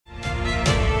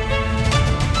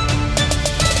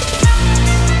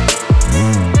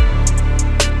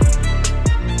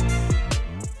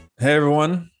Hey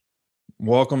everyone,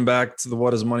 welcome back to the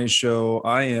What is Money show.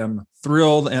 I am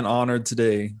thrilled and honored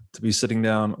today to be sitting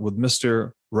down with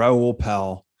Mr. Raoul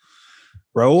Pal.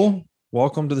 Raoul,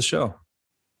 welcome to the show.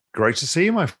 Great to see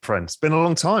you, my friend. It's been a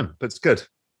long time, but it's good.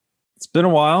 It's been a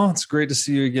while. It's great to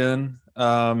see you again.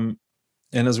 And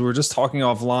as we were just talking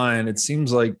offline, it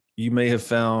seems like you may have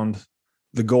found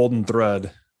the golden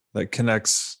thread that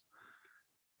connects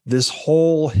this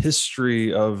whole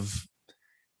history of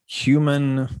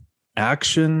human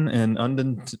action and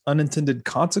unintended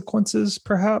consequences,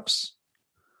 perhaps.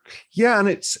 Yeah, and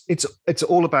it's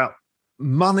all about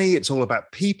money. It's all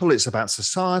about people. It's about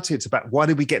society. It's about why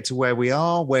did we get to where we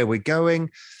are, where we're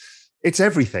going. It's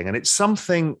everything, and it's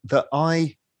something that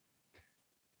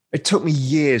it took me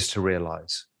years to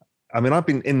realize. I mean, I've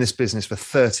been in this business for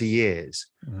 30 years,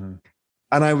 and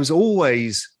I was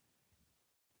always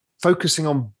focusing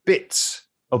on bits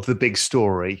of the big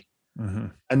story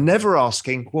and never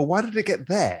asking, well, why did it get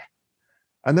there?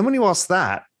 And then when you ask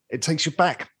that, it takes you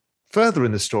back further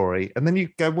in the story. And then you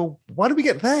go, well, why did we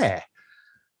get there?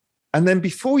 And then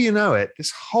before you know it, this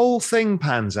whole thing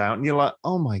pans out and you're like,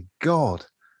 oh my God,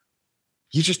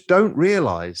 you just don't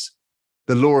realize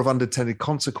the law of unintended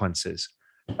consequences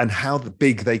and how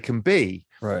big they can be.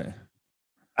 Right.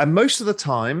 And most of the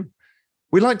time,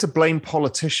 we like to blame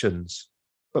politicians,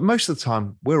 but most of the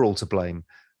time we're all to blame.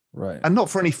 Right. And not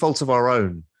for any fault of our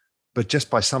own, but just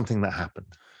by something that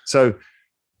happened. So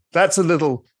that's a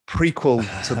little prequel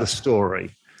to the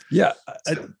story. Yeah.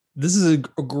 This is a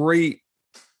great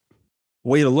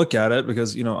way to look at it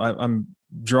because, I'm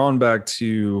drawn back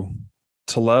to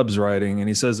Taleb's writing, and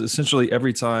he says essentially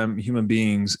every time human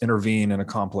beings intervene in a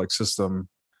complex system,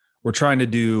 we're trying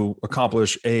to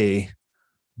accomplish A,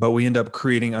 but we end up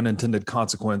creating unintended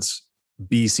consequence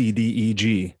B, C, D, E,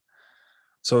 G.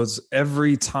 So it's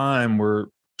every time we're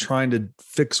trying to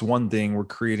fix one thing, we're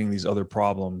creating these other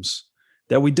problems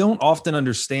that we don't often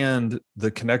understand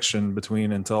the connection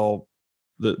between until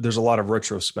there's a lot of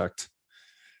retrospect.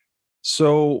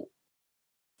 So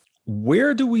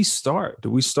where do we start?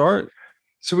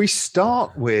 So we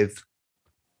start with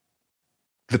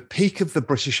the peak of the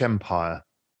British Empire,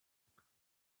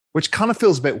 which kind of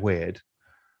feels a bit weird.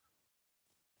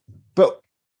 But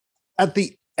at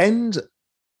the end,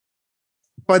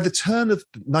 by the turn of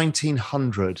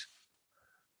 1900,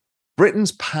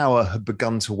 Britain's power had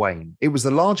begun to wane. It was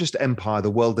the largest empire the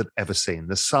world had ever seen.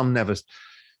 The sun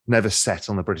never set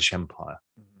on the British Empire.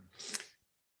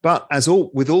 But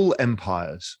with all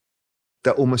empires,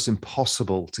 they're almost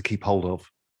impossible to keep hold of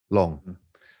long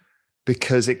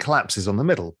because it collapses on the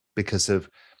middle because of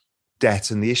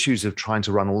debt and the issues of trying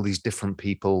to run all these different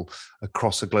people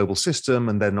across a global system,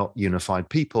 and they're not unified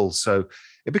people. So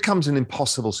it becomes an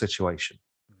impossible situation.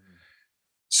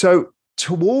 So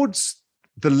towards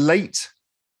the late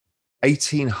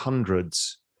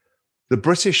 1800s, the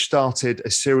British started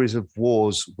a series of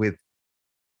wars with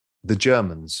the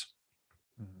Germans.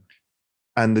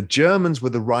 And the Germans were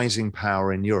the rising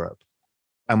power in Europe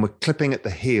and were clipping at the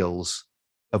heels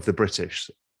of the British.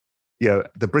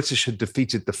 The British had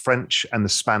defeated the French and the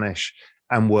Spanish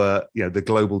and were, the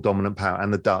global dominant power,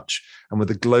 and the Dutch, and were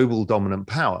the global dominant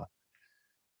power.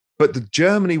 But the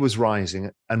Germany was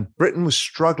rising and Britain was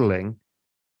struggling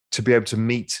to be able to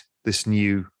meet this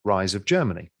new rise of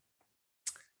Germany.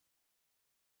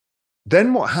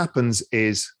 Then what happens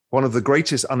is one of the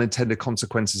greatest unintended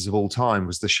consequences of all time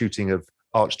was the shooting of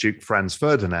Archduke Franz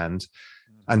Ferdinand.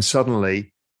 And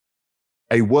suddenly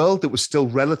a world that was still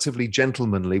relatively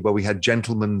gentlemanly, where we had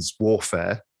gentlemen's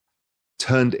warfare,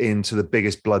 turned into the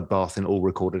biggest bloodbath in all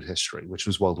recorded history, which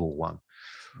was World War I.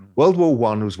 World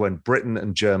War I was when Britain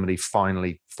and Germany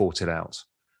finally fought it out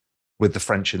with the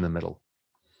French in the middle.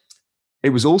 It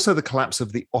was also the collapse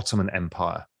of the Ottoman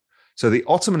Empire. So the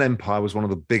Ottoman Empire was one of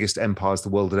the biggest empires the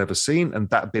world had ever seen, and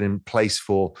that had been in place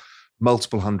for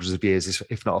multiple hundreds of years,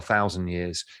 if not 1,000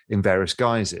 years, in various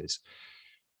guises.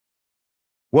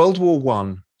 World War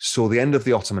I saw the end of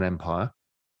the Ottoman Empire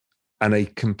and a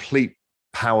complete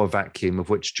power vacuum of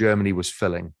which Germany was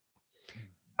filling.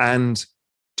 And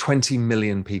 20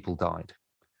 million people died.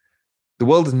 The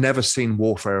world had never seen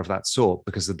warfare of that sort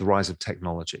because of the rise of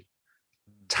technology.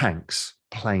 Tanks,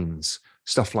 planes,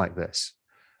 stuff like this.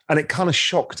 And it kind of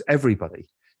shocked everybody.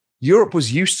 Europe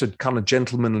was used to kind of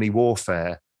gentlemanly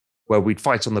warfare where we'd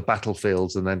fight on the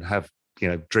battlefields and then have,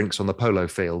 drinks on the polo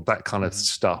field, that kind of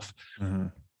stuff. Mm-hmm.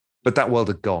 But that world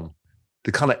had gone.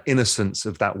 The kind of innocence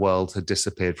of that world had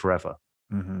disappeared forever.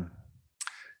 Mm-hmm.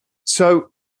 So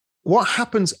what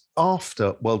happens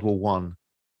after World War I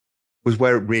was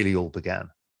where it really all began.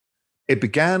 It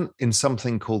began in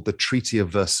something called the Treaty of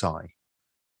Versailles.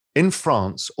 In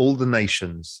France, all the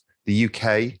nations the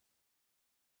UK,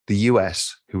 the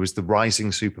US, who was the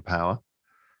rising superpower,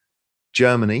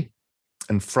 Germany,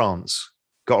 and France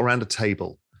got around a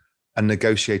table and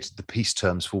negotiated the peace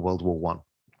terms for World War One.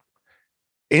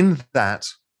 In that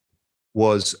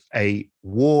was a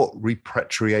war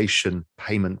repatriation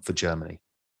payment for Germany.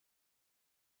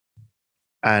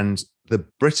 And the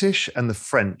British and the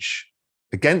French,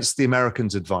 against the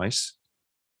Americans' advice,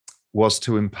 was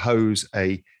to impose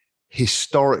a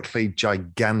historically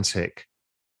gigantic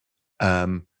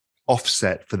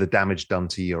offset for the damage done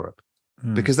to Europe.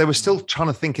 Because they were still trying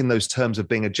to think in those terms of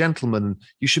being a gentleman.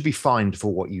 You should be fined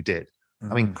for what you did.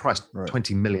 I mean, Christ,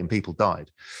 20 million people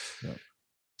died. Yeah.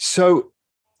 So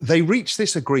they reached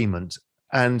this agreement,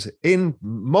 and in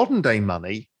modern day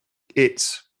money,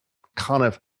 it's kind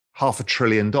of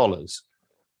 $500 billion.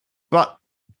 But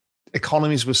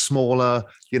economies were smaller.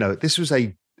 This was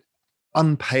a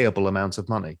unpayable amount of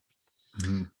money.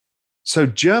 Mm-hmm. So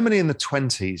Germany in the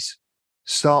 20s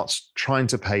starts trying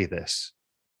to pay this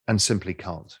and simply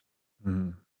can't. Mm-hmm.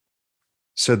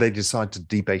 So they decide to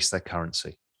debase their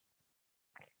currency.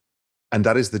 And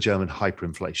that is the German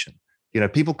hyperinflation.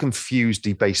 People confuse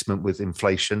debasement with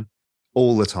inflation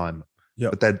all the time,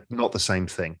 but they're not the same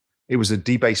thing. It was a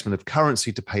debasement of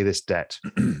currency to pay this debt.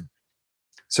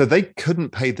 So they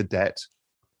couldn't pay the debt.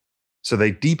 So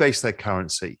they debase their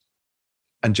currency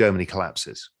and Germany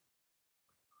collapses.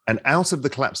 And out of the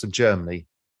collapse of Germany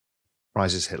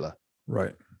rises Hitler.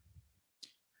 Right.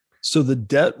 So the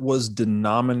debt was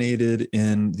denominated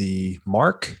in the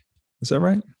mark. Is that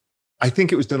right? I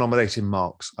think it was denominated in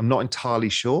marks. I'm not entirely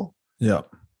sure. Yeah.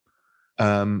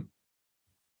 But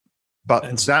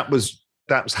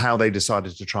that's how they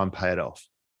decided to try and pay it off.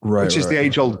 Right. Which is the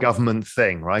age-old government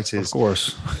thing, right? Of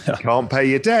course. You can't pay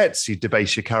your debts, you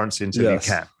debase your currency until you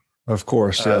can. Of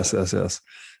course. Yes.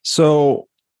 So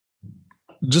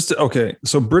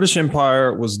so British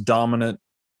Empire was dominant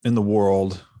in the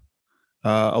world.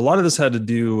 A lot of this had to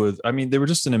do with, they were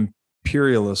just an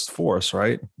imperialist force,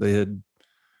 right? They had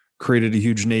created a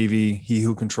huge navy. He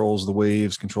who controls the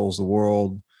waves controls the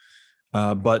world.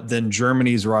 But then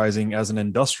Germany's rising as an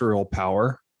industrial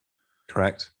power.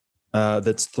 Correct.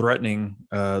 That's threatening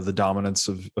the dominance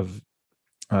of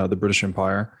the British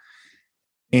Empire.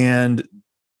 And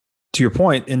to your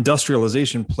point,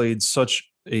 industrialization played such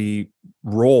a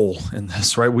role in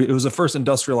this, right? It was the first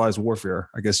industrialized warfare,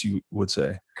 I guess you would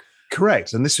say.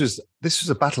 Correct. And this was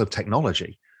a battle of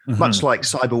technology, much like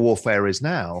cyber warfare is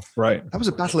now. Right. That was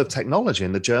a battle of technology,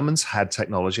 and the Germans had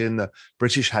technology and the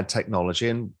British had technology,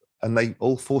 and they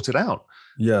all fought it out.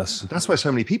 Yes. And that's why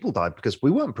so many people died, because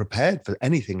we weren't prepared for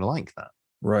anything like that.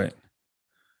 Right.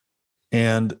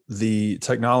 And the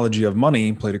technology of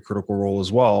money played a critical role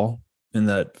as well, in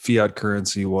that fiat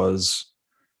currency was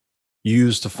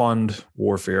used to fund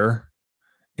warfare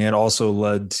and also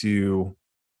led to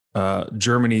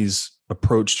Germany's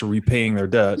approach to repaying their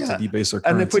debt to debase their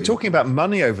currency. And if we're talking about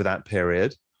money over that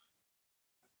period,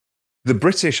 the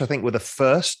British, I think, were the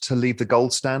first to leave the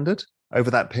gold standard over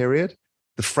that period.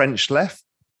 The French left,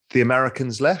 the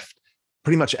Americans left,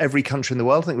 pretty much every country in the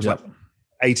world. I think it was like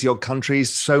 80 odd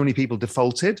countries. So many people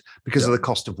defaulted because of the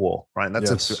cost of war, right?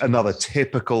 That's another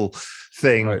typical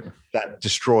thing that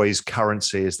destroys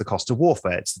currency, is the cost of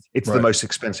warfare. It's the most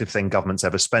expensive thing governments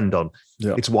ever spend on.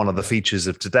 Yeah. It's one of the features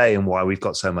of today, and why we've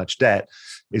got so much debt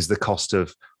is the cost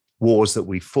of wars that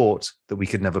we fought that we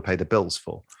could never pay the bills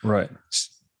for. Right.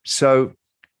 So,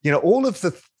 all of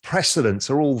the precedents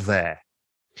are all there.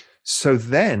 So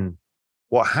then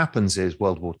what happens is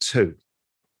World War II.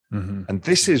 Mm-hmm. And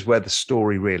this is where the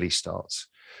story really starts.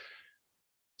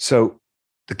 So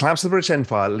the collapse of the British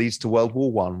Empire leads to World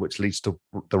War I, which leads to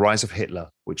the rise of Hitler,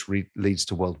 which leads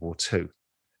to World War II.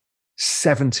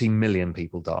 70 million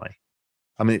people die.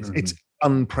 It's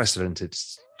unprecedented.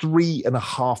 It's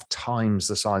 3.5 times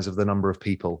the size of the number of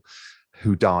people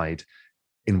who died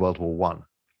in World War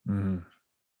I. Mm-hmm.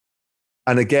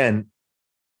 And again,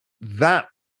 that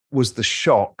was the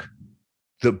shock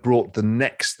that brought the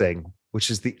next thing,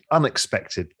 which is the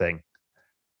unexpected thing.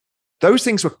 Those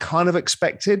things were kind of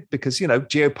expected because,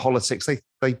 geopolitics,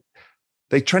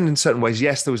 they trend in certain ways.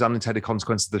 Yes, there was unintended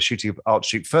consequences of the shooting of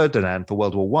Archduke Ferdinand for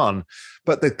World War I,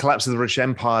 but the collapse of the British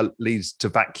Empire leads to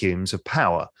vacuums of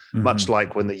power, much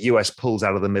like when the US pulls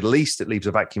out of the Middle East, it leaves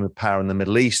a vacuum of power in the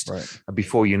Middle East. Right. And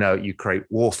before you know it, you create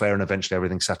warfare, and eventually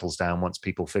everything settles down once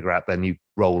people figure out their new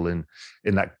role in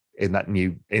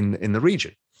the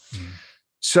region. Mm.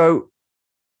 So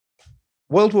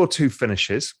World War II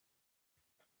finishes.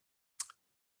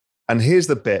 And here's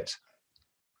the bit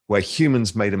where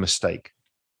humans made a mistake.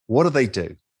 What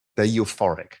do? They're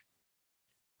euphoric.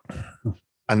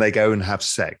 And they go and have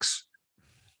sex.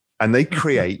 and they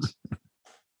create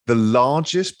the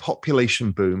largest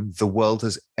population boom the world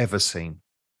has ever seen.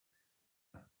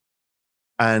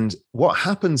 And what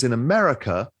happens in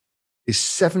America is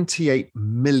 78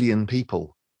 million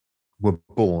people were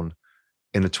born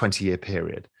in a 20-year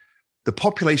period. The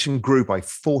population grew by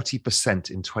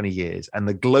 40% in 20 years, and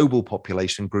the global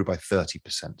population grew by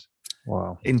 30%.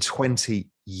 Wow. In 20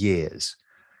 years.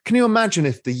 Can you imagine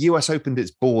if the US opened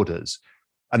its borders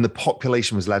and the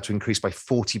population was allowed to increase by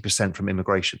 40% from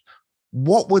immigration?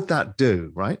 What would that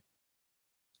do, right?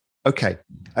 Okay.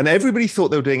 And everybody thought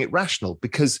they were doing it rational,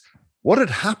 because what had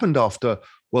happened after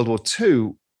World War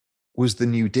II was the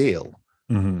New Deal.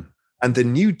 Mm-hmm. And the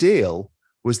New Deal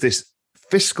was this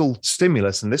fiscal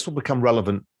stimulus, and this will become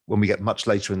relevant when we get much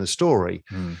later in the story,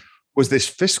 was this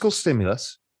fiscal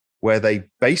stimulus where they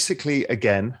basically,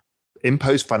 again,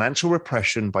 imposed financial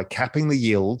repression by capping the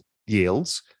yield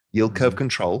curve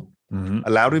control,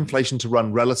 allowed inflation to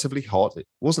run relatively hot. It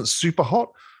wasn't super hot,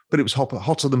 but it was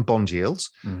hotter than bond yields,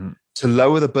 to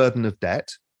lower the burden of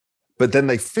debt. But then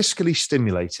they fiscally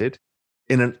stimulated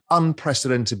in an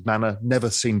unprecedented manner never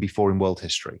seen before in world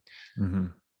history.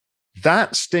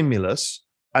 That stimulus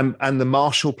and the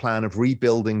Marshall Plan of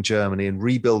rebuilding Germany and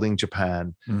rebuilding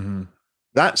Japan,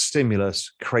 that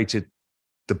stimulus created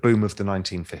the boom of the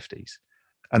 1950s.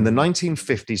 And the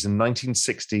 1950s and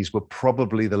 1960s were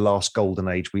probably the last golden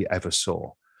age we ever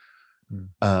saw,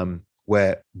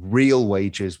 where real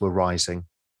wages were rising.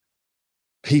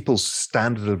 People's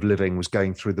standard of living was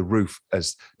going through the roof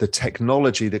as the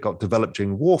technology that got developed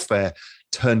during warfare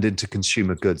turned into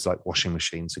consumer goods like washing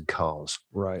machines and cars.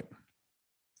 Right.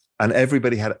 And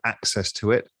everybody had access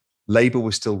to it. Labor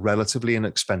was still relatively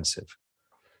inexpensive.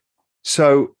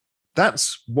 So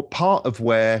that's what part of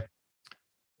where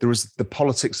there was the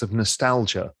politics of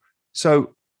nostalgia.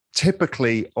 So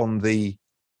typically on the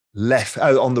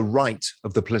on the right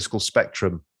of the political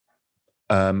spectrum,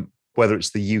 whether it's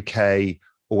the UK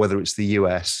or whether it's the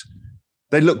US,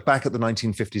 they look back at the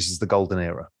 1950s as the golden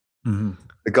era.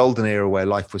 The golden era where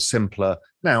life was simpler.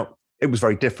 Now, it was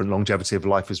very different. Longevity of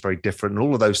life was very different and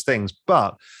all of those things.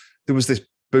 But there was this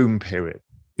boom period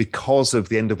because of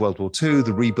the end of World War II,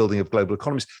 the rebuilding of global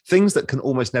economies, things that can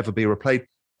almost never be replayed,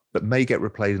 but may get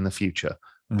replayed in the future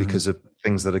because of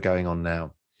things that are going on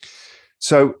now.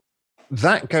 So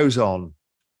that goes on.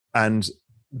 And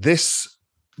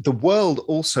the world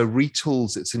also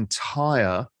retools its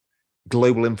entire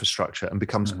global infrastructure and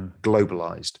becomes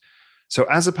globalized. So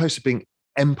as opposed to being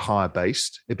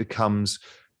empire-based, it becomes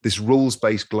this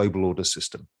rules-based global order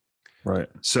system. Right.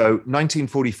 So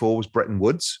 1944 was Bretton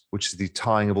Woods, which is the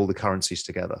tying of all the currencies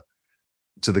together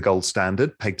to the gold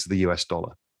standard pegged to the US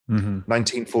dollar.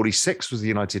 1946 was the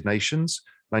United Nations.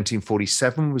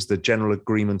 1947 was the General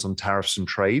Agreement on Tariffs and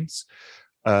Trades.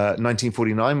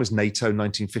 1949 was NATO.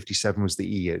 1957 was the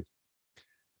EU.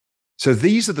 So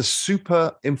these are the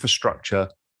super infrastructure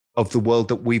of the world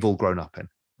that we've all grown up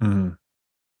in.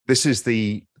 This is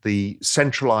the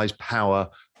centralized power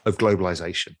of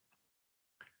globalization.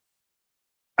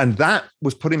 And that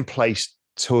was put in place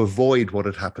to avoid what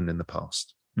had happened in the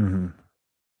past.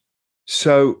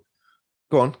 So,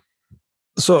 go on.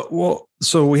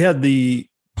 So we had the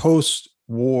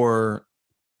post-war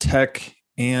tech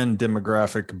and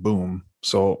demographic boom.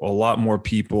 So a lot more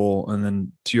people, and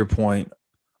then to your point,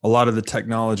 a lot of the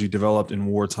technology developed in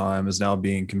wartime is now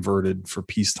being converted for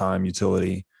peacetime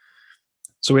utility.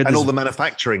 So we had all the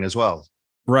manufacturing as well.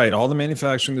 Right. All the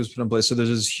manufacturing that's put in place. So there's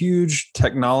this huge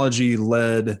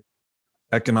technology-led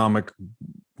economic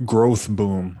growth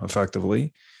boom,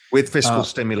 effectively. With fiscal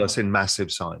stimulus in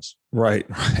massive size. Right.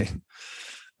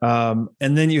 And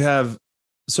then you have,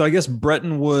 so I guess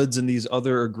Bretton Woods and these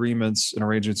other agreements and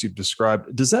arrangements you've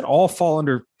described, does that all fall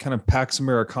under kind of Pax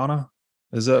Americana?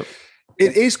 Is that?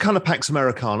 It is kind of Pax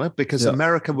Americana because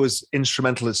America was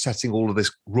instrumental in setting all of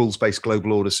this rules-based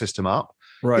global order system up.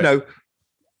 Right. You know,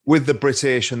 with the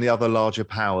British and the other larger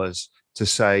powers to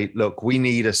say, look, we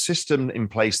need a system in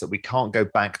place that we can't go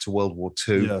back to World War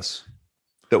II. Yes.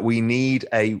 That we need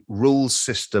a rules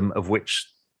system of which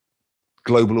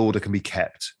global order can be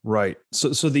kept. Right. So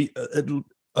the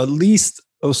at least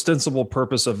ostensible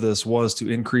purpose of this was to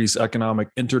increase economic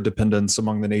interdependence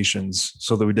among the nations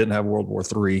so that we didn't have World War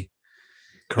III.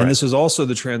 Correct. And this was also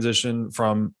the transition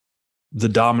from the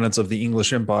dominance of the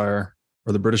English Empire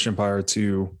or the British Empire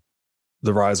to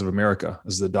the rise of America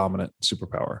as the dominant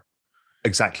superpower.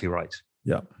 Exactly right.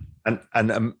 Yeah.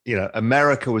 And you know,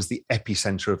 America was the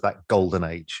epicenter of that golden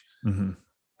age.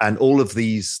 And all of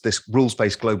this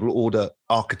rules-based global order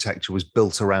architecture was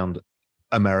built around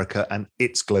America and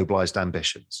its globalized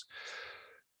ambitions.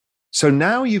 So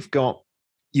now you've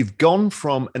gone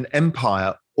from an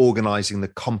empire organizing the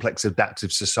complex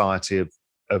adaptive society of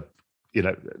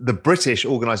the British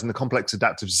organizing the complex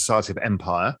adaptive society of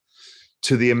empire,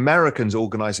 to the Americans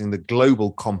organizing the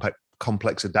global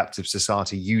complex adaptive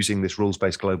society using this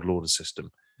rules-based global order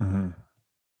system. Mm-hmm.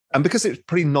 And because it's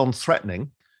pretty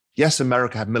non-threatening, yes,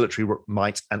 America had military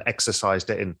might and exercised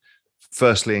it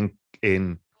firstly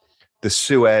in the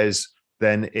Suez,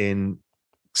 then in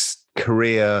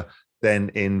Korea, then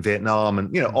in Vietnam,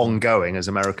 and ongoing as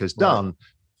America's done,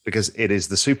 because it is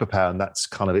the superpower and that's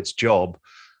kind of its job,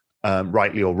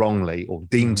 rightly or wrongly, or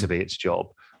deemed to be its job.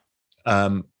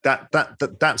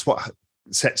 That's what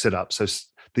sets it up. So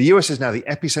the US is now the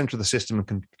epicenter of the system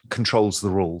and controls the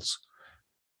rules,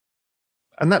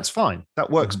 and that's fine. That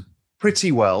works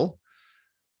pretty well.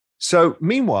 So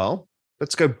meanwhile,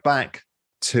 let's go back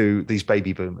to these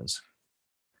baby boomers.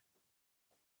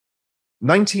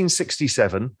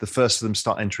 1967, the first of them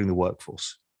start entering the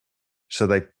workforce. So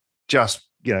they just,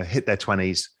 hit their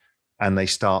 20s and they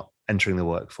start entering the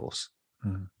workforce.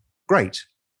 Mm-hmm. Great.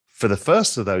 For the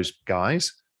first of those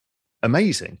guys,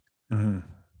 amazing. Mm-hmm.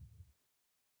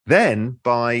 Then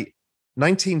by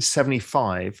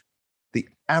 1975, the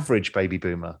average baby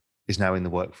boomer is now in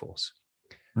the workforce.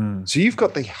 Mm. So you've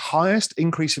got the highest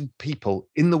increase in people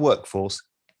in the workforce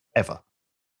ever.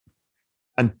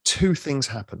 And two things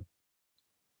happen.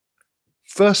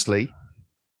 Firstly,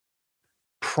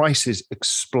 prices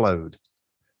explode.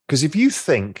 Because if you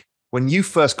think when you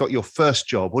first got your first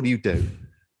job, what do?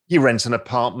 You rent an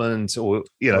apartment, or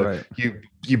Right. you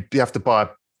have to buy,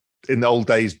 in the old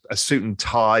days, a suit and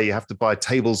tie. You have to buy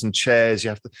tables and chairs.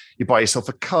 You buy yourself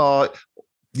a car.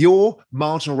 Your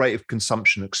marginal rate of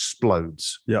consumption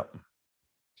explodes. Yeah.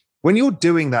 When you're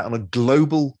doing that on a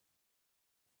global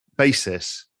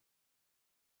basis,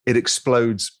 it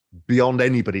explodes beyond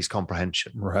anybody's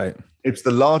comprehension. Right. It's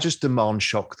the largest demand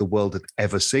shock the world had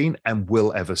ever seen and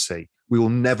will ever see. We will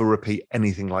never repeat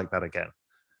anything like that again.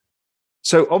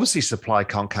 So obviously supply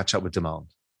can't catch up with demand.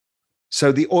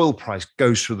 So the oil price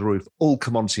goes through the roof. All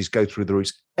commodities go through the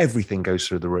roof. Everything goes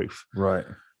through the roof. Right.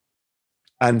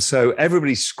 And so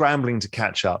everybody's scrambling to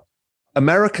catch up.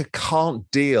 America can't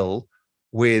deal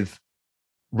with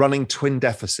running twin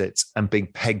deficits and being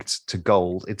pegged to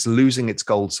gold. It's losing its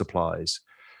gold supplies.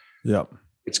 Yeah.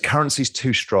 Its currency's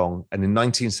too strong. And in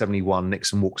 1971,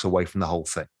 Nixon walks away from the whole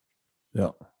thing. Yeah.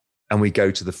 And we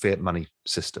go to the fiat money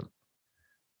system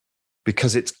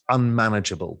because it's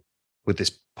unmanageable with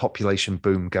this population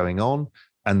boom going on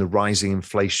and the rising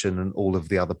inflation and all of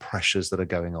the other pressures that are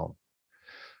going on.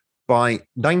 By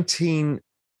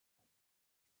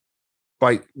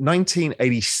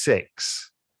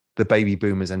 1986, the baby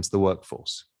boomers enter the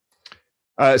workforce.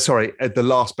 The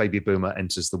last baby boomer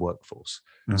enters the workforce.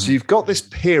 Mm-hmm. So you've got this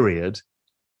period,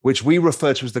 which we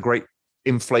refer to as the Great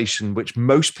Inflation, which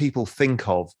most people think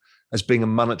of as being a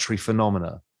monetary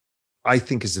phenomena. I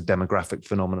think is a demographic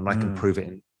phenomenon. I can prove it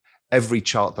in every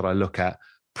chart that I look at,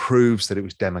 proves that it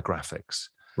was demographics.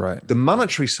 Right. The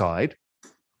monetary side,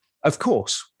 of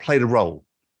course, played a role.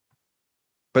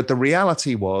 But the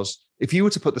reality was, if you were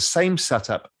to put the same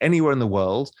setup anywhere in the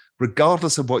world,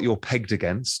 regardless of what you're pegged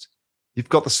against, you've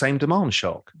got the same demand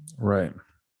shock. Right.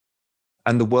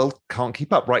 And the world can't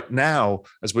keep up. Right now,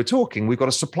 as we're talking, we've got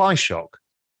a supply shock.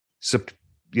 So,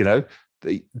 the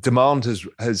demand has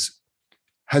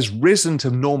risen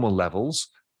to normal levels,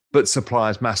 but supply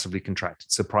has massively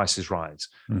contracted. So prices rise.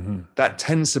 Mm-hmm. That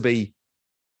tends to be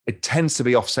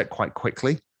offset quite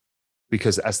quickly,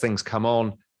 because as things come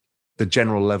on, the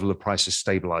general level of prices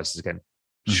stabilizes again.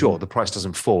 Mm-hmm. Sure, the price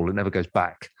doesn't fall; it never goes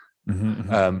back.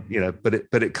 Mm-hmm.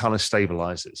 But it kind of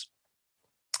stabilizes.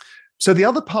 So the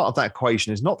other part of that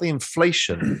equation is not the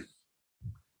inflation.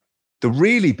 The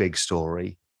really big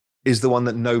story is the one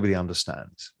that nobody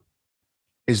understands,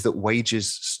 is that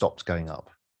wages stopped going up.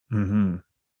 Mm-hmm.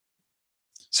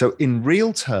 So in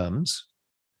real terms,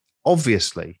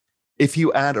 obviously, if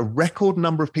you add a record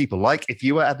number of people, like if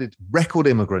you added record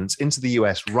immigrants into the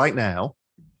US right now,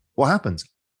 what happens?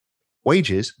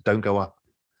 Wages don't go up.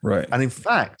 Right. And in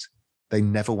fact, they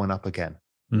never went up again.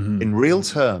 Mm-hmm. In real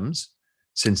terms,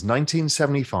 since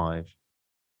 1975,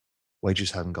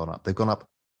 wages haven't gone up. They've gone up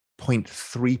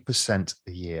 0.3%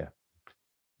 a year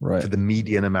right. for the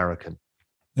median American.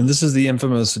 And this is the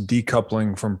infamous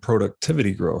decoupling from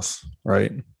productivity growth,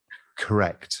 right?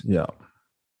 Correct. Yeah.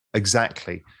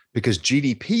 Exactly. Because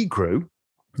GDP grew.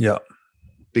 Yeah.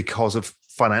 Because of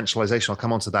financialization. I'll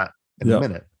come on to that in a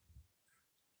minute.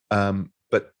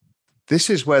 But this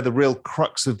is where the real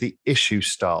crux of the issue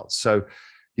starts. So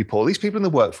you pull these people in the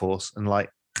workforce and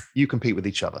you compete with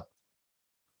each other.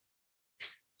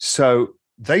 So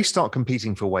they start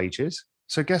competing for wages.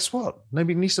 So guess what?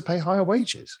 Nobody needs to pay higher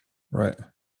wages. Right.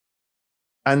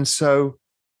 And so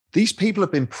these people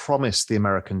have been promised the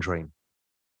American dream.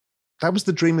 That was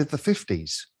the dream of the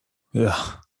 50s.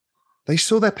 Yeah. They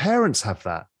saw their parents have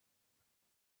that.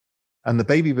 And the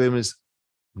baby boomers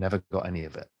never got any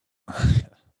of it.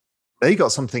 They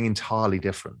got something entirely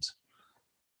different.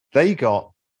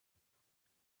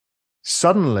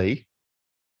 Suddenly,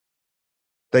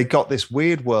 they got this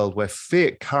weird world where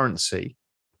fiat currency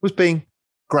was being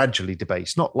gradually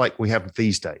debased, not like we have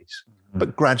these days,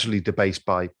 but gradually debased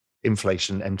by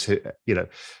inflation, M2,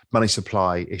 money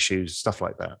supply issues, stuff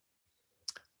like that.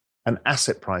 And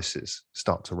asset prices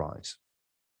start to rise.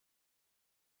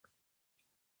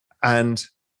 And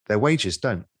their wages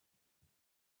don't.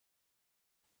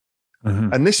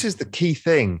 And this is the key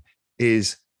thing,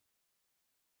 is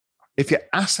if your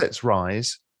assets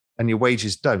rise and your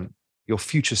wages don't, your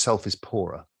future self is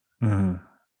poorer.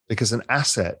 Because an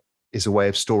asset is a way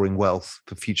of storing wealth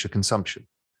for future consumption.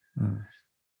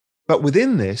 But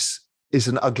within this is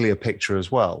an uglier picture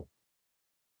as well,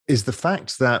 is the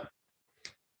fact that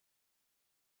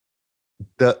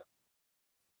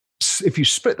if you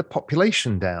split the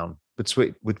population down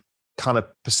between with kind of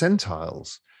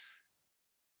percentiles,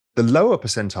 the lower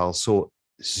percentiles saw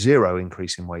zero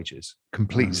increase in wages,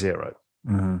 complete zero.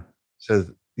 So,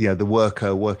 the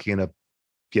worker working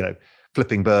in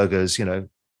flipping burgers,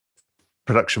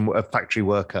 production, a factory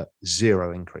worker,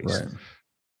 zero increase.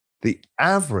 Right.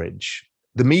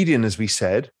 The median, as we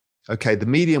said, the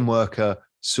median worker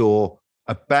saw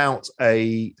about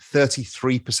a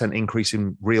 33% increase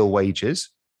in real wages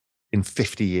in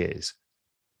 50 years,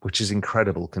 which is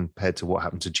incredible compared to what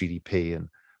happened to GDP and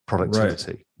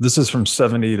productivity. Right. This is from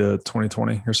 70 to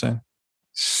 2020, you're saying?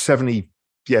 70,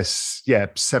 yes. Yeah,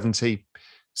 70,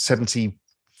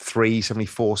 73,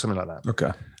 74, something like that.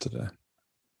 Okay, today.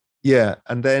 Yeah,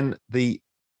 and then the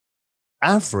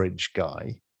average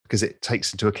guy, because it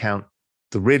takes into account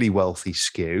the really wealthy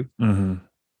skew,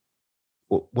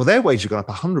 well, their wages have gone up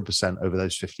 100% over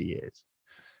those 50 years.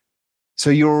 So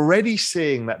you're already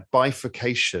seeing that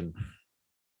bifurcation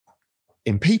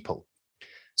in people.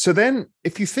 So then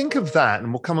if you think of that,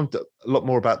 and we'll come on to a lot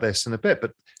more about this in a bit,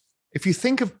 but if you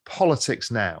think of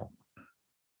politics now,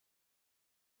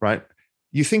 right,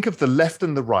 you think of the left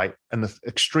and the right and the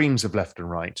extremes of left and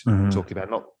right, I'm talking about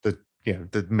not the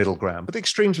middle ground, but the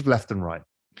extremes of left and right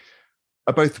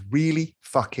are both really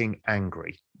fucking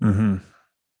angry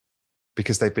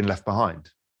because they've been left behind.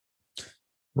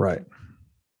 Right.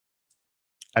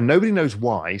 And nobody knows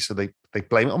why, so they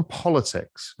blame it on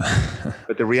politics.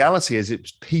 But the reality is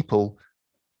it's people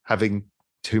having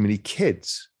too many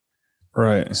kids.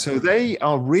 Right. So they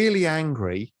are really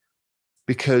angry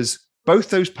because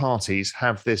both those parties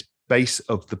have this base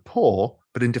of the poor,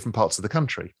 but in different parts of the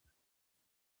country.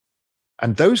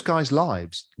 And those guys'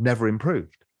 lives never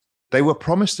improved. They were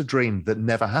promised a dream that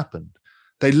never happened.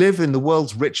 They live in the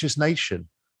world's richest nation,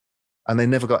 and they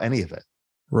never got any of it.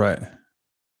 Right.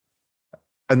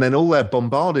 And then all they're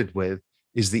bombarded with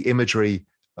is the imagery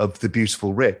of the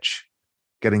beautiful rich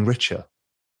getting richer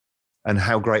and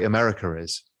how great America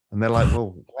is. And they're like,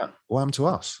 well, what happened to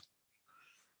us?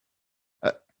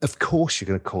 Of course you're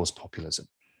going to cause populism.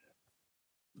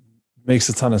 Makes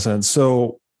a ton of sense.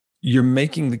 So you're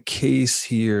making the case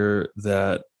here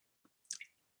that,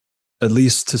 at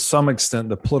least to some extent,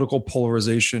 the political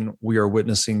polarization we are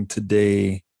witnessing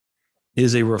today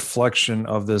is a reflection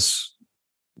of this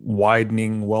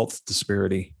widening wealth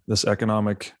disparity, this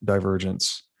economic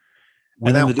divergence.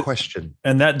 Without question.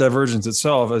 And that divergence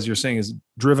itself, as you're saying, is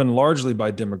driven largely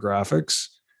by demographics,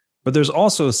 but there's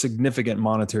also a significant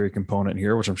monetary component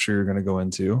here, which I'm sure you're going to go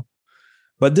into.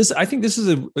 But I think this is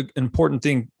an important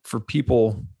thing for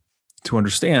people to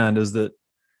understand, is that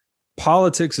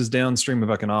politics is downstream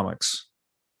of economics.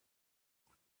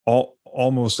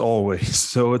 Almost always.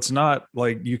 So it's not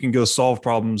like you can go solve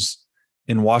problems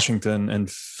in Washington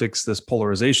and fix this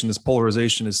polarization. This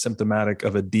polarization is symptomatic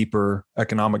of a deeper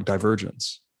economic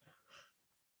divergence.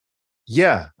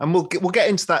 Yeah, and we'll get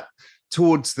into that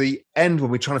towards the end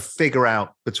when we're trying to figure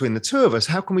out between the two of us,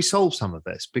 how can we solve some of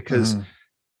this? Because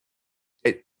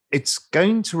it's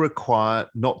going to require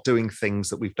not doing things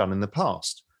that we've done in the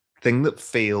past. Things that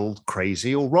feel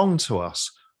crazy or wrong to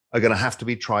us are going to have to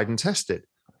be tried and tested,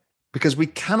 because we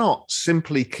cannot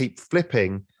simply keep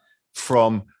flipping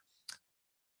from,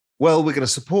 well, we're going to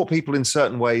support people in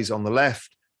certain ways on the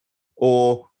left,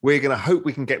 or we're going to hope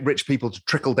we can get rich people to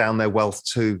trickle down their wealth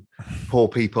to poor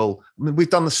people. I mean, we've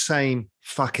done the same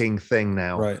fucking thing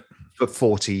now for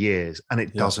 40 years, and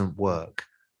it doesn't work.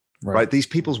 Right? These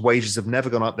people's wages have never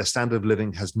gone up. Their standard of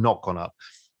living has not gone up.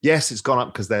 Yes, it's gone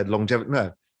up because they're longevity.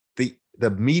 No, the the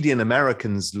median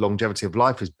American's longevity of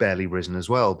life has barely risen as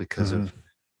well because of,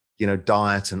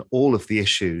 diet and all of the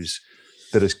issues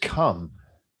that has come.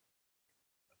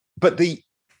 But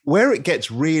where it gets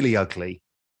really ugly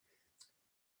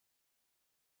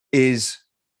is,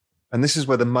 and this is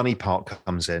where the money part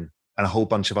comes in and a whole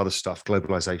bunch of other stuff,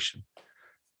 globalization,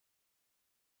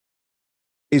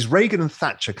 is Reagan and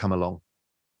Thatcher come along.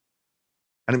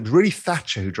 And it was really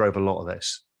Thatcher who drove a lot of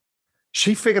this.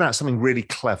 She figured out something really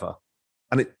clever,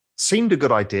 and it seemed a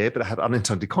good idea, but it had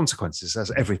unintended consequences,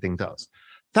 as everything does.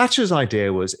 Thatcher's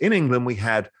idea was, in England, we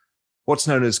had what's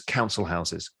known as council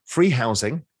houses, free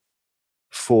housing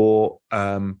for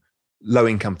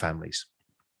low-income families.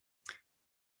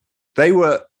 They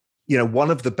were,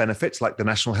 one of the benefits, like the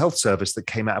National Health Service that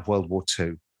came out of World War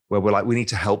II, where we're like, we need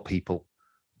to help people,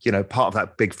 part of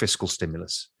that big fiscal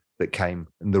stimulus that came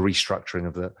and the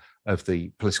restructuring of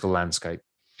the political landscape.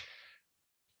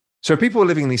 So people were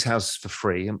living in these houses for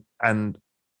free, and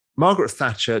Margaret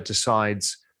Thatcher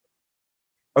decides,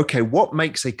 okay, what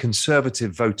makes a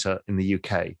conservative voter in the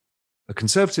UK? A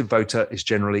conservative voter is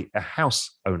generally a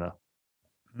house owner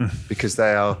because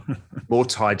they are more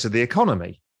tied to the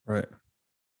economy. Right.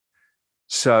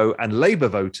 So, and Labour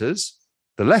voters,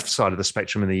 the left side of the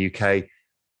spectrum in the UK,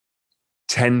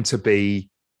 tend to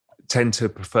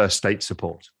prefer state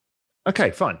support.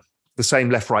 Okay, fine. The same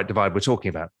left-right divide we're talking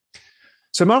about.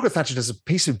 So Margaret Thatcher does a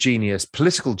piece of genius,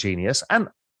 political genius, and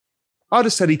I'd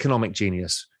have said economic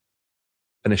genius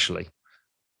initially,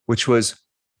 which was,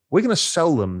 we're going to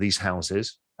sell them these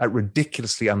houses at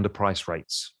ridiculously underpriced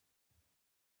rates.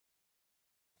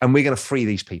 And we're going to free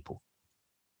these people.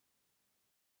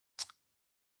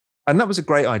 And that was a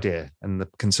great idea. And the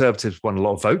Conservatives won a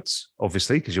lot of votes,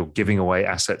 obviously, because you're giving away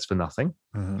assets for nothing.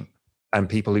 Mm-hmm. And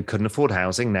people who couldn't afford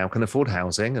housing now can afford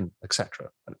housing, and etc.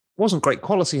 It wasn't great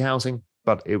quality housing,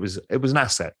 but it was an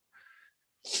asset.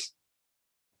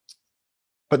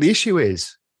 But the issue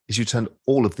is you turned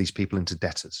all of these people into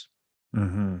debtors.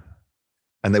 Mm-hmm.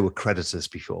 And they were creditors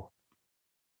before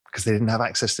because they didn't have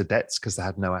access to debts because they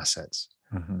had no assets.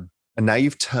 Mm-hmm. And now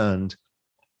you've turned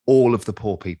all of the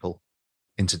poor people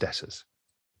into debtors.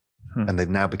 And they've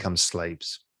now become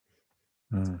slaves.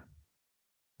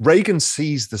 Reagan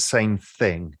sees the same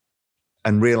thing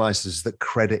and realizes that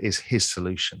credit is his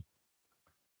solution.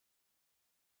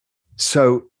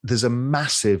 So there's a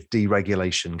massive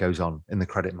deregulation goes on in the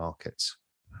credit markets.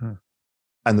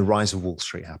 And the rise of Wall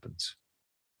Street happens.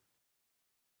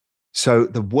 So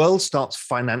the world starts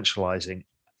financializing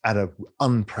at an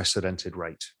unprecedented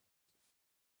rate.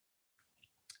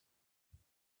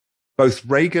 Both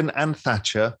Reagan and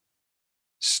Thatcher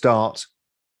start,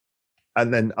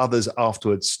 and then others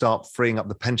afterwards start freeing up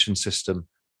the pension system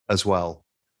as well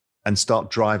and start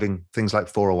driving things like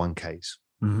 401ks.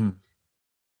 Mm-hmm.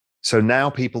 So now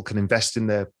people can invest in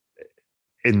the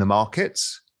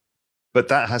markets, but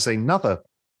that has another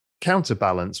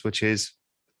counterbalance, which is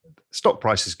stock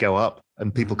prices go up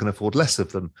and people can afford less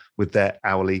of them with their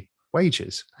hourly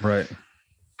wages. Right.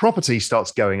 Property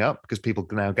starts going up because people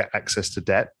can now get access to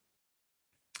debt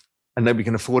and nobody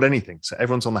can afford anything. So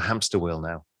everyone's on the hamster wheel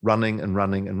now, running and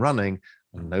running and running,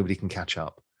 and nobody can catch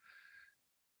up.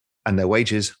 And their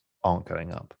wages aren't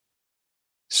going up.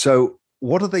 So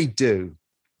what do?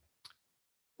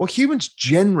 Well, humans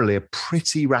generally are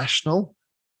pretty rational,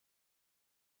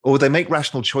 or they make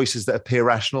rational choices that appear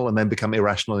rational and then become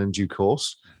irrational in due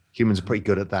course. Humans are pretty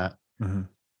good at that. Mm-hmm.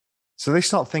 So they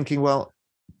start thinking, well,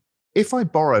 if I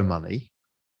borrow money,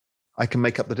 I can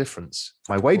make up the difference.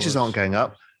 My wages aren't going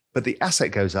up, but the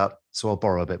asset goes up, so I'll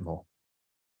borrow a bit more.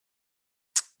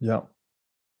 Yeah.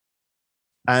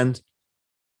 And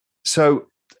so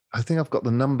I think I've got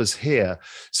the numbers here.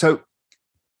 So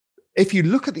if you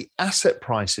look at the asset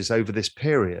prices over this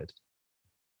period,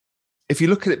 if you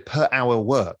look at it per hour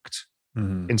worked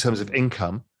in terms of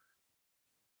income,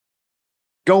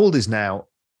 gold is now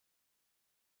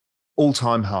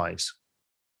all-time highs.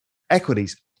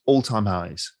 Equities, all-time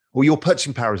highs. Well, your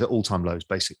purchasing power is at all-time lows,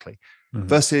 basically,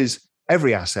 versus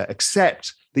every asset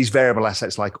except these variable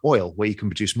assets like oil, where you can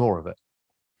produce more of it.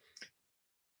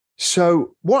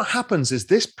 So what happens is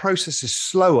this process is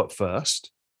slow at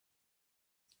first,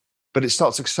 but it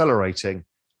starts accelerating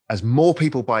as more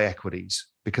people buy equities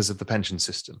because of the pension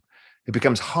system. It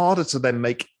becomes harder to then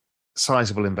make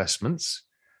sizable investments.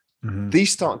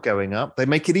 These start going up. They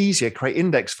make it easier, create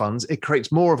index funds. It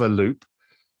creates more of a loop.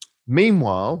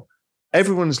 Meanwhile,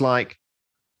 everyone's like,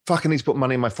 fuck, I need to put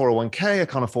money in my 401k. I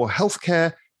can't afford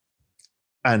healthcare.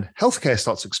 And healthcare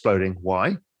starts exploding.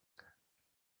 Why?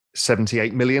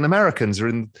 78 million Americans are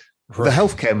in the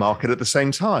healthcare market at the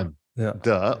same time. Yeah.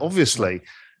 Duh, obviously.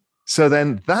 So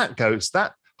then that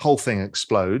whole thing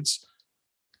explodes.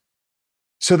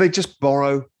 So they just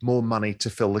borrow more money to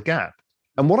fill the gap.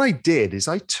 And what I did is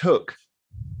I took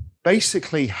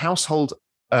basically I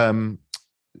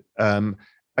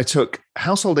took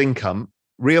household income,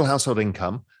 real household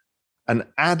income, and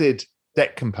added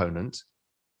debt component.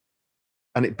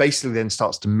 And it basically then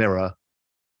starts to mirror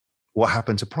what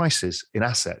happened to prices in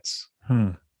assets.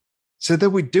 So they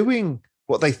were doing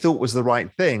what they thought was the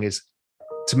right thing, is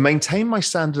to maintain my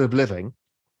standard of living,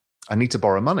 I need to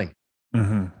borrow money.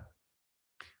 Mm-hmm.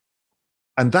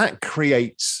 And that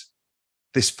creates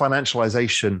this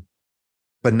financialization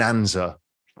bonanza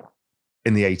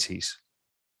in the 80s.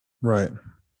 Right.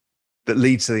 That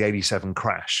leads to the 87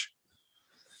 crash.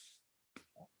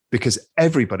 Because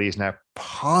everybody is now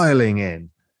piling in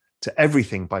to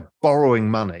everything by borrowing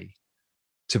money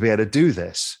to be able to do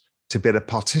this, to be able to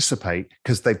participate,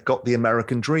 because they've got the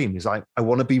American dream. Is I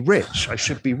want to be rich. I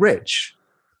should be rich.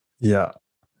 Yeah.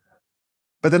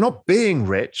 But they're not being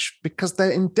rich because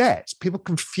they're in debt. People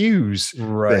confuse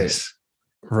this.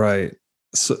 Right.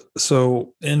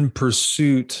 So in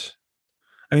pursuit,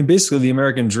 I mean, basically the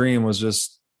American dream was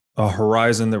just a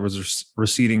horizon that was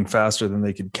receding faster than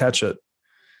they could catch it.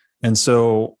 And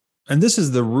this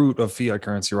is the root of fiat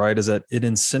currency, right? Is that it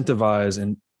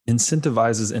incentivizes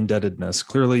indebtedness.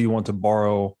 Clearly you want to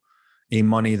borrow a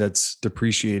money that's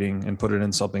depreciating and put it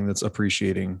in something that's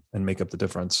appreciating and make up the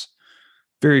difference.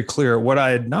 Very clear. What I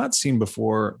had not seen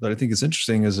before that I think is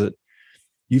interesting is that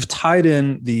you've tied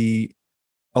in the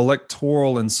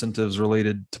electoral incentives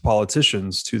related to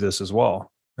politicians to this as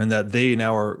well. And that they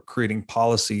now are creating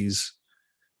policies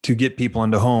to get people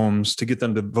into homes, to get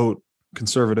them to vote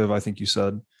conservative, I think you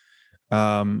said.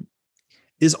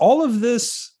 Is all of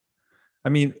this, I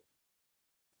mean,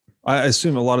 I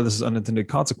assume a lot of this is unintended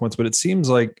consequence, but it seems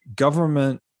like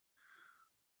government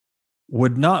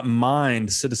would not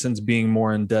mind citizens being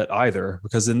more in debt either,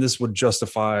 because then this would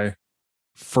justify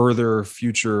further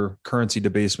future currency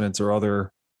debasements or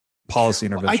other policy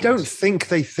interventions. I don't think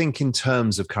they think in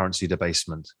terms of currency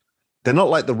debasement. They're not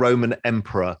like the Roman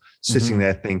emperor sitting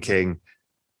there thinking.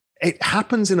 It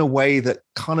happens in a way that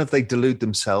kind of they delude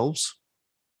themselves.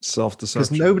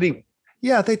 Self-deception.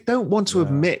 Because they don't want to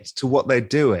admit to what they're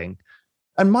doing.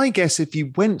 And my guess, if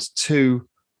you went to,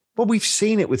 well, we've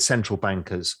seen it with central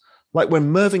bankers. Like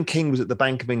when Mervyn King was at the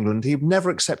Bank of England, he would never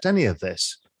accept any of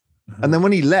this. And then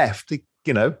when he left,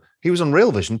 he was on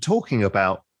Real Vision talking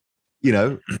about,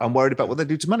 I'm worried about what they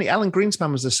do to money. Alan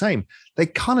Greenspan was the same. They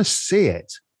kind of see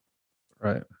it.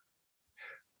 Right.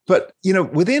 But,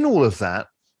 within all of that,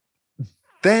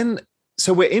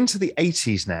 so we're into the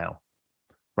 80s now,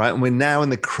 right? And we're now in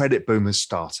the credit boom has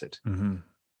started. And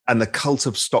the cult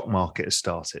of stock market has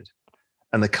started.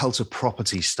 And the cult of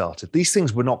property started. These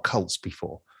things were not cults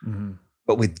before.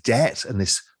 But with debt and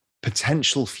this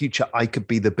potential future, I could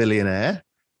be the billionaire,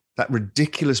 that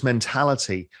ridiculous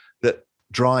mentality that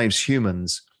drives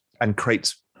humans and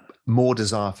creates more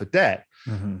desire for debt,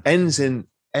 ends in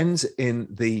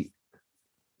the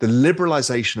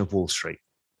liberalization of Wall Street,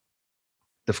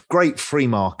 the great free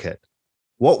market.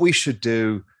 What we should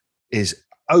do is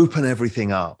open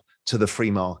everything up to the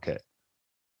free market.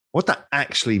 What that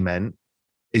actually meant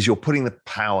is you're putting the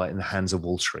power in the hands of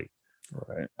Wall Street.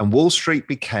 Right. And Wall Street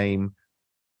became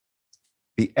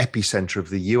the epicenter of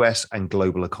the US and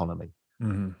global economy.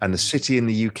 And the city in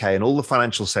the UK and all the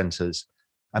financial centers,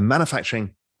 and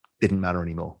manufacturing didn't matter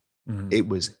anymore. It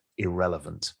was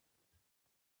irrelevant.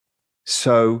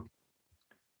 So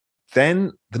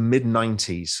then the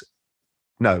mid-90s,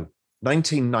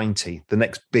 1990, the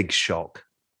next big shock,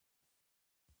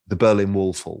 the Berlin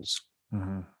Wall falls.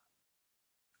 And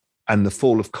the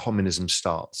fall of communism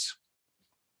starts.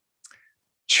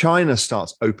 China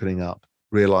starts opening up,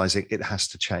 realizing it has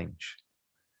to change.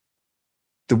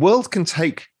 The world can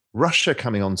take Russia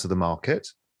coming onto the market.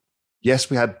 Yes,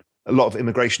 we had a lot of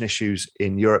immigration issues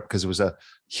in Europe because there was a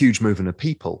huge movement of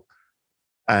people.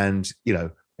 And,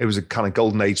 it was a kind of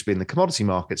golden age to be in the commodity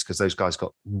markets because those guys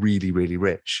got really, really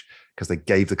rich because they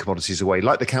gave the commodities away,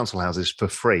 like the council houses, for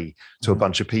free to a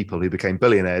bunch of people who became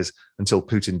billionaires until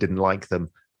Putin didn't like them,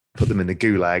 put them in the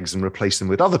gulags and replaced them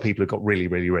with other people who got really,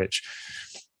 really rich,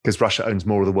 because Russia owns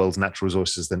more of the world's natural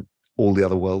resources than all the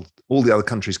other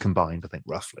countries combined, I think,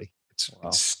 roughly. It's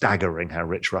staggering how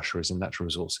rich Russia is in natural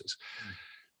resources.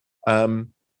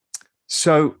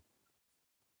 So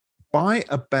by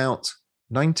about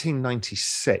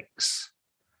 1996,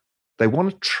 they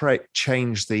want to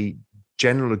change the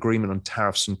General Agreement on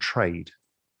Tariffs and Trade,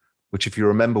 which, if you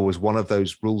remember, was one of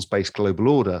those rules-based global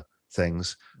order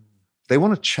things. They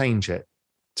want to change it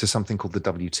to something called the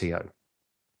WTO,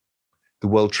 the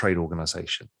World Trade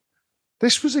Organization.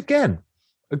 This was, again,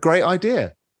 a great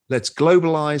idea. Let's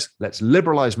globalize, let's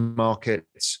liberalize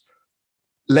markets.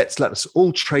 Let us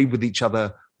all trade with each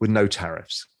other with no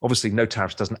tariffs. Obviously, no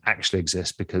tariffs doesn't actually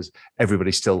exist because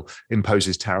everybody still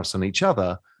imposes tariffs on each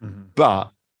other. Mm-hmm.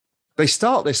 But they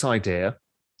start this idea.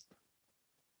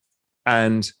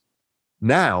 And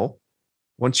now,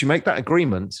 once you make that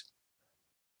agreement,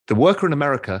 the worker in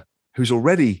America who's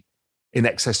already in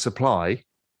excess supply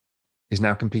is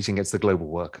now competing against the global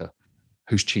worker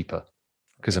who's cheaper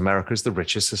because America is the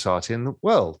richest society in the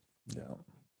world. Yeah.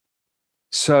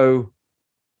 So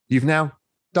you've now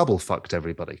double fucked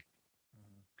everybody.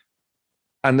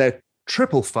 And they're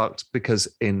triple fucked because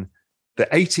in the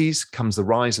 80s comes the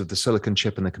rise of the silicon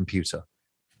chip and the computer.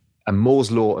 And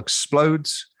Moore's law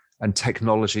explodes and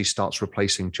technology starts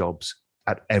replacing jobs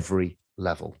at every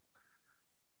level.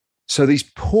 So these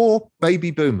poor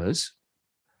baby boomers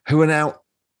who are now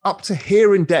up to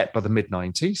here in debt by the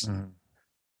mid-90s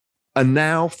are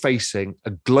now facing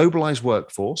a globalized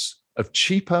workforce of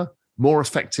cheaper, more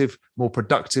effective, more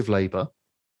productive labor,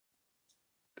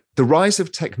 the rise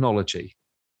of technology,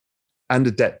 and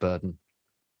a debt burden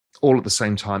all at the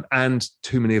same time, and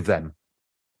too many of them.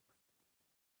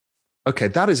 Okay,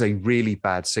 that is a really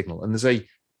bad signal. And there's a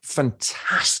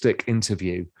fantastic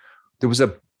interview. There was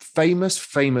a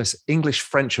famous English,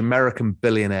 French, American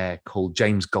billionaire called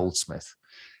James Goldsmith.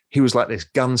 He was like this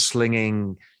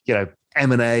gunslinging,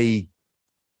 M&A,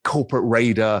 corporate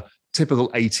raider, typical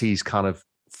 80s kind of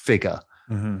figure.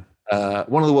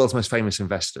 Mm-hmm. One of the world's most famous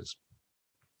investors.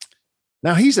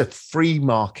 Now, he's a free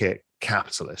market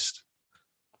capitalist.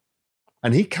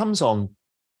 And he comes on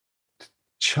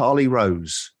Charlie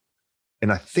Rose in,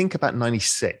 I think, about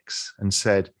 96 and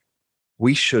said,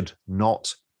 we should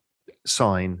not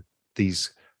sign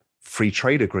these free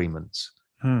trade agreements.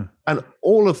 And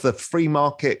all of the free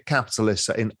market capitalists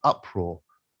are in uproar.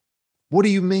 What do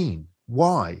you mean?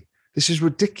 Why? This is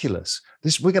ridiculous.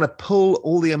 We're going to pull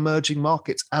all the emerging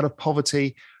markets out of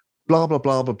poverty, blah, blah,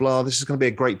 blah, blah, blah. This is going to be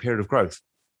a great period of growth,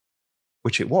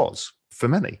 which it was for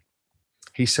many.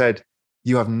 He said,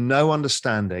 you have no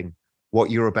understanding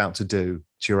what you're about to do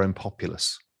to your own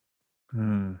populace.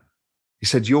 He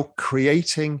said, you're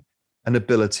creating an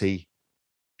ability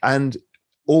and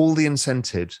all the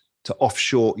incentives to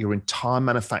offshore your entire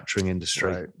manufacturing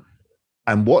industry. Right.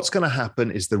 And what's going to happen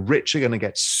is the rich are going to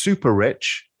get super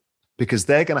rich because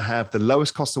they're going to have the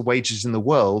lowest cost of wages in the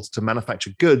world to manufacture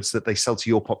goods that they sell to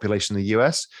your population in the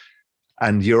US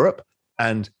and Europe.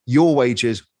 And your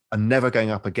wages are never going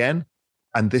up again.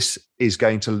 And this is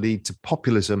going to lead to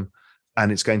populism,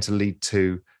 and it's going to lead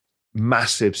to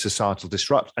massive societal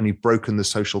disrupt. And you've broken the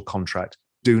social contract.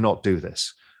 Do not do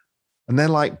this. And they're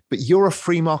like, but you're a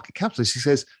free market capitalist. He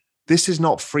says, this is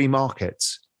not free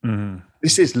markets. Mm-hmm.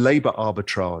 This is labor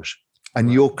arbitrage,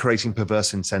 and you're creating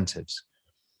perverse incentives.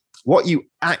 What you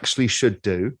actually should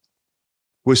do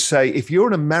was say, if you're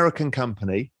an American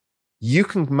company, you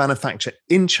can manufacture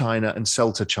in China and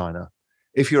sell to China.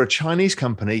 If you're a Chinese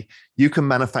company, you can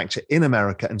manufacture in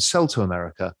America and sell to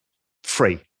America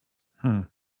free.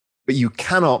 But you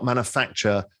cannot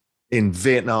manufacture in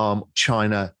Vietnam,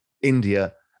 China,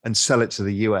 India, and sell it to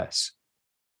the US.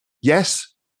 Yes,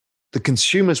 the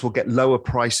consumers will get lower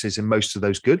prices in most of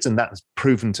those goods, and that's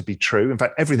proven to be true. In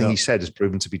fact, everything he said has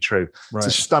proven to be true. Right.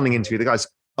 It's a stunning interview. The guy's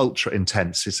ultra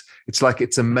intense. It's like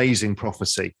it's amazing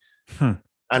prophecy. And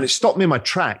it stopped me in my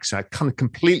tracks. I kind of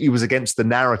completely was against the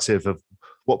narrative of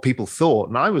what people thought.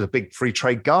 And I was a big free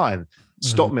trade guy, and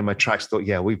stopped me in my tracks. Thought,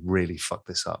 yeah, we've really fucked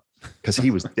this up, because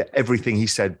everything he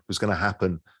said was going to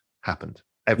happen happened.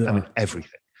 I mean,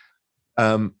 everything.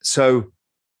 So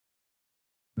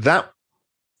that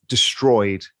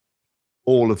destroyed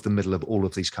all of the middle of all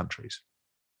of these countries.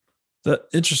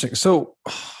 Interesting. So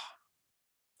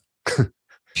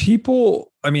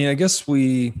people, I mean, I guess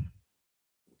one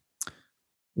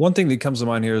thing that comes to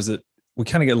mind here is that we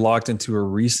kind of get locked into a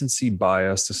recency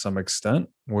bias to some extent,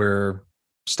 where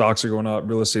stocks are going up,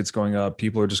 real estate's going up.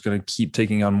 People are just going to keep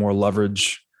taking on more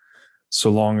leverage so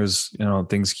long as,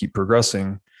 things keep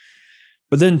progressing.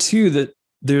 But then too, that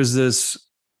there's this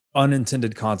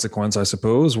unintended consequence, I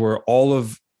suppose, where all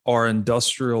of our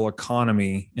industrial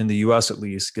economy in the US at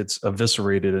least gets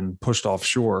eviscerated and pushed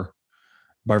offshore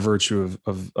by virtue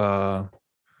of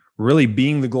really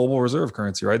being the global reserve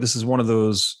currency, right? This is one of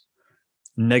those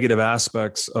negative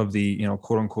aspects of the,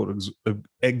 quote unquote,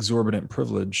 exorbitant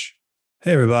privilege.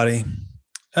 Hey, everybody.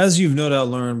 As you've no doubt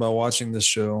learned by watching this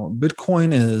show,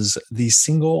 Bitcoin is the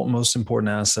single most important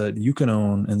asset you can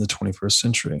own in the 21st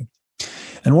century.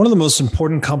 And one of the most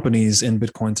important companies in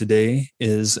Bitcoin today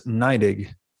is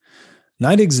NYDIG.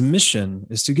 NYDIG's mission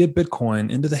is to get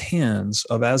Bitcoin into the hands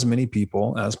of as many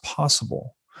people as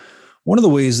possible. One of the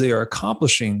ways they are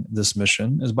accomplishing this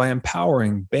mission is by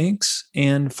empowering banks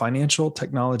and financial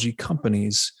technology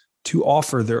companies to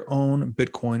offer their own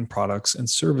Bitcoin products and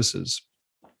services.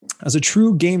 As a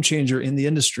true game changer in the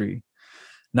industry,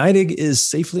 NYDIG is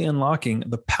safely unlocking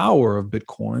the power of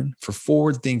Bitcoin for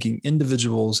forward-thinking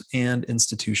individuals and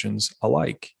institutions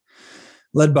alike.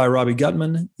 Led by Robbie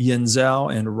Gutman, Yin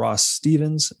Zhao, and Ross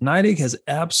Stevens, NYDIG has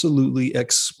absolutely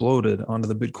exploded onto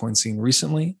the Bitcoin scene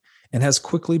recently and has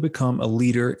quickly become a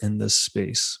leader in this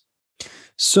space.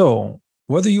 So,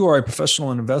 whether you are a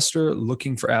professional investor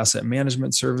looking for asset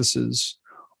management services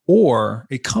or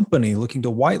a company looking to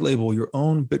white label your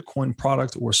own Bitcoin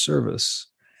product or service,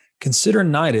 consider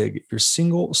NYDIG your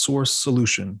single source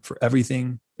solution for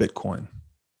everything Bitcoin.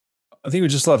 I think we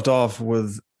just left off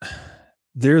with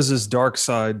there's this dark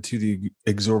side to the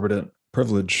exorbitant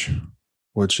privilege,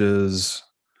 which is,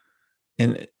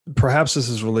 and perhaps this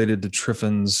is related to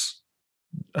Triffin's,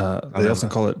 they often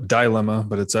call it dilemma,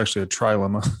 but it's actually a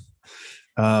trilemma.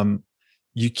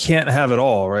 You can't have it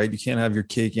all, right? You can't have your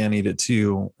cake and eat it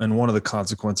too. And one of the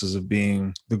consequences of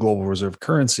being the global reserve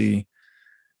currency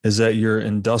is that your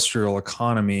industrial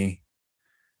economy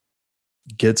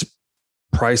gets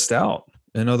priced out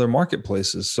in other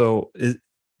marketplaces. So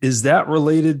is that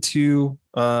related to,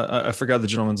 I forgot the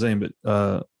gentleman's name, but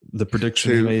the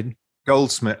prediction he made?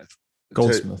 Goldsmith.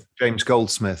 James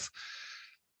Goldsmith.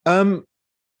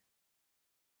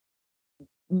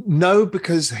 No,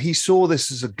 because he saw this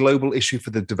as a global issue for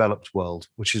the developed world,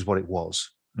 which is what it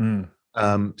was.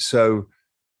 So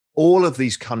all of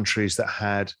these countries that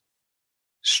had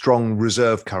strong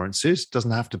reserve currencies,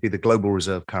 doesn't have to be the global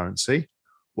reserve currency,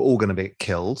 were all going to be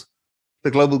killed.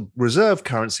 The global reserve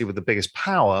currency with the biggest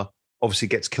power obviously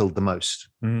gets killed the most.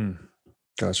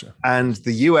 Gotcha. And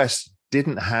the US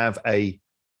didn't have a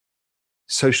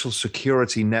social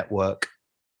security network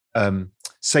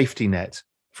safety net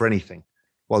for anything,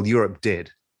 while Europe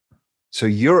did. So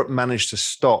Europe managed to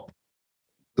stop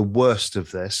the worst of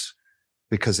this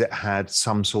because it had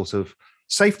some sort of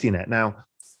safety net. Now,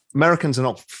 Americans are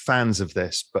not fans of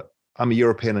this, but I'm a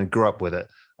European and grew up with it.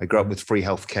 I grew up with free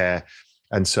healthcare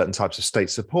and certain types of state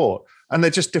support, and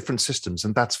they're just different systems,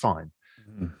 and that's fine.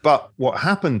 But what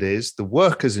happened is the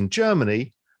workers in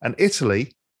Germany and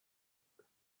Italy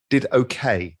did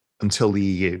okay until the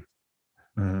EU.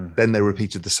 Then they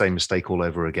repeated the same mistake all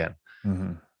over again.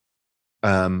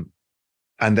 And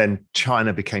then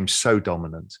China became so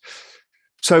dominant.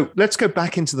 So let's go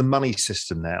back into the money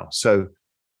system now. So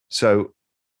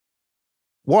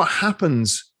what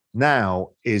happens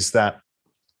now is that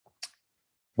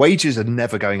wages are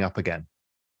never going up again.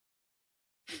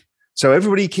 So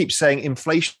everybody keeps saying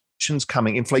inflation's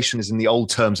coming. Inflation is in the old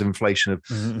terms of inflation of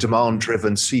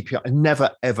demand-driven CPI,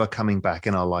 never, ever coming back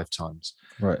in our lifetimes.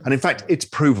 Right. And in fact, it's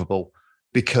provable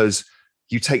because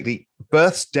you take the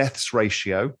births deaths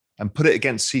ratio and put it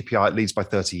against CPI, it leads by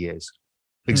 30 years.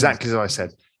 Exactly as I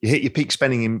said. You hit your peak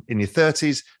spending in your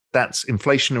 30s, that's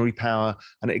inflationary power,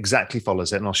 and it exactly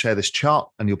follows it. And I'll share this chart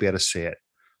and you'll be able to see it.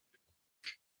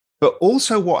 But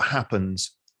also what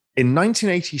happens in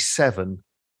 1987,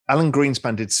 Alan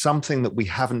Greenspan did something that we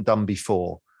haven't done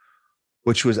before,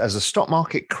 which was as the stock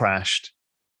market crashed,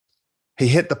 he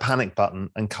hit the panic button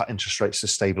and cut interest rates to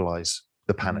stabilize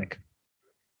the panic.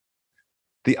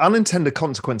 The unintended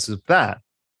consequences of that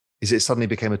is it suddenly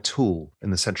became a tool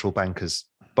in the central banker's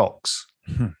box.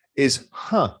 There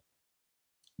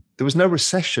was no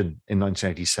recession in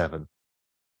 1987.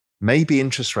 Maybe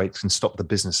interest rates can stop the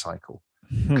business cycle,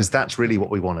 because that's really what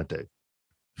we want to do.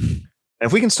 And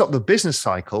if we can stop the business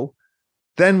cycle,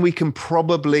 then we can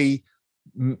probably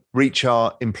reach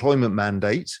our employment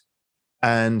mandate.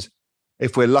 And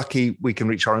if we're lucky, we can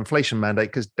reach our inflation mandate,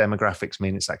 because demographics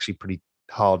mean it's actually pretty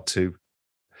hard to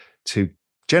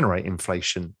generate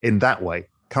inflation in that way.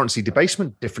 Currency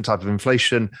debasement, different type of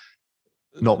inflation,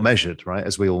 not measured, right?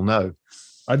 As we all know.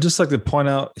 I'd just like to point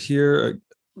out here,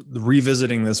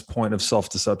 revisiting this point of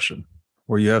self-deception,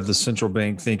 where you have the central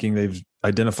bank thinking they've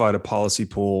identified a policy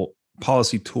tool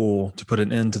to put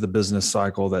an end to the business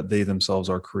cycle that they themselves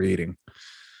are creating.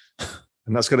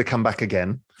 And that's going to come back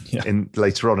again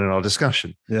later on in our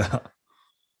discussion. Yeah.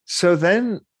 So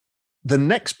then the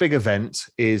next big event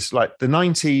is like the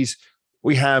 90s.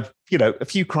 We have, a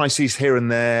few crises here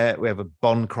and there. We have a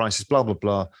bond crisis, blah, blah,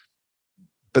 blah.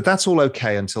 But that's all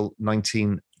okay until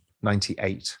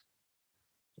 1998.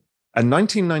 And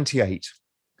 1998,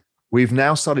 we've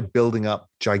now started building up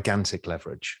gigantic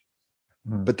leverage.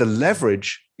 But the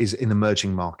leverage is in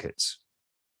emerging markets.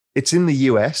 It's in the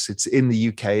US, it's in the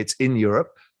UK, it's in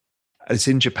Europe, it's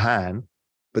in Japan,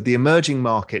 but the emerging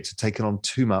markets are taking on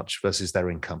too much versus their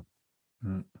income.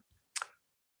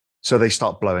 So they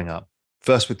start blowing up,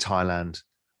 first with Thailand,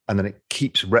 and then it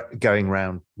keeps going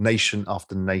around nation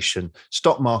after nation.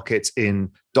 Stock markets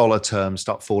in dollar terms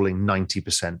start falling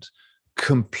 90%,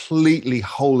 completely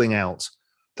holing out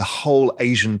the whole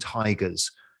Asian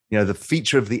tigers. You know, the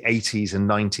feature of the 80s and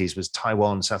 90s was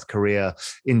Taiwan, South Korea,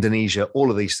 Indonesia, all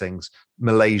of these things,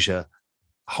 Malaysia,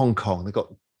 Hong Kong. They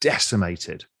got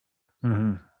decimated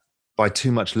by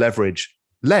too much leverage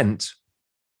lent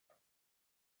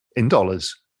in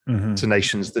dollars to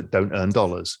nations that don't earn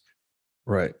dollars.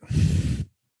 Right.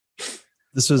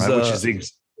 This was right? Which is the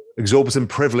exorbitant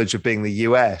privilege of being the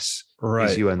US, right.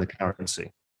 is you own the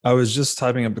currency. I was just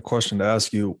typing up the question to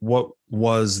ask you, what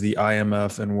was the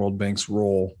IMF and World Bank's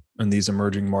role in these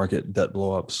emerging market debt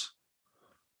blowups?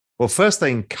 Well, first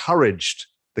they encouraged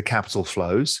the capital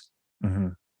flows,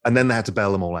 and then they had to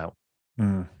bail them all out.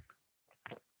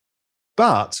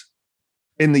 But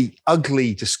in the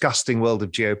ugly, disgusting world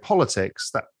of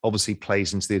geopolitics, that obviously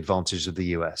plays into the advantage of the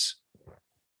US.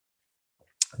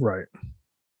 Right.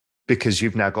 Because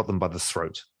you've now got them by the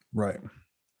throat. Right.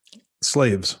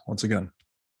 Slaves, once again.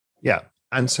 Yeah.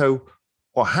 And so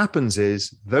what happens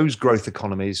is those growth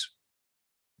economies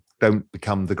don't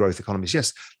become the growth economies.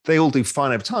 Yes, they all do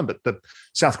fine over time, but the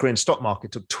South Korean stock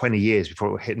market took 20 years before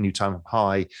it would hit a new time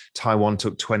high. Taiwan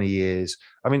took 20 years.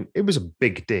 I mean, it was a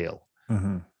big deal.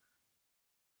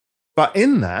 But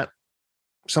in that,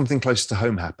 something close to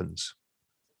home happens.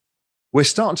 We're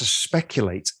starting to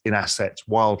speculate in assets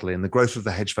wildly, and the growth of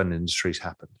the hedge fund industry's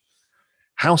happened.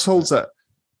 Households are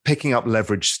picking up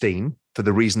leverage steam for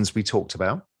the reasons we talked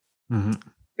about,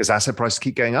 because asset prices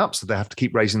keep going up, so they have to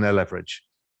keep raising their leverage.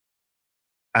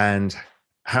 And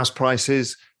house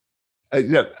prices,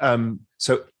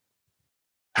 so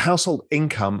household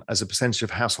income as a percentage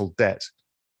of household debt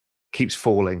keeps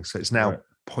falling. So it's now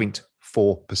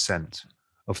 0.4%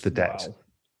 of the debt. Wow.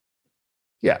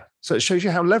 Yeah. So it shows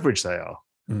you how leveraged they are.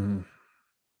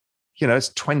 You know, it's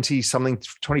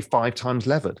 25 times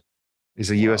levered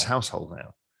is a US household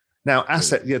now. Now,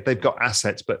 they've got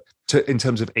assets, but in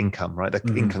terms of income, right?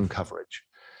 Their income coverage.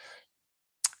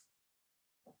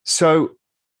 So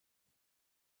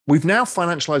we've now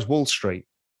financialized Wall Street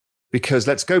because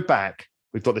let's go back.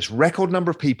 We've got this record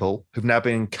number of people who've now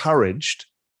been encouraged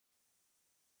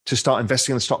to start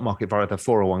investing in the stock market via their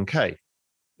 401k.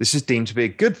 This is deemed to be a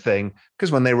good thing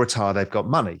because when they retire, they've got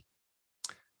money.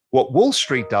 What Wall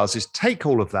Street does is take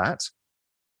all of that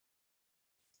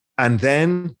and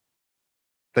then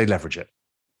they leverage it.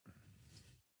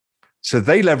 So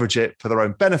they leverage it for their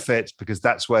own benefit because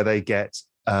that's where they get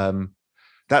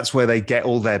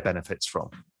all their benefits from.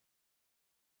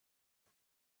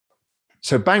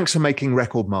 So banks are making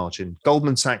record margin.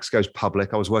 Goldman Sachs goes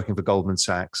public. I was working for Goldman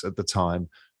Sachs at the time.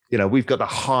 You know, we've got the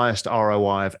highest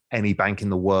ROI of any bank in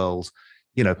the world.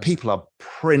 You know, people are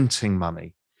printing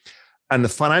money. And the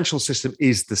financial system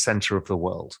is the center of the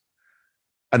world.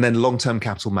 And then long-term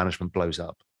capital management blows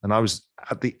up. And I was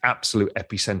at the absolute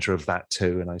epicenter of that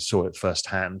too. And I saw it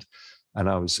firsthand. And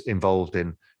I was involved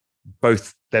in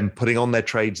both them putting on their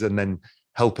trades and then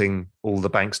helping all the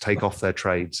banks take off their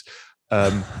trades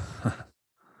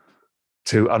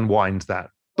to unwind that.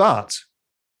 But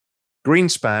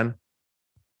Greenspan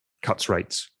cuts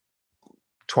rates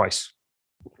twice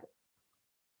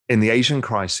in the Asian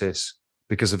crisis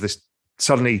because of this.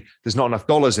 Suddenly, there's not enough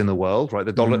dollars in the world, right?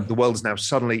 The world is now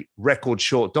suddenly record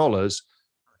short dollars,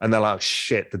 and they're like,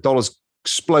 shit, the dollar's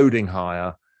exploding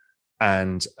higher,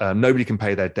 and nobody can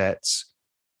pay their debts,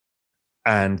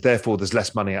 and therefore there's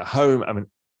less money at home. I mean,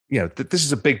 you know, this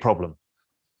is a big problem.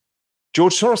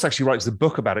 George Soros actually writes a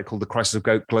book about it called The Crisis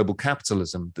of Global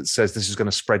Capitalism that says this is going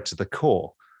to spread to the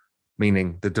core,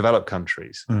 meaning the developed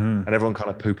countries. And everyone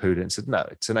kind of poo-pooed it and said, no,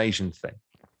 it's an Asian thing.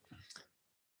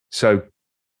 So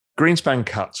Greenspan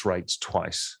cuts rates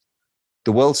twice.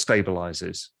 The world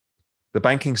stabilizes. The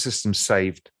banking system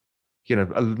saved. You know,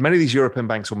 many of these European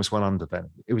banks almost went under then.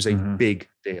 It was a big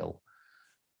deal.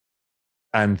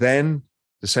 And then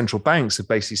the central banks have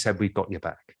basically said, we've got your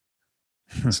back.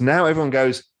 So now everyone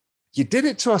goes, you did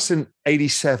it to us in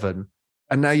 87,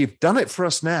 and now you've done it for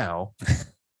us now.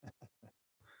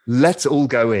 Let's all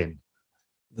go in.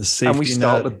 The safety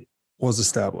net was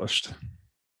established.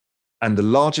 And the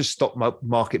largest stock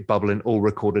market bubble in all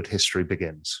recorded history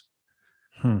begins.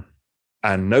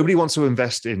 And nobody wants to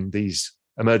invest in these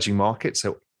emerging markets.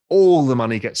 So all the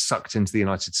money gets sucked into the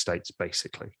United States,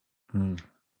 basically. And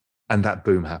that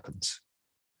boom happens.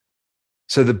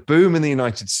 So the boom in the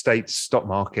United States stock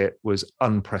market was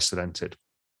unprecedented.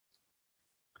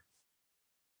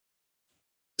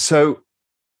 So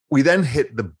we then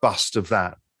hit the bust of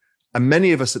that. And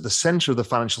many of us at the center of the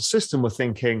financial system were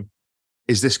thinking,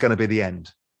 is this going to be the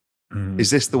end? Is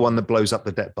this the one that blows up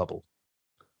the debt bubble?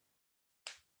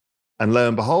 And lo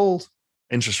and behold,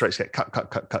 interest rates get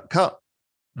cut.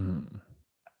 And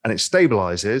it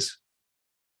stabilizes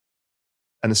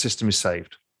and the system is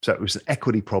saved. So it was an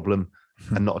equity problem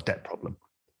and not a debt problem.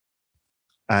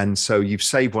 And so you've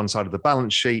saved one side of the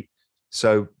balance sheet.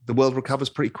 So the world recovers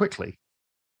pretty quickly.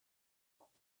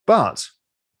 But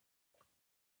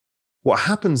what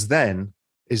happens then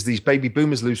is these baby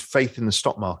boomers lose faith in the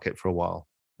stock market for a while,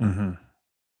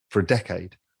 for a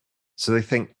decade. So they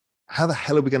think, how the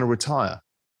hell are we going to retire?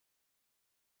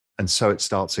 And so it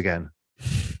starts again.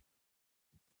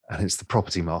 And it's the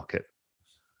property market.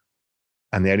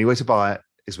 And the only way to buy it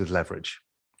is with leverage.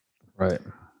 Right.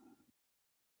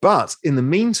 But in the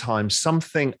meantime,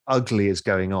 something ugly is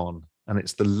going on, and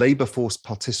it's the labor force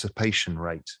participation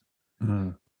rate.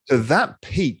 So that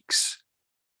peaks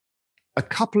a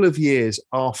couple of years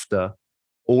after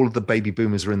all of the baby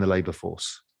boomers are in the labor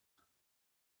force.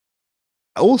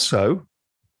 Also,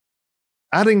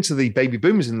 adding to the baby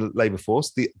boomers in the labor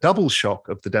force, the double shock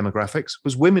of the demographics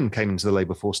was women came into the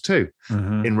labor force too,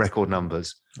 in record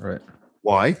numbers. Right.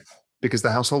 Why? Because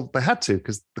the household, they had to,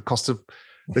 because the cost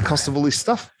of all this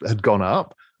stuff had gone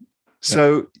up.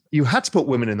 So you had to put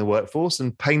women in the workforce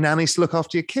and pay nannies to look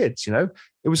after your kids. You know,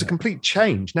 it was a complete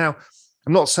change. Now,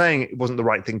 I'm not saying it wasn't the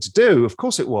right thing to do. Of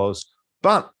course it was,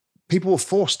 but people were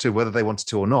forced to, whether they wanted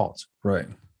to or not. Right.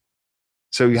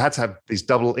 So you had to have these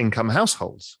double income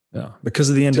households. Yeah. Because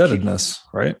of the indebtedness,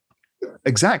 right?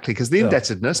 Exactly. Because the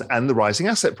indebtedness and the rising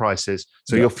asset prices.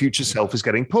 So your future self is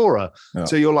getting poorer. Yeah.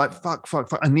 So you're like, fuck.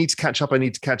 I need to catch up.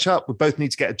 We both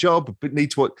need to get a job. We need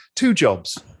to work 2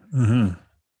 jobs.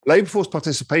 Labor force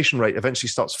participation rate eventually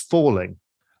starts falling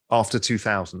after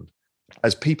 2000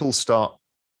 as people start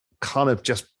kind of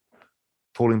just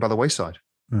falling by the wayside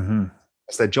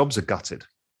as their jobs are gutted.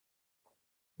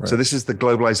 Right. So this is the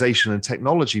globalization and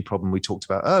technology problem we talked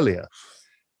about earlier,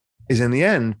 is in the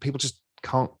end, people just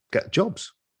can't get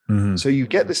jobs. So you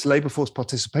get this labor force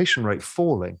participation rate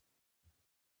falling.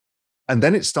 And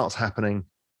then it starts happening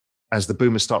as the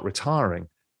boomers start retiring,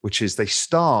 which is they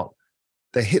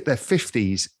hit their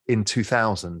 50s in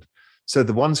 2000. So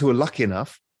the ones who were lucky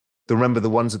enough, remember the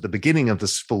ones at the beginning of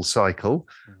this full cycle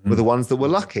were the ones that were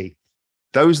lucky.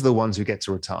 Those are the ones who get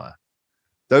to retire.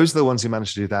 Those are the ones who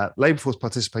manage to do that. Labor force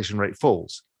participation rate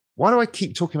falls. Why do I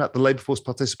keep talking about the labor force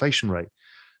participation rate?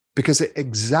 Because it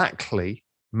exactly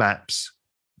maps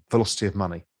velocity of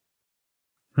money.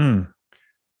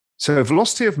 So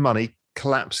velocity of money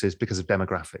collapses because of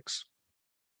demographics.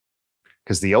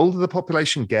 Because the older the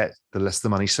population get, the less the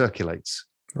money circulates.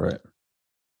 Right.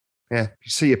 Yeah. You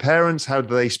see your parents, how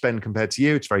do they spend compared to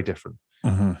you? It's very different.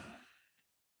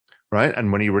 Right.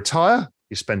 And when you retire,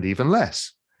 you spend even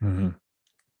less.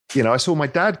 You know, I saw my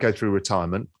dad go through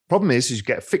retirement. Problem is you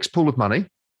get a fixed pool of money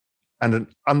and an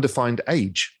undefined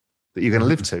age that you're going to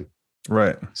live to.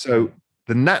 Right. So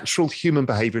the natural human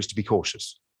behavior is to be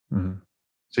cautious.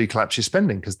 So you collapse your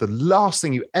spending, because the last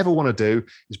thing you ever want to do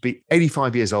is be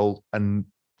 85 years old and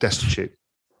destitute.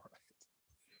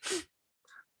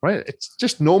 Right? It's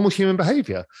just normal human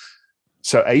behavior.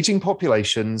 So aging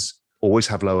populations always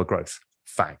have lower growth.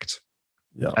 Fact.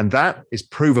 Yeah. And that is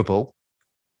provable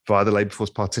via the labor force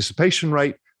participation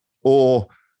rate or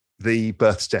the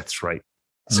births deaths rate.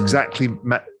 It's exactly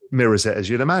mirrors it as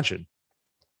you'd imagine.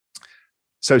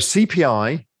 So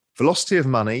CPI, velocity of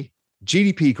money,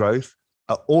 GDP growth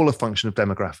are all a function of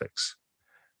demographics.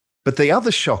 But the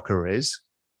other shocker is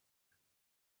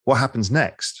what happens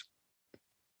next.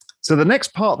 So the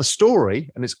next part of the story,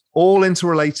 and it's all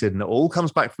interrelated, and it all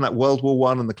comes back from that World War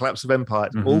I and the collapse of empire,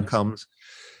 it all comes,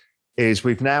 is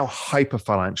we've now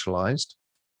hyper-financialized,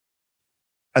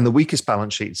 and the weakest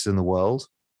balance sheets in the world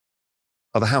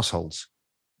are the households.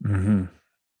 And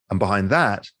behind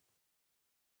that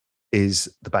is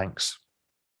the banks.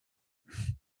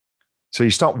 So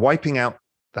you start wiping out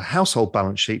the household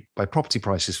balance sheet by property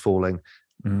prices falling,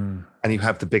 and you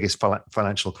have the biggest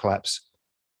financial collapse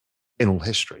in all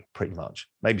history, pretty much,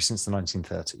 maybe since the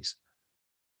 1930s.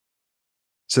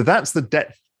 So that's the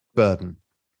debt burden.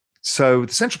 So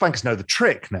the central bankers know the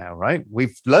trick now, right?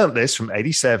 We've learned this from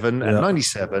 87 and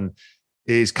 97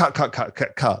 is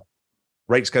cut.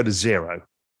 Rates go to 0.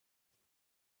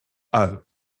 Oh,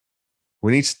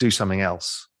 we need to do something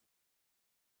else.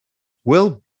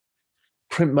 We'll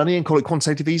print money and call it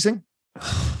quantitative easing.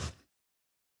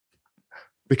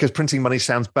 Because printing money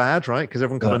sounds bad, right? Because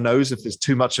everyone kind of knows if there's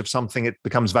too much of something, it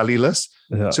becomes valueless.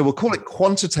 So we'll call it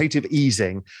quantitative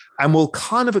easing, and we'll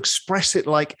kind of express it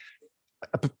like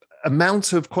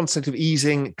amount of quantitative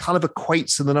easing kind of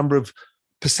equates to the number of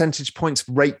percentage points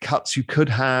of rate cuts you could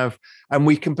have, and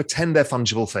we can pretend they're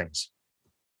fungible things.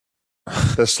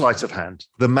 The sleight of hand,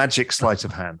 the magic sleight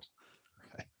of hand.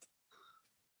 Okay.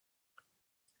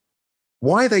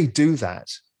 Why they do that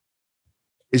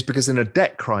is because in a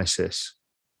debt crisis,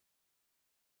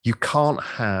 you can't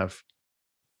have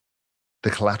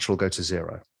the collateral go to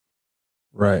zero.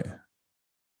 Right.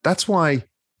 That's why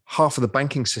half of the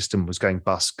banking system was going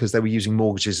bust, because they were using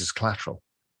mortgages as collateral.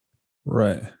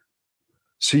 Right.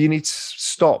 So you need to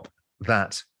stop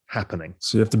that happening.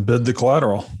 So you have to bid the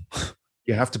collateral.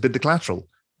 You have to bid the collateral.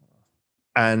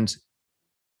 And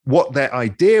what their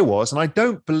idea was, and I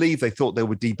don't believe they thought they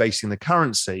were debasing the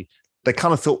currency. They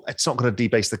kind of thought it's not going to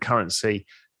debase the currency.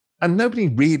 And nobody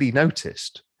really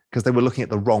noticed because they were looking at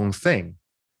the wrong thing.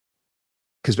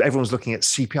 Because everyone's looking at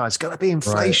CPI. It's going to be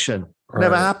inflation. Right.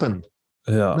 Never happened.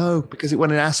 Yeah. No, because it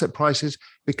went in asset prices,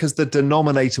 because the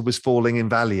denominator was falling in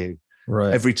value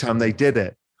every time they did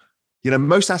it.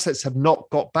 Most assets have not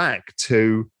got back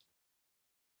to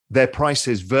their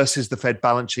prices versus the Fed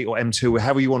balance sheet or M2, or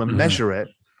however you want to measure it,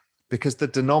 because the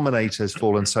denominator has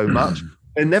fallen so much.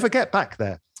 They never get back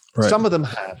there. Right. Some of them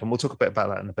have, and we'll talk a bit about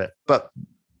that in a bit. But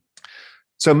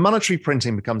so monetary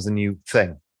printing becomes the new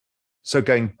thing. So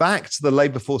going back to the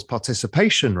labor force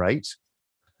participation rate,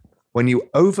 when you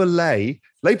overlay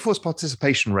labor force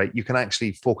participation rate, you can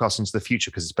actually forecast into the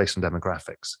future because it's based on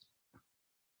demographics.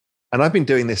 And I've been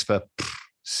doing this for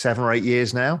 7 or 8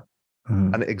 years now,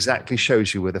 and it exactly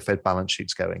shows you where the Fed balance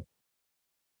sheet's going.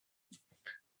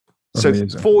 Amazing.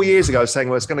 So 4 years ago, I was saying,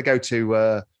 well, it's going to go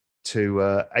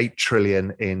to 8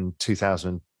 trillion in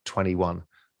 2021.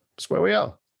 That's where we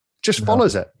are. Just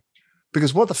follows it.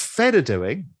 Because what the Fed are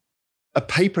doing are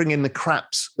papering in the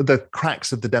cracks of the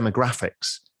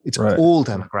demographics. It's all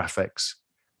demographics.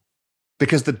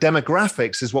 Because the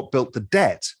demographics is what built the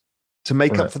debt to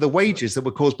make up for the wages that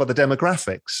were caused by the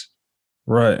demographics.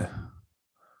 Right.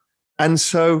 And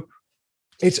so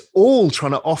it's all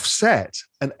trying to offset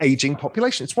an aging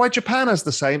population. It's why Japan has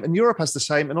the same, and Europe has the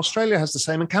same, and Australia has the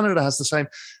same, and Canada has the same.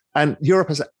 And Europe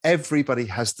has, everybody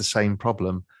has the same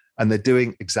problem. And they're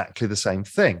doing exactly the same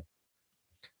thing,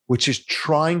 which is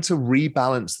trying to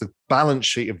rebalance the balance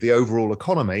sheet of the overall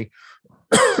economy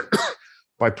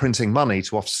by printing money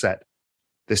to offset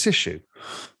this issue.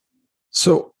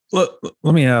 So let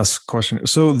me ask a question.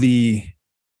 So the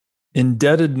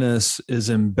indebtedness is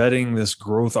embedding this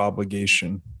growth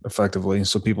obligation effectively.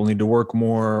 So people need to work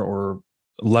more or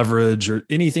leverage or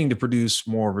anything to produce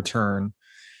more return.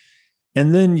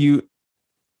 And then you're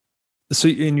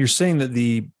saying that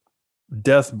the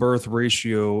death birth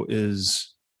ratio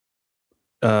is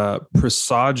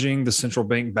presaging the central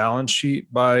bank balance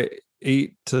sheet by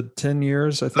 8 to 10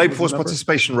 years. I think labor force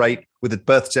participation rate with the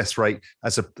birth death rate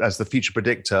as the future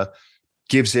predictor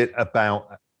gives it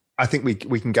about, I think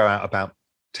we can go out about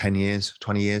 10 years,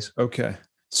 20 years. Okay.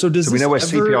 So we know where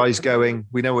CPI is going.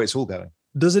 We know where it's all going.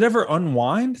 Does it ever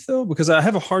unwind though? Because I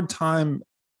have a hard time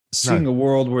seeing a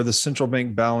world where the central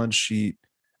bank balance sheet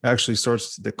actually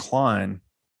starts to decline.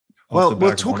 Well,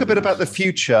 we'll talk a bit about the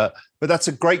future, but that's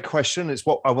a great question. It's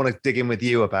what I want to dig in with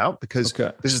you about, because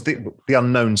this is the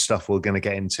unknown stuff we're going to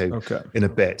get into in a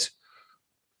bit.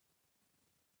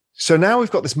 So now we've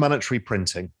got this monetary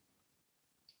printing,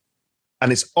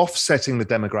 and it's offsetting the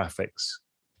demographics.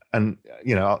 And,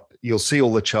 you'll see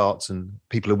all the charts, and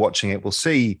people who are watching it will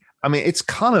see, I mean, it's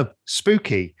kind of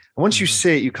spooky. And once you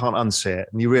see it, you can't unsee it.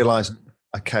 And you realize,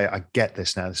 okay, I get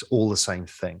this now. It's all the same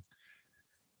thing.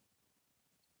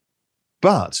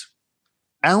 But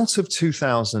out of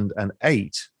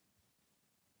 2008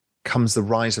 comes the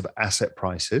rise of asset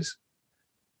prices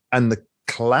and the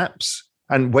collapse,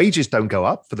 and wages don't go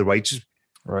up for the wages.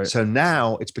 Right. So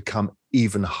now it's become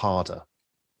even harder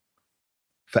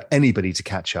for anybody to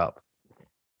catch up.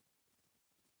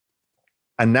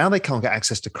 And now they can't get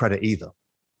access to credit either.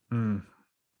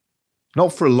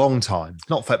 Not for a long time,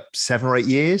 not for 7 or 8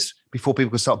 years before people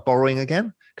could start borrowing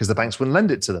again, because the banks wouldn't lend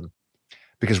it to them.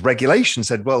 Because regulation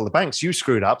said, well, the banks, you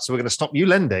screwed up, so we're going to stop you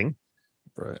lending.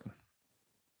 Right.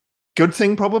 Good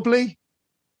thing, probably.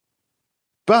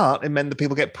 But it meant that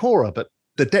people get poorer, but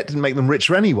the debt didn't make them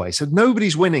richer anyway. So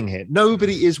nobody's winning here.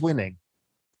 Nobody is winning.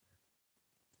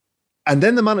 And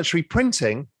then the monetary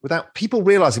printing, without people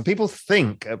realizing, people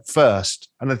think at first,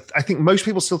 and I think most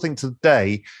people still think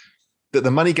today, that the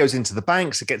money goes into the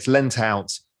banks, it gets lent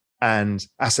out, and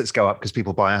assets go up because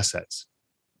people buy assets.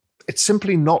 It's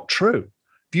simply not true.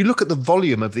 If you look at the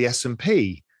volume of the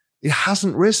S&P, it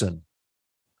hasn't risen.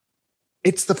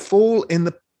 It's the fall in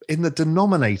the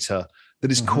denominator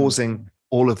that is causing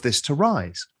all of this to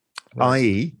rise,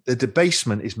 i.e. the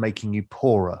debasement is making you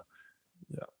poorer.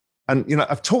 And,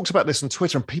 I've talked about this on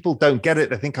Twitter and people don't get it.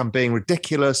 They think I'm being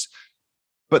ridiculous.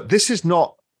 But this is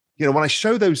not, when I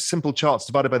show those simple charts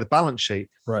divided by the balance sheet,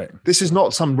 right, this is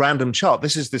not some random chart.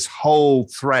 This is this whole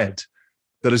thread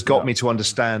that has got me to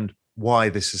understand why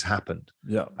this has happened.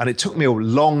 Yeah. And it took me a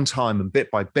long time and bit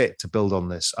by bit to build on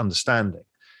this understanding.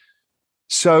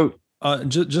 So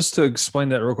just to explain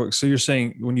that real quick. So you're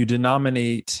saying when you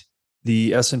denominate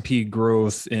the S&P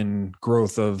growth in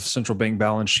growth of central bank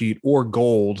balance sheet or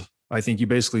gold, I think you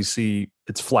basically see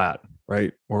it's flat,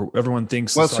 right? Or everyone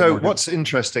thinks. Well, so what's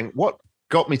interesting, what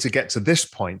got me to get to this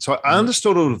point? So I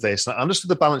understood all of this. And I understood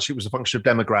the balance sheet was a function of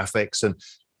demographics and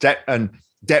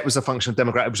debt was a function of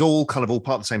demographics. It was all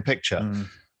part of the same picture.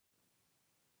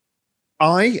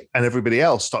 I and everybody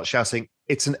else start shouting,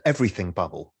 it's an everything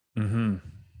bubble. Mm-hmm.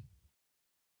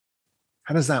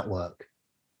 How does that work?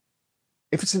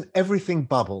 If it's an everything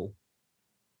bubble,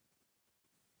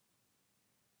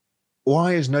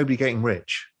 why is nobody getting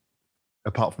rich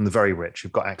apart from the very rich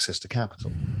who've got access to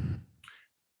capital?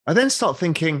 I then start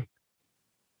thinking,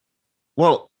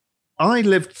 well, I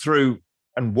lived through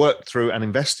and worked through and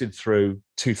invested through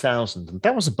 2000, and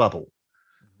that was a bubble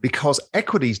because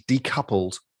equities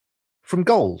decoupled from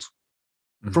gold,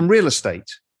 from real estate,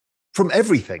 from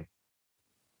everything,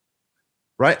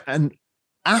 right? And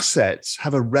assets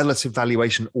have a relative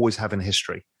valuation, always have in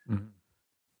history.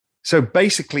 So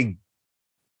basically,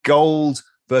 gold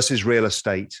versus real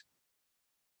estate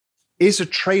is a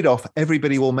trade-off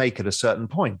everybody will make at a certain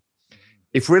point.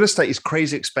 If real estate is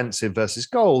crazy expensive versus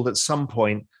gold, at some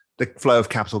point, the flow of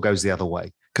capital goes the other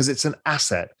way because it's an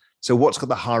asset. So what's got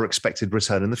the higher expected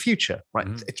return in the future, right?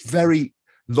 It's very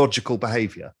logical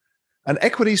behavior. And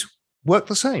equities work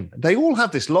the same. They all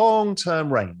have this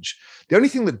long-term range. The only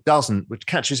thing that doesn't, which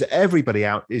catches everybody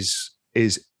out, is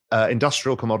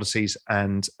industrial commodities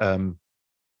and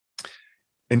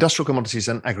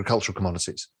agricultural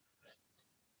commodities.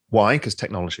 Why? Because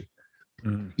technology.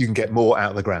 You can get more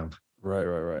out of the ground.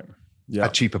 Right. Yeah.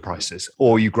 At cheaper prices,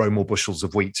 or you grow more bushels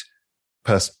of wheat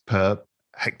per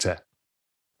hectare.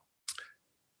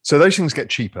 So those things get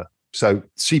cheaper. So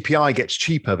CPI gets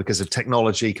cheaper because of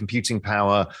technology, computing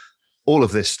power, all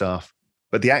of this stuff,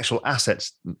 but the actual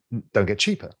assets don't get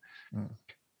cheaper.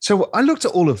 So I looked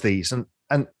at all of these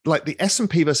and like the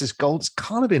S&P versus gold is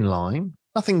kind of in line,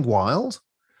 nothing wild,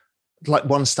 like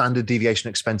one standard deviation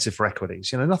expensive for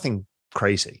equities, nothing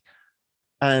crazy.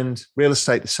 And real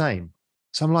estate the same.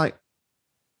 So I'm like,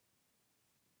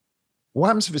 what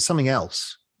happens if it's something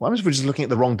else? What happens if we're just looking at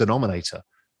the wrong denominator?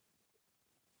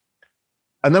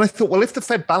 And then I thought, well, if the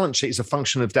Fed balance sheet is a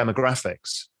function of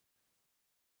demographics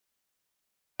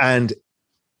and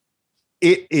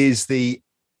it is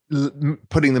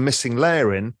putting the missing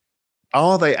layer in,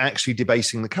 are they actually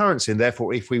debasing the currency? And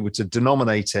therefore, if we were to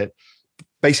denominate it,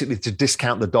 basically to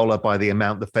discount the dollar by the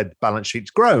amount the Fed balance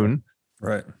sheet's grown,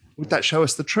 right, would that show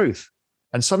us the truth?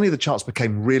 And suddenly the charts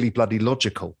became really bloody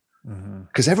logical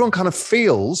because everyone kind of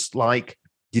feels like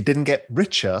you didn't get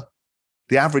richer.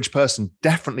 The average person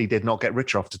definitely did not get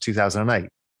richer after 2008.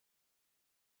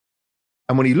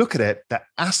 And when you look at it, the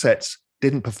assets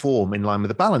didn't perform in line with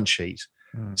the balance sheet.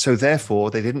 So therefore,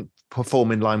 they didn't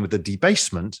perform in line with the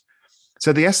debasement.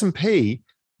 So the S&P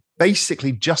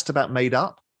basically just about made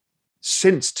up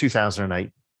since 2008,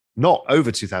 not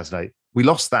over 2008. We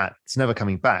lost that. It's never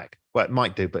coming back. Well, it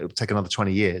might do, but it'll take another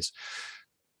 20 years.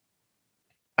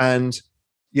 And,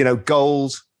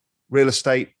 gold, real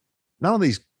estate, none of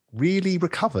these really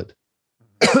recovered.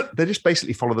 They just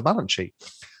basically follow the balance sheet.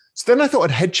 So then I thought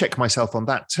I'd head check myself on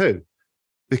that too,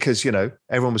 because,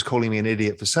 everyone was calling me an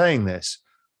idiot for saying this.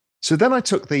 So then I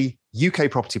took the UK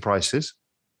property prices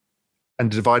and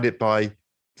divided it by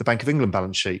the Bank of England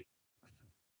balance sheet,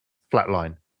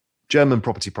 flatline. German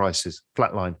property prices,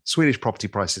 flatline. Swedish property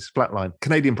prices, flatline.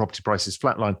 Canadian property prices,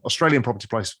 flatline. Australian property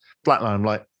price, flatline. I'm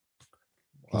like,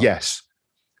 yes,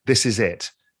 this is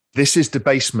it. This is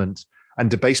debasement. And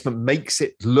debasement makes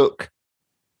it look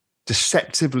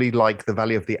deceptively like the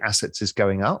value of the assets is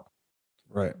going up.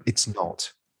 Right. It's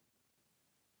not.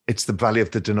 It's the value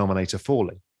of the denominator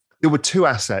falling. There were two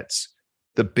assets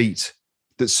that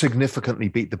significantly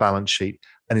beat the balance sheet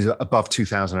and is above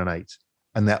 2008.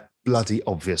 And they're bloody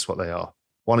obvious what they are.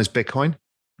 One is Bitcoin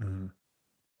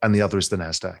and the other is the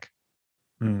NASDAQ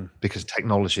because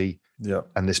technology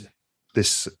and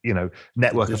this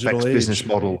network effects business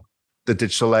model, the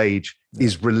digital age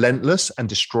is relentless and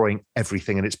destroying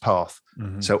everything in its path.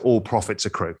 So all profits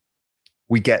accrue.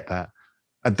 We get that.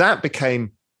 And that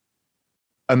became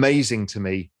amazing to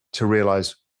me to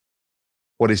realize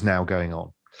what is now going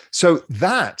on. So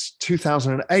that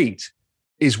 2008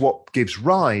 is what gives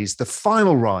rise, the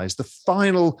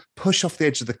final push off the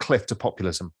edge of the cliff to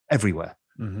populism everywhere.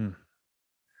 Mm-hmm.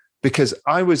 Because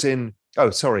I was in,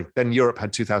 then Europe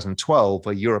had 2012,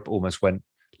 where Europe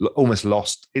almost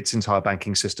lost its entire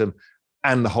banking system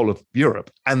and the whole of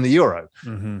Europe and the euro.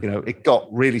 Mm-hmm. It got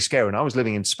really scary. And I was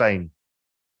living in Spain.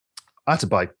 I had to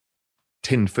buy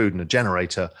tinned food and a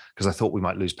generator because I thought we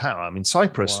might lose power. I mean,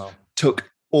 Cyprus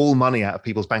took all money out of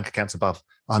people's bank accounts above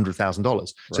 $100,000. Right.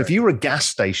 So if you were a gas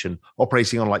station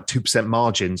operating on like 2%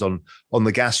 margins on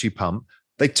the gas you pump,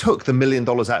 they took the $1 million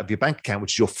out of your bank account,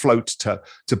 which is your float to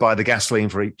buy the gasoline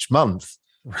for each month,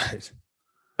 right,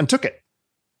 and took it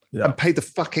and paid the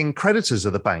fucking creditors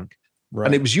of the bank. Right.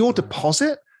 And it was your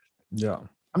deposit. Yeah.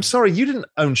 I'm sorry, you didn't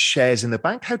own shares in the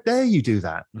bank. How dare you do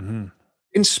that? Mm-hmm.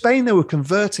 In Spain, they were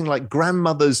converting like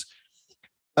grandmother's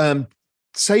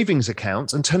savings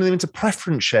accounts and turning them into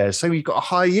preference shares. So you got a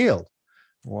high yield.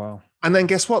 Wow. And then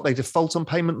guess what? They default on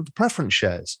payment of the preference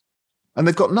shares and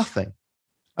they've got nothing.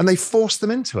 And they forced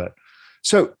them into it.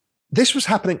 So this was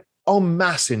happening en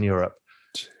masse in Europe.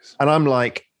 Jeez. And I'm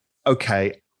like,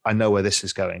 okay, I know where this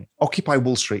is going. Occupy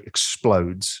Wall Street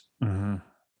explodes. Mm-hmm.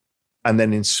 And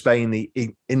then in Spain, the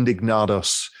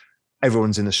indignados,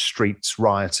 everyone's in the streets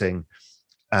rioting.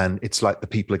 And it's like the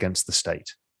people against the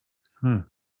state.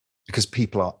 Because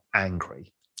people are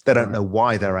angry. They don't know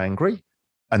why they're angry.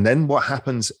 And then what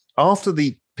happens after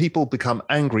the people become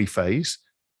angry phase,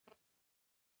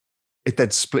 it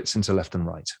then splits into left and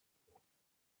right.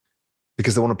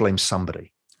 Because they want to blame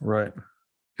somebody. Right.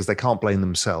 Because they can't blame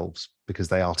themselves because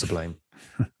they are to blame.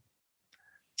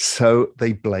 So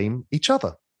they blame each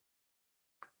other.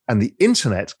 And the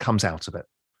internet comes out of it.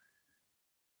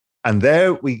 And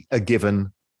there we are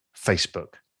given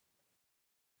Facebook.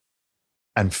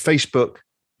 And Facebook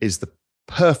is the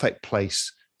perfect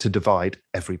place to divide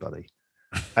everybody.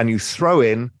 And you throw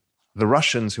in the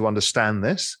Russians who understand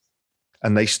this,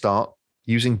 and they start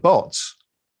using bots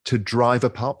to drive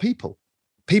apart people.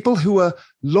 People who are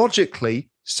logically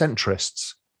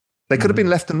centrists. They could have been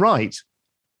left and right,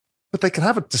 but they could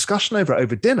have a discussion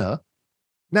over dinner.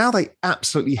 Now they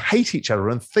absolutely hate each other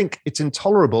and think it's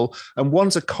intolerable, and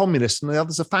one's a communist and the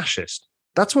other's a fascist.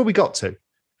 That's where we got to.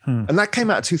 And that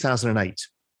came out of 2008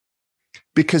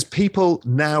 because people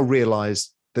now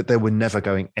realize that they were never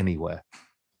going anywhere.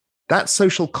 That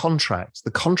social contract,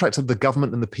 the contract of the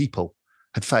government and the people,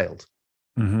 had failed.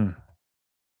 Mm-hmm.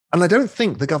 And I don't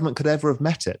think the government could ever have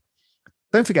met it.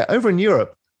 Don't forget, over in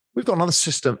Europe, we've got another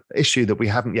system issue that we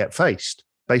haven't yet faced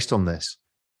based on this,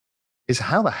 is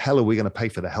how the hell are we going to pay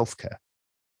for the healthcare?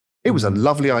 It was a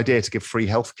lovely idea to give free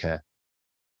healthcare,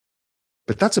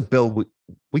 but that's a bill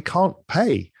we can't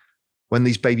pay when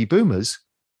these baby boomers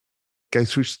go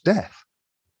through death.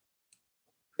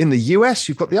 In the US,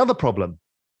 you've got the other problem.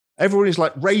 Everyone is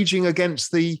like raging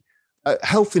against the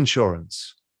health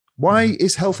insurance. Why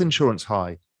is health insurance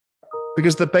high?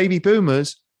 Because the baby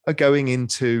boomers are going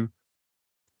into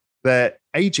their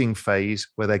aging phase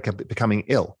where they're becoming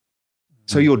ill.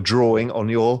 So you're drawing on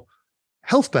your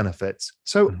health benefits.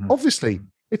 So obviously,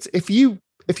 it's if you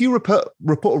report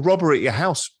a robbery at your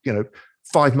house,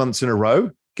 5 months in a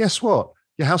row, guess what?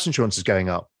 Your house insurance is going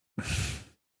up.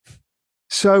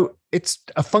 So it's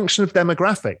a function of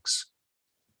demographics.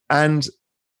 And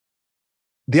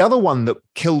the other one that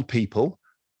killed people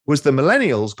was the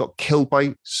millennials got killed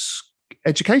by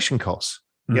education costs.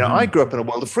 I grew up in a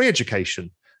world of free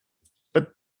education,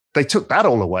 but they took that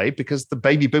all away because the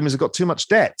baby boomers have got too much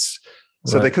debts.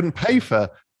 So they couldn't pay for,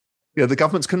 the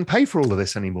governments couldn't pay for all of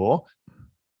this anymore.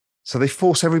 So they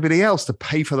force everybody else to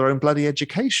pay for their own bloody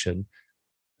education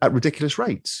at ridiculous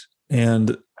rates.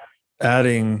 And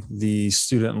adding the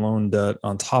student loan debt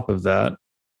on top of that,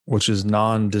 which is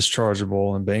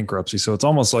non-dischargeable in bankruptcy. So it's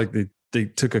almost like they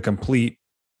took a complete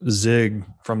zig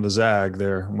from the zag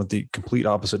there, with the complete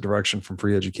opposite direction from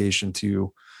free education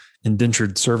to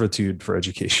indentured servitude for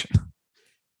education.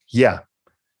 Yeah.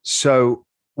 So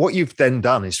what you've then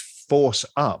done is force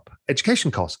up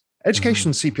education costs.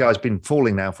 Education CPI has been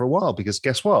falling now for a while because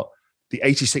guess what? The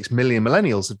 86 million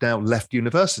millennials have now left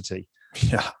university.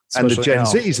 Yeah. And the Gen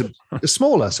Zs are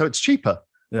smaller, so it's cheaper,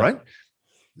 right?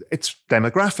 It's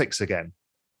demographics again.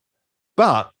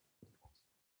 But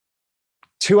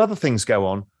two other things go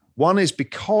on. One is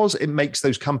because it makes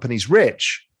those companies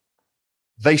rich,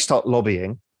 they start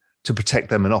lobbying to protect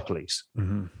their monopolies,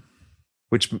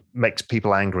 which makes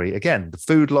people angry. Again, the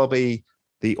food lobby,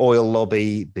 the oil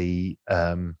lobby, the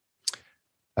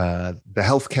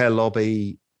healthcare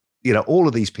lobby, all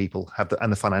of these people have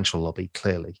and the financial lobby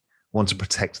clearly want to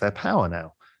protect their power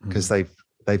now because they've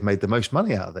made the most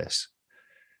money out of this.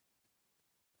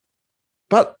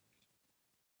 But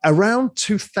Around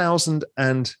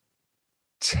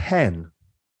 2010,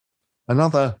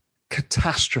 another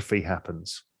catastrophe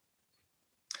happens.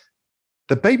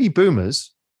 The baby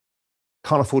boomers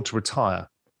can't afford to retire.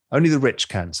 Only the rich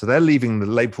can. So they're leaving the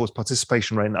labor force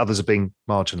participation rate and others are being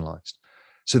marginalized.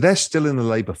 So they're still in the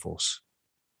labor force.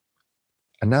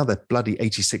 And now they're bloody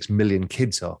 86 million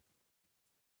kids are.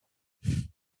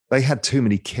 They had too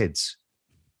many kids.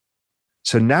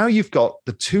 So now you've got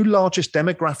the two largest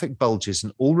demographic bulges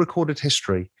in all recorded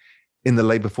history in the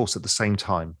labor force at the same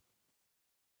time.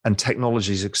 And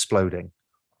technology is exploding.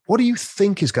 What do you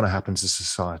think is going to happen to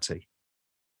society?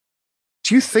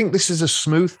 Do you think this is a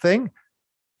smooth thing?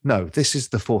 No, this is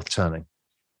the fourth turning.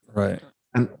 Right.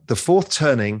 And the fourth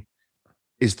turning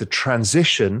is the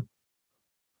transition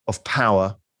of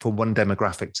power from one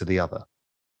demographic to the other.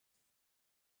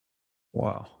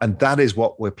 Wow. And that is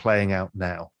what we're playing out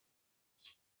now.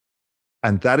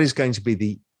 And that is going to be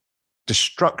the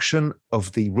destruction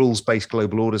of the rules-based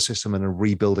global order system and a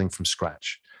rebuilding from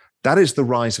scratch. That is the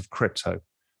rise of crypto.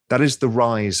 That is the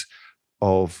rise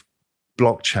of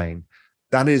blockchain.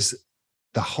 That is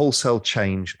the wholesale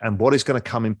change and what is going to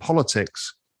come in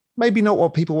politics. Maybe not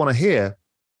what people want to hear,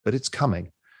 but it's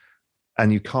coming.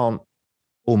 And you can't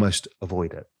almost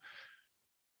avoid it.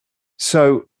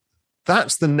 So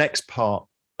that's the next part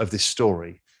of this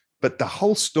story. But the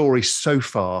whole story so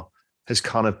far has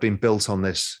kind of been built on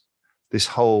this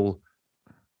whole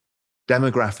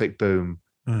demographic boom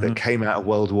that came out of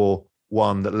World War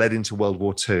I, that led into World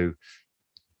War II.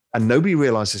 And nobody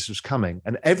realized this was coming.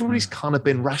 And everybody's kind of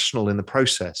been rational in the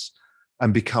process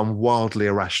and become wildly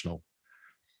irrational.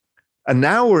 And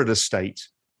now we're at a state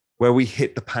where we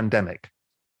hit the pandemic.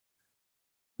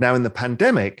 Now, in the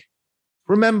pandemic,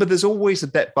 remember, there's always a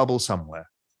debt bubble somewhere.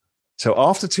 So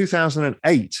after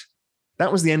 2008,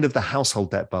 that was the end of the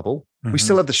household debt bubble. We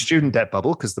still have the student debt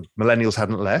bubble because the millennials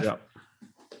hadn't left. Yeah.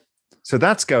 So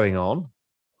that's going on.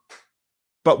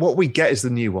 But what we get is the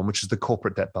new one, which is the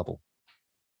corporate debt bubble.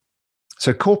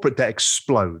 So corporate debt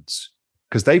explodes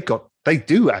because they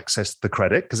do access the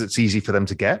credit because it's easy for them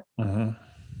to get.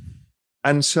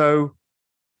 And so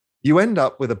you end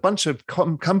up with a bunch of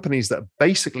companies that are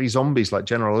basically zombies like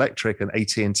General Electric and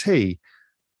AT&T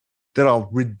that are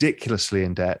ridiculously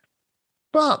in debt,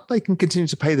 but they can continue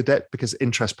to pay the debt because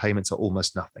interest payments are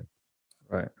almost nothing.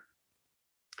 Right.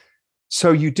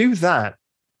 So you do that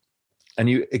and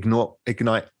you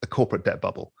ignite a corporate debt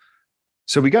bubble.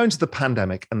 So we go into the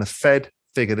pandemic and the Fed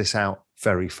figure this out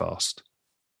very fast.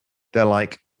 They're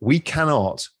like, we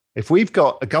cannot, if we've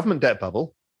got a government debt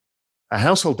bubble, a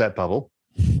household debt bubble,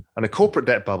 and a corporate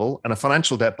debt bubble, and a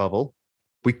financial debt bubble,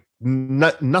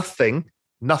 nothing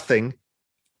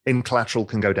in collateral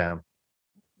can go down.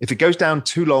 If it goes down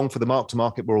too long for the mark to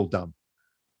market, we're all done.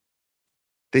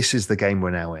 This is the game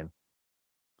we're now in.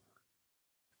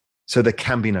 So there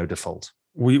can be no default.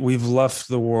 We've left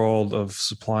the world of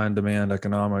supply and demand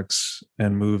economics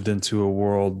and moved into a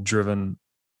world driven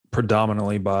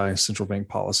predominantly by central bank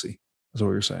policy, is what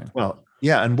you're saying. Well,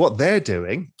 yeah. And what they're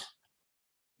doing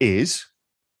is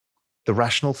the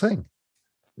rational thing.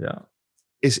 Yeah.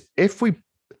 Is if we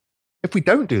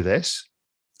don't do this,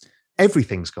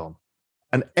 everything's gone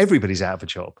and everybody's out of a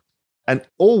job and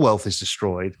all wealth is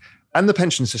destroyed and the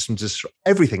pension system's destroyed.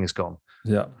 Everything is gone.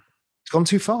 Yeah. It's gone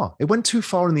too far. It went too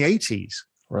far in the 80s.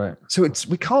 Right. So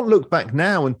we can't look back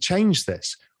now and change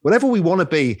this. Whatever we want to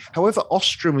be, however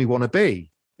Austrian we want to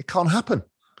be, it can't happen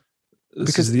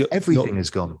because everything is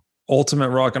gone. Ultimate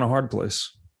rock in a hard place.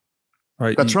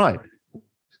 Right. That's right.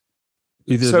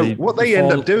 Either so what they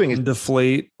end up doing is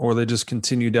deflate, or they just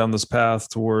continue down this path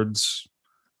towards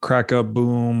crack up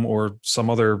boom or some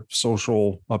other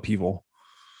social upheaval.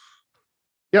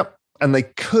 Yep. And they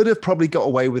could have probably got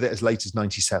away with it as late as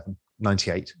 97,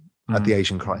 98 at the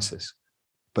Asian crisis,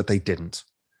 but they didn't.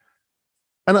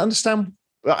 And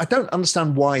I don't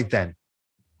understand why then.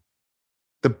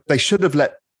 They should have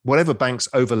let whatever banks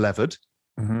over-levered,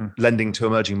 lending to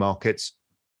emerging markets,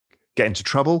 get into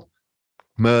trouble,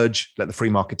 merge, let the free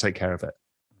market take care of it.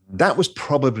 That was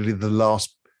probably the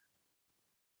last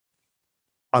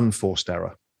unforced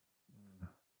error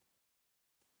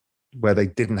where they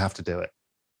didn't have to do it.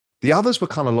 The others were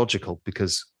kind of logical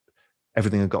because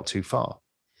everything had got too far.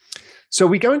 So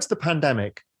we go into the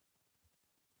pandemic,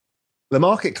 the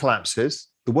market collapses,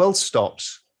 the world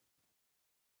stops,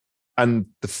 and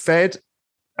the Fed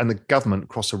and the government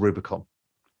cross a Rubicon,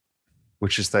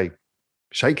 which is they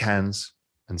shake hands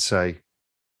and say,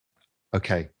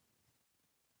 okay,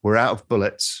 we're out of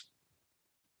bullets.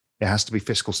 It has to be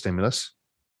fiscal stimulus.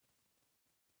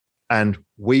 And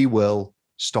we will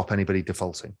stop anybody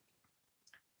defaulting.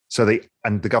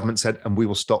 And the government said, and we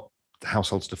will stop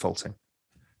households defaulting.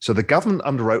 So the government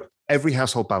underwrote every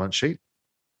household balance sheet,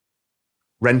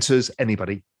 renters,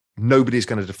 anybody. Nobody's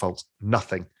going to default.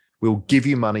 Nothing. We'll give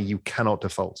you money. You cannot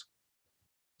default.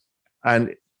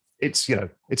 And it's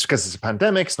because it's a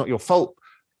pandemic. It's not your fault.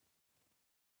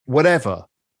 Whatever.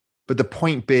 But the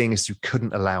point being is you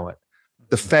couldn't allow it.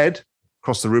 The Fed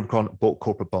crossed the Rubicon, bought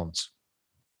corporate bonds.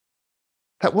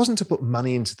 That wasn't to put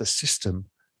money into the system.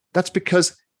 That's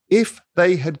because if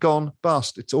they had gone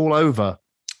bust, it's all over.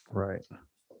 Right.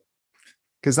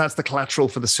 Because that's the collateral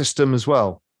for the system as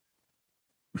well.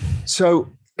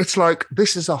 So it's like,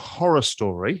 this is a horror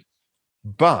story,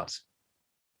 but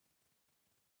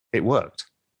it worked.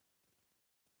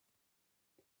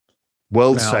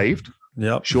 World saved.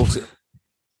 Yep. Short.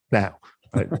 Now,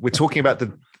 right, we're talking about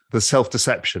the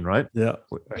self-deception, right? Yeah.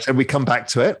 And we come back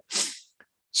to it.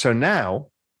 So now,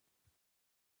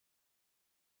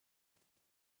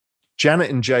 Janet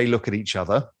and Jay look at each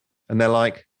other and they're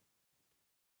like,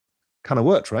 kind of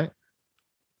worked, right?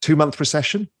 2-month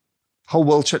recession, whole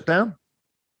world shut down,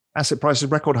 asset prices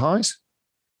record highs,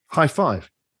 high five.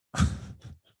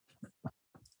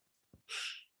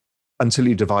 Until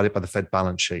you divide it by the Fed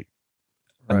balance sheet,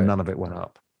 and none of it went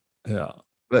up. Yeah.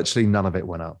 Virtually none of it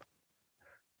went up.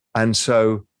 And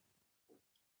so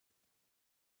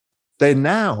they're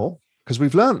now, because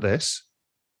we've learned this,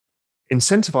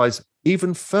 incentivized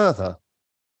even further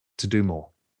to do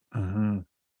more. Mm-hmm.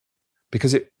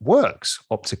 Because it works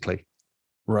optically.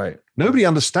 Right. Nobody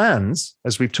understands,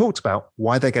 as we've talked about,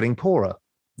 why they're getting poorer.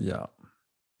 Yeah.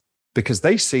 Because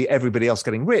they see everybody else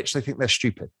getting rich. They think they're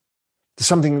stupid. There's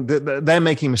something that they're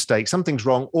making mistakes, something's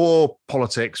wrong, or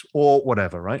politics, or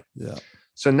whatever, right? Yeah.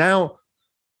 So now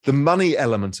the money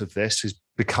element of this is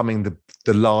becoming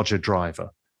the larger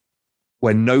driver,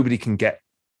 where nobody can get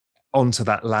onto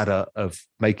that ladder of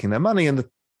making their money. And the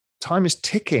time is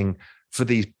ticking for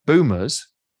these boomers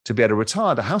to be able to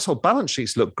retire. The household balance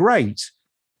sheets look great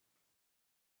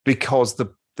because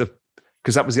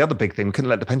because that was the other big thing. We couldn't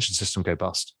let the pension system go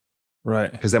bust.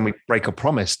 Right. Because then we break a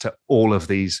promise to all of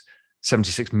these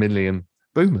 76 million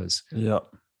boomers. Yeah.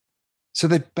 So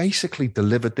they basically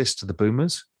delivered this to the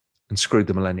boomers and screwed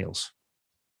the millennials.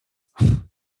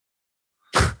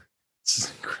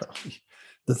 It's incredible.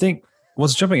 The thing,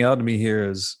 what's jumping out to me here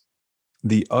is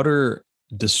the utter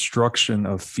destruction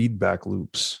of feedback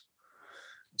loops.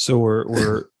 So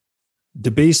we're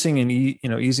debasing and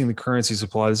easing the currency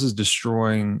supply. This is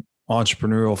destroying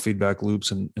entrepreneurial feedback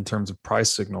loops in terms of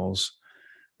price signals.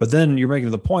 But then you're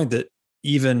making the point that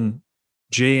even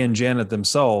Jay and Janet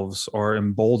themselves are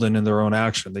emboldened in their own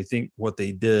action. They think what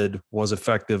they did was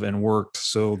effective and worked,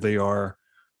 so they are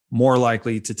more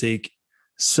likely to take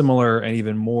similar and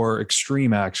even more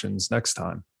extreme actions next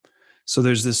time. So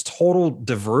there's this total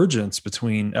divergence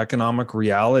between economic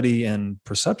reality and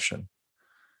perception,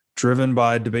 driven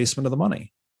by debasement of the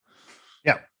money.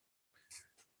 Yeah,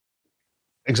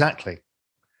 exactly.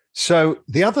 So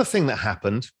the other thing that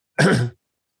happened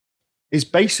is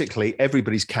basically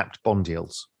everybody's capped bond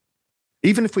yields.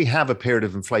 Even if we have a period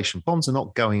of inflation, bonds are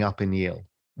not going up in yield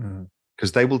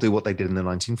because they will do what they did in the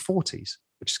 1940s,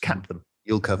 which is cap them,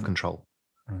 yield curve control,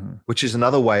 which is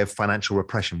another way of financial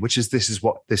repression, this is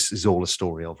what this is all a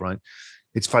story of, right?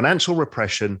 It's financial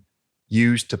repression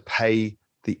used to pay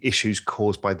the issues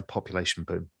caused by the population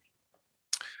boom.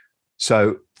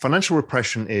 So financial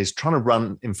repression is trying to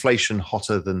run inflation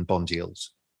hotter than bond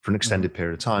yields for an extended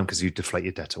period of time because you deflate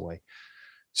your debt away.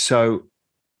 So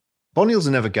bond yields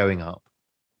are never going up.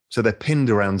 So they're pinned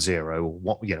around zero,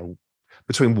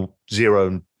 between zero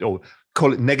and, or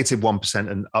call it negative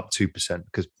 1% and up 2%,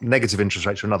 because negative interest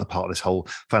rates are another part of this whole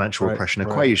financial repression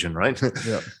equation, right?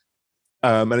 Yeah.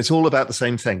 And it's all about the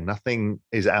same thing. Nothing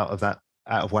is out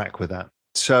of whack with that.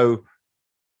 So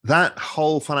that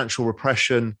whole financial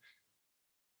repression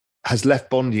has left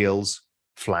bond yields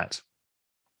flat.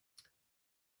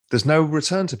 There's no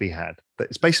return to be had.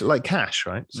 It's basically like cash,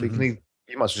 right? So you might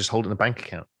as well just hold it in a bank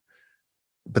account.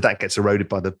 But that gets eroded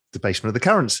by the debasement of the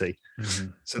currency.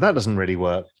 So that doesn't really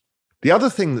work. The other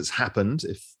thing that's happened,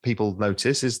 if people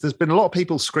notice, is there's been a lot of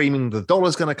people screaming the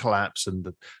dollar's going to collapse and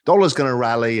the dollar's going to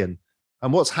rally. And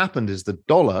what's happened is the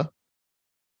dollar,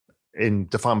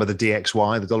 defined by the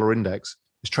DXY, the dollar index,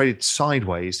 has traded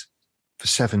sideways for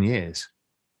 7 years.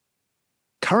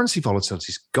 Currency volatility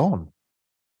is gone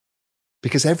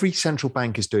because every central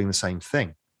bank is doing the same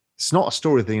thing. It's not a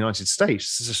story of the United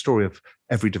States. This is a story of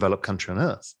every developed country on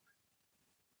earth.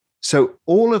 So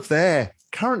all of their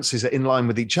currencies are in line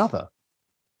with each other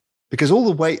because all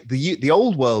the way, the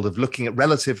old world of looking at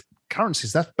relative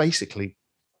currencies, that's basically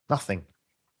nothing.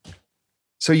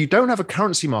 So you don't have a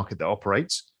currency market that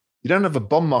operates. You don't have a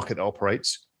bond market that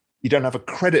operates. You don't have a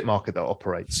credit market that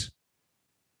operates.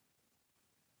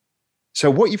 So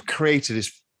what you've created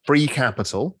is free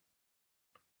capital,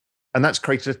 and that's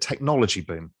created a technology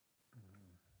boom.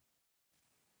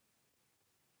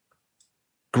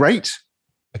 Great,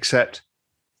 except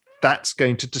that's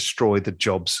going to destroy the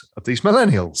jobs of these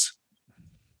millennials.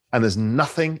 And there's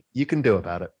nothing you can do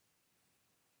about it.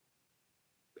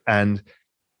 And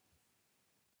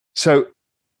so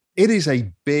it is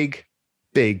a big,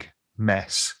 big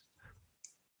mess.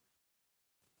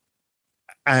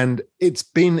 And it's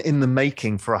been in the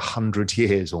making for 100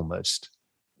 years almost.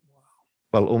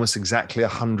 Well, almost exactly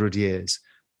 100 years.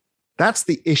 That's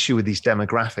the issue with these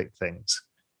demographic things,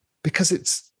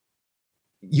 because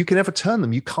you can never turn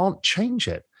them. You can't change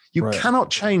it. You cannot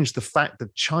change the fact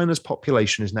that China's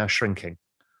population is now shrinking.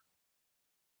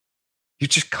 You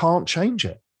just can't change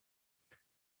it.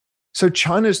 So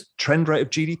China's trend rate of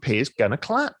GDP is going to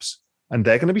collapse, and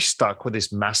they're going to be stuck with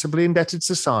this massively indebted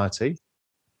society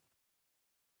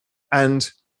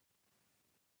and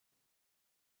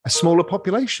a smaller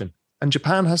population. And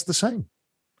Japan has the same.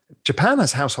 Japan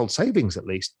has household savings, at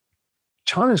least.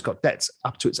 China's got debts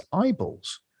up to its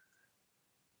eyeballs.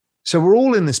 So we're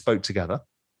all in this boat together.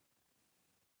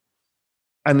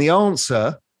 And the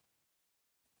answer,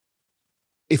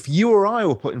 if you or I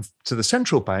were put into the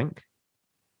central bank,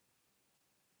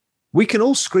 we can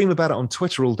all scream about it on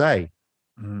Twitter all day.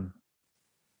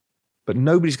 But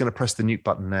nobody's going to press the nuke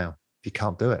button now. You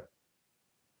can't do it.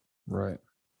 Right.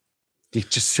 You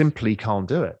just simply can't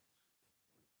do it.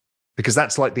 Because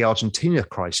that's like the Argentina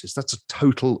crisis. That's a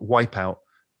total wipeout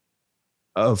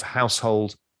of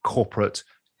household, corporate,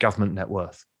 government net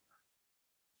worth.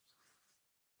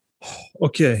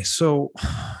 Okay, so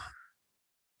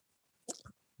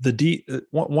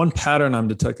one pattern I'm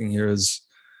detecting here is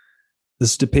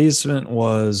this debasement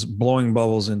was blowing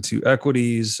bubbles into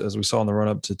equities, as we saw in the run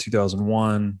up to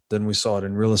 2001. Then we saw it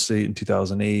in real estate in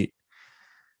 2008.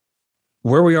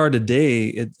 Where we are today,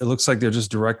 it looks like they're just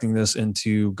directing this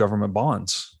into government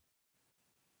bonds.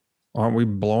 Aren't we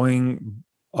blowing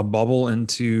a bubble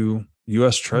into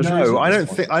U.S. Treasuries? No,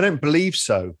 I don't believe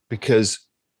so, because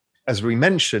as we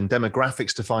mentioned,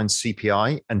 demographics defines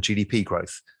CPI and GDP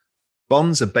growth.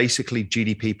 Bonds are basically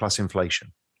GDP plus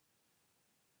inflation,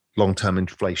 long-term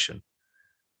inflation.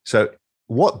 So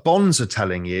what bonds are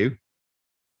telling you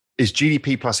is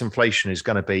GDP plus inflation is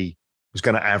going to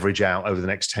average out over the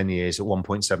next 10 years at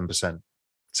 1.7%.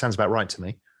 Sounds about right to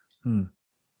me.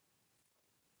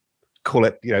 Call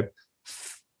it,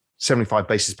 75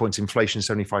 basis points inflation,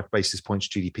 75 basis points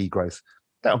GDP growth.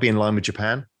 That'll be in line with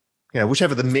Japan.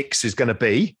 Whichever the mix is going to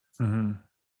be,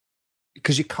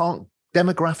 because you can't,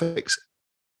 demographics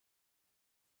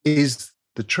is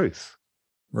the truth.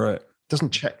 Right.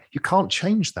 You can't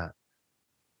change that.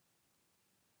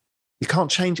 You can't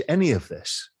change any of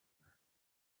this.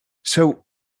 So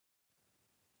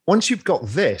once you've got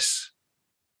this,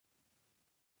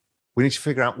 we need to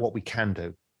figure out what we can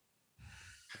do.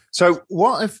 So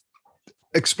what I've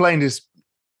explained is,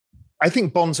 I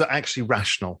think bonds are actually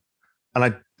rational,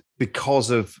 because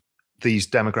of these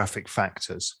demographic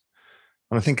factors.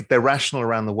 And I think they're rational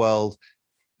around the world.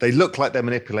 They look like they're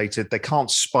manipulated. They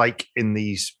can't spike in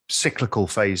these cyclical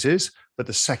phases, but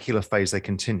the secular phase, they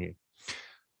continue.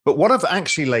 But what I've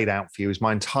actually laid out for you is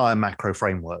my entire macro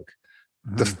framework,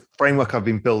 the framework I've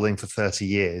been building for 30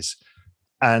 years.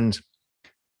 And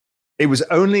it was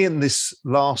only in this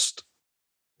last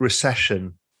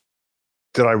recession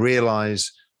that I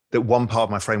realized that one part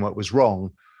of my framework was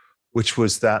wrong, which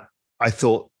was that I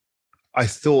thought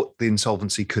the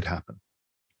insolvency could happen.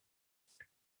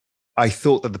 I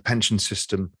thought that the pension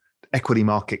system, equity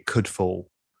market could fall,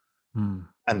 and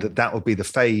that would be the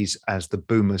phase as the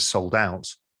boomers sold out,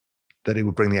 that it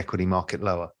would bring the equity market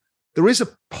lower. There is a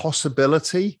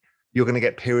possibility you're going to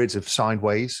get periods of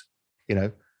sideways,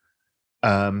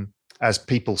 as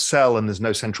people sell and there's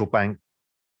no central bank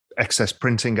excess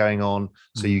printing going on.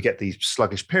 So you get these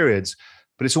sluggish periods,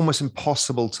 but it's almost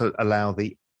impossible to allow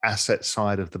the asset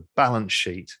side of the balance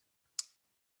sheet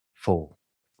fall.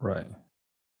 Right.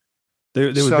 They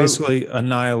would basically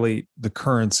annihilate the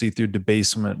currency through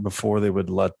debasement before they would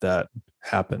let that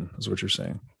happen, is what you're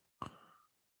saying.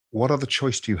 What other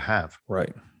choice do you have?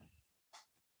 Right.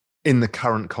 In the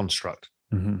current construct.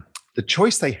 The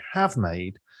choice they have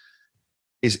made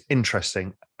is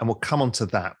interesting, and we'll come on to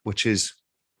that, which is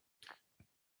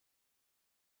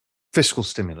fiscal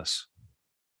stimulus.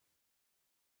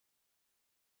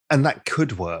 And that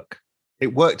could work.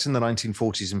 It worked in the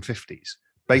 1940s and 50s,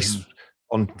 based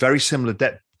on very similar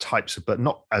debt types, but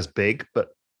not as big, but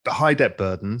the high debt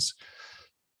burdens.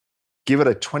 Give it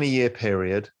a 20-year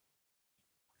period,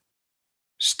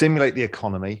 stimulate the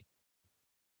economy,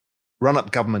 run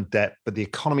up government debt, but the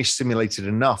economy stimulated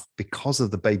enough because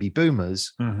of the baby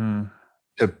boomers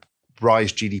to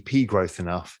rise GDP growth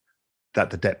enough that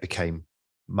the debt became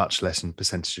much less in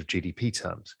percentage of GDP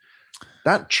terms.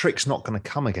 That trick's not going to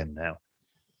come again now.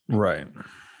 Right.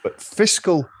 But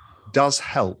fiscal does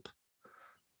help,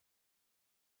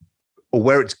 or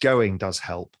where it's going does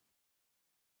help.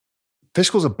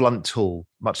 Fiscal is a blunt tool,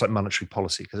 much like monetary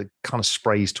policy, because it kind of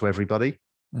sprays to everybody.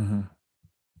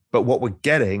 But what we're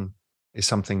getting is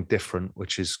something different,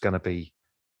 which is going to be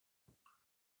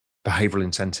behavioral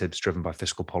incentives driven by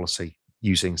fiscal policy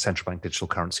using central bank digital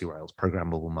currency rails,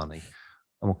 programmable money.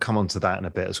 And we'll come on to that in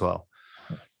a bit as well.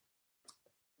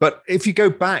 But if you go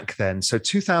back then, so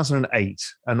 2008,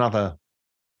 another,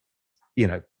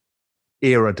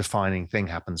 era defining thing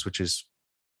happens, which is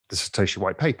the Satoshi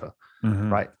white paper,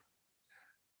 right?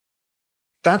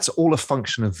 That's all a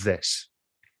function of this.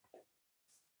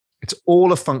 It's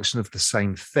all a function of the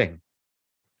same thing.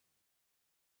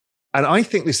 And I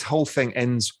think this whole thing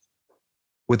ends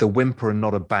with a whimper and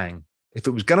not a bang. If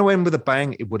it was going to end with a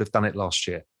bang, it would have done it last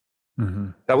year.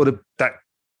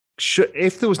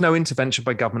 If there was no intervention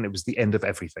by government, it was the end of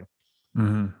everything.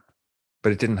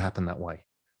 But it didn't happen that way.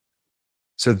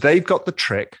 So they've got the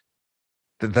trick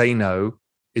that they know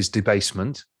is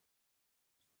debasement,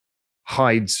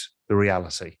 hides the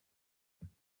reality.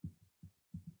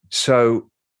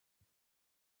 So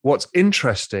what's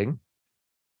interesting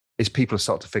is people have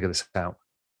started to figure this out.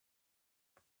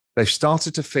 They've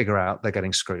started to figure out they're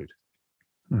getting screwed.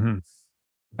 And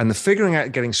the figuring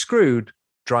out getting screwed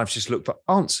drives you to look for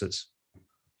answers.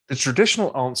 The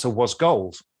traditional answer was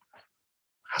gold.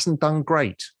 Hasn't done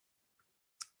great.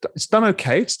 It's done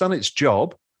okay. It's done its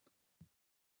job.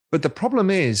 But the problem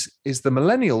is the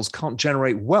millennials can't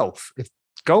generate wealth. If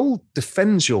gold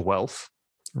defends your wealth,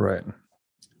 right?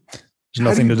 There's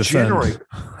nothing to defend.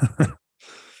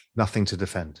 Nothing to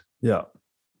defend. Yeah.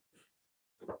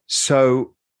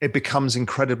 So it becomes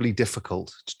incredibly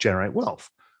difficult to generate wealth.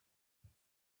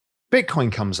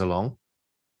 Bitcoin comes along,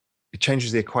 it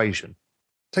changes the equation.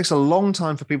 It takes a long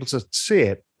time for people to see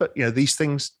it, but these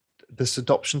things, this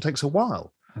adoption takes a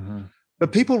while.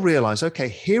 But people realize, okay,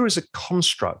 here is a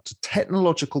construct, a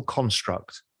technological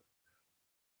construct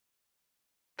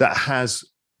that has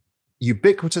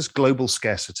ubiquitous global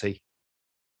scarcity.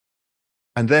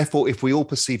 And therefore, if we all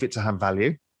perceive it to have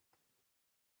value,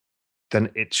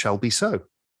 then it shall be so.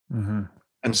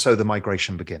 And so the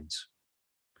migration begins.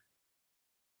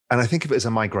 And I think of it as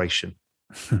a migration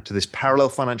to this parallel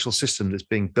financial system that's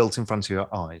being built in front of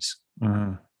your eyes.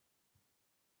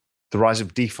 The rise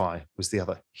of DeFi was the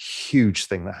other huge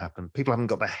thing that happened. People haven't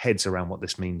got their heads around what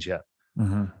this means yet,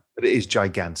 but it is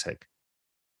gigantic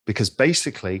because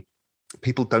basically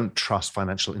people don't trust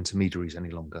financial intermediaries any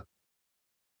longer.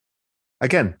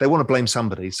 Again, they want to blame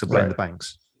somebody, so blame the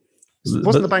banks. It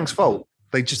wasn't the bank's fault.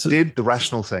 They just did the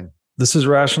rational thing. This is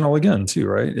rational again, too,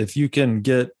 right? If you can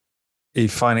get a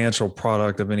financial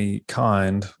product of any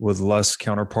kind with less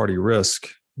counterparty risk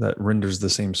that renders the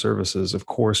same services, of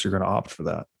course, you're going to opt for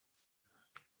that.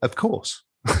 Of course.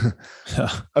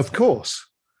 Of course.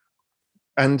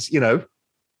 And,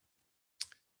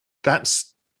 that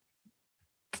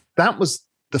was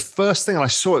the first thing. And I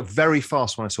saw it very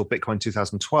fast when I saw Bitcoin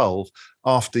 2012.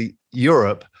 After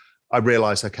Europe, I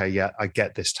realized, okay, yeah, I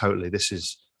get this totally. This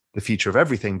is the future of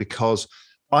everything, because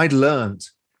I'd learned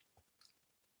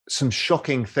some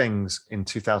shocking things in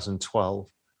 2012.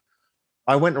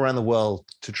 I went around the world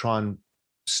to try and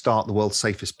start the world's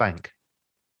safest bank.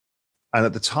 And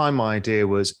at the time, my idea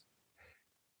was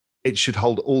it should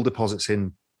hold all deposits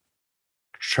in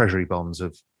treasury bonds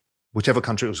of whichever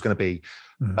country it was going to be.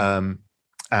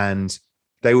 And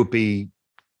they would be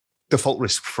default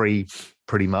risk free,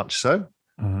 pretty much so,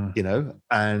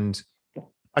 and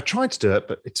I tried to do it,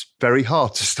 but it's very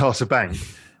hard to start a bank.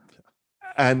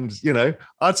 And, I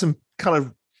had some kind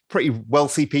of pretty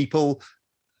wealthy people,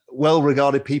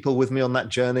 well-regarded people with me on that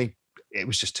journey. It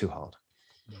was just too hard.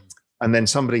 And then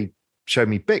somebody showed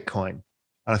me Bitcoin and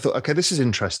I thought, okay, this is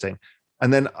interesting.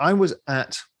 And then I was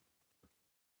at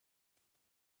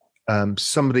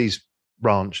somebody's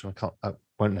ranch. I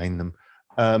won't name them.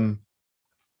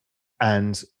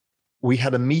 And we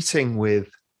had a meeting with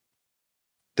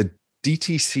the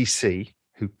DTCC,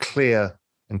 who clear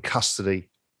and custody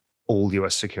all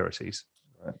US securities,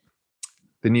 right?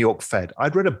 The New York Fed.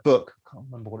 I'd read a book, I can't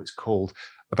remember what it's called,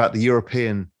 about the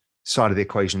European side of the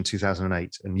equation in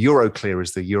 2008. And Euroclear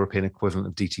is the European equivalent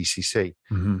of DTCC.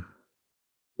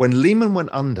 When Lehman went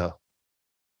under,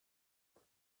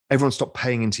 everyone stopped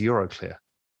paying into Euroclear.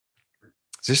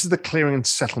 So this is the clearing and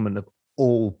settlement of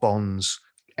all bonds,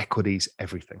 equities,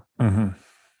 everything. Mm-hmm.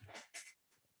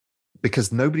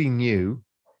 Because nobody knew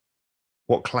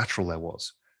what collateral there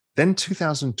was. Then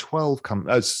 2012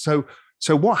 comes.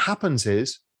 So what happens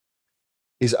is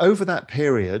over that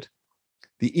period,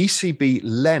 the ECB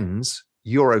lends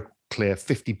Euroclear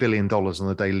 $50 billion on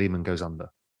the day Lehman goes under.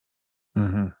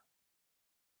 Mm-hmm.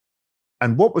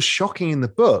 And what was shocking in the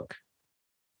book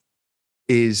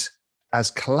is, as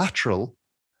collateral,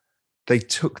 they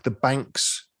took the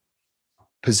bank's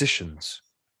positions.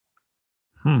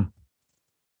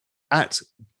 At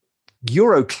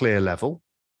Euroclear level,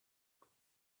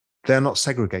 they're not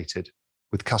segregated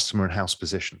with customer and house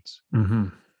positions. Mm-hmm.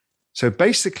 So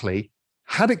basically,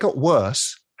 had it got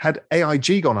worse, had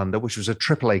AIG gone under, which was a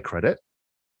AAA credit,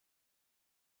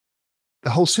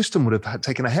 the whole system would have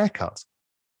taken a haircut,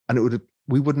 and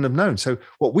we wouldn't have known. So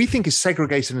what we think is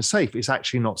segregated and safe is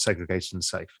actually not segregated and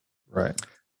safe. Right.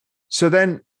 So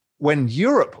then when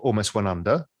Europe almost went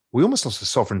under, we almost lost a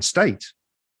sovereign state.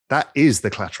 That is the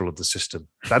collateral of the system.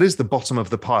 That is the bottom of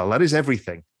the pile. That is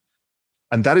everything.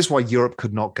 And that is why Europe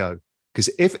could not go. Because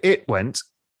if it went,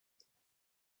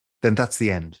 then that's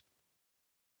the end.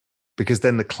 Because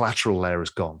then the collateral layer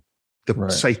is gone. The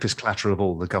safest collateral of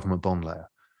all, the government bond layer.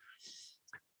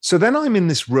 So then I'm in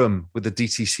this room with the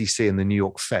DTCC and the New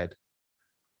York Fed.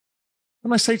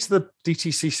 And I say to the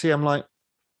DTCC, I'm like,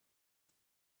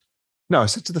 no, I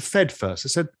said to the Fed first. I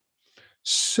said,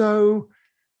 so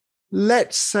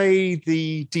let's say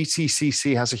the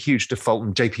DTCC has a huge default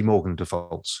and JP Morgan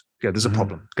defaults. Yeah, there's a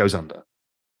problem, goes under.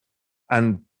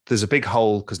 And there's a big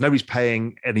hole because nobody's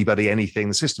paying anybody anything.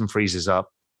 The system freezes up.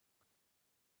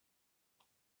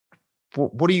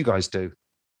 What do you guys do?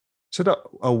 So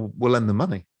we'll lend them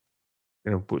money.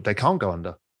 They can't go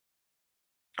under.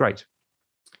 Great.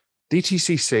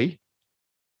 DTCC,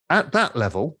 at that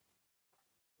level,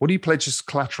 what do you pledge as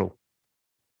collateral?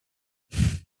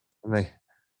 And they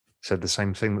said the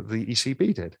same thing that the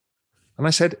ECB did. And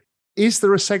I said, is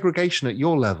there a segregation at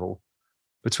your level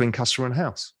between customer and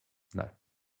house? No.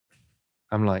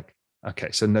 I'm like,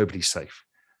 okay, so nobody's safe.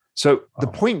 So the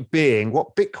point being,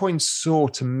 what Bitcoin saw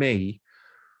to me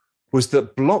was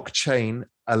that blockchain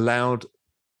allowed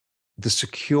the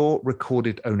secure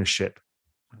recorded ownership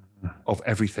of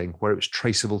everything, where it was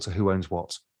traceable to who owns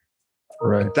what.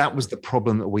 Right. And that was the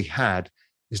problem that we had,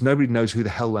 is nobody knows who the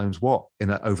hell owns what in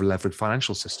an over-leveraged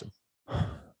financial system.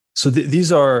 So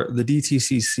these are the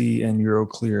DTCC and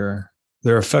Euroclear.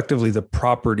 They're effectively the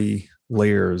property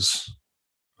layers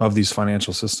of these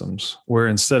financial systems, where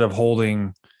instead of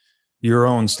holding your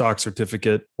own stock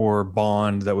certificate or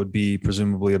bond that would be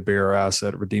presumably a bearer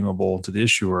asset redeemable to the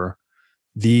issuer,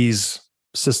 these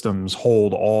systems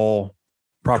hold all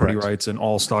property rights and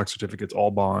all stock certificates, all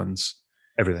bonds,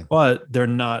 everything. But they're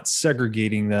not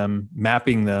segregating them,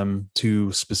 mapping them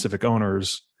to specific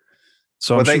owners.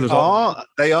 So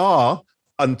they are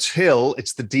until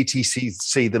it's the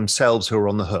DTCC themselves who are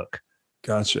on the hook.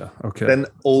 Gotcha. Okay. Then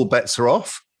all bets are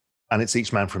off, and it's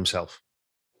each man for himself.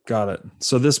 Got it.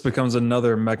 So this becomes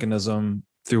another mechanism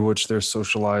through which they're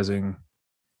socializing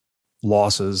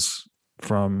losses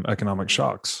from economic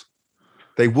shocks.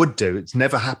 They would do. It's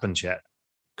never happened yet.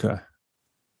 Okay.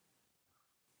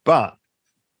 But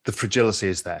the fragility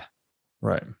is there.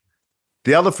 Right.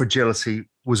 The other fragility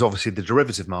was obviously the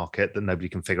derivative market that nobody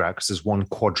can figure out because there's 1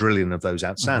 quadrillion of those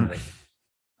outstanding.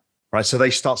 Right. So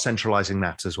they start centralizing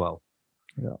that as well.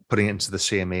 Yeah. Putting it into the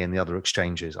CME and the other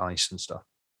exchanges, ICE and stuff,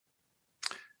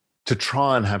 to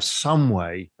try and have some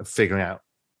way of figuring out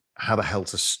how the hell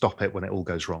to stop it when it all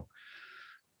goes wrong.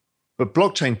 But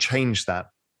blockchain changed that,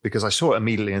 because I saw it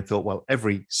immediately and thought, well,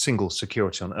 every single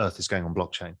security on earth is going on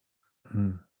blockchain.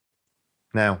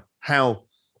 Now, how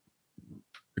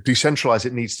decentralized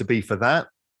it needs to be for that,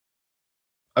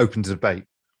 open to debate.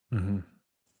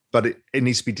 But it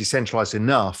needs to be decentralized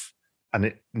enough, and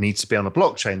it needs to be on a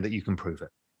blockchain that you can prove it.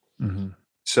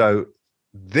 So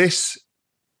this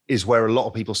is where a lot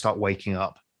of people start waking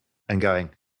up and going,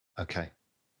 okay,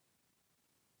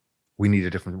 we need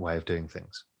a different way of doing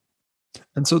things.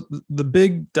 And so the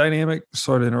big dynamic,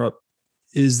 sorry to interrupt,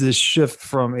 is this shift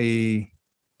from a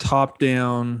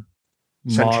top-down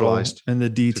centralized model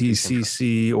in the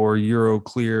DTCC or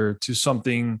Euroclear to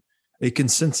something, a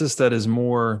consensus that is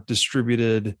more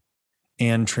distributed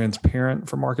and transparent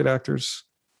for market actors?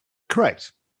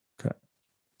 Correct. Okay.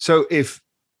 So if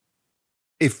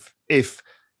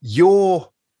you're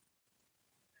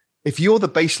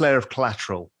the base layer of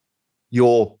collateral,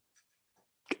 your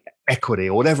equity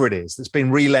or whatever it is that's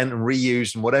been relent and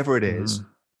reused and whatever it is,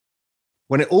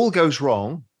 when it all goes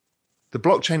wrong, the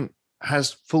blockchain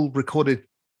has full recorded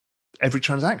every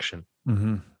transaction.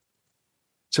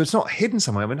 So it's not hidden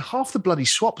somewhere. I mean, half the bloody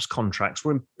swaps contracts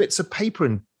were in bits of paper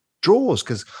in drawers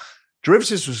because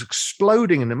derivatives was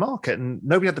exploding in the market and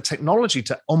nobody had the technology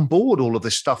to onboard all of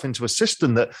this stuff into a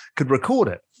system that could record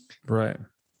it. Right.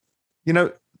 You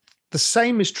know, the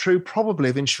same is true probably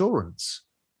of insurance.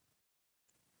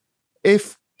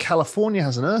 If California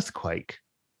has an earthquake,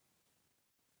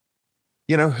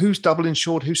 you know, who's double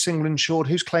insured, who's single insured,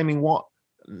 who's claiming what?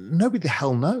 Nobody the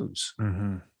hell knows.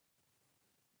 Mm-hmm.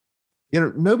 You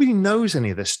know, nobody knows any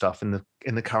of this stuff in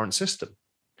the current system.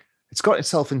 It's got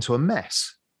itself into a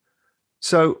mess.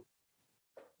 So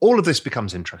all of this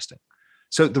becomes interesting.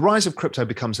 So the rise of crypto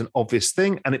becomes an obvious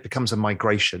thing and it becomes a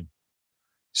migration.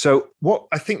 So what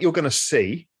I think you're going to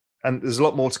see, and there's a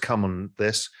lot more to come on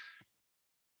this,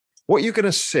 what you're going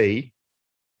to see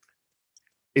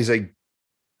is a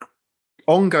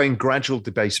ongoing gradual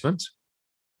debasement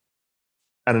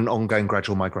and an ongoing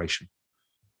gradual migration.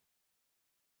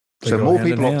 So more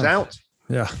people opt out.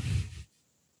 Yeah.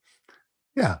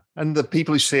 Yeah. And the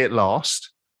people who see it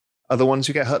last are the ones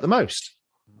who get hurt the most.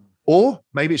 Or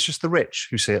maybe it's just the rich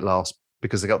who see it last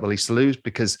because they got the least to lose,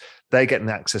 because they're getting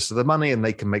access to the money and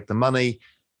they can make the money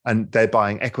and they're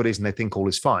buying equities and they think all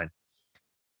is fine.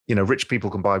 You know, rich people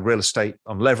can buy real estate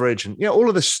on leverage and, you know, all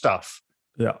of this stuff.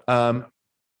 Yeah.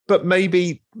 But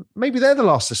maybe they're the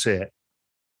last to see it.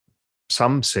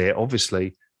 Some see it,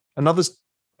 obviously, and others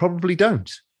probably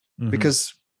don't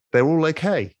because they're all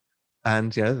okay.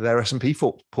 And, you know, their S&P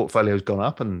portfolio has gone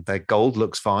up and their gold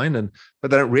looks fine. But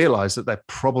they don't realize that they're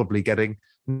probably getting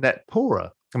net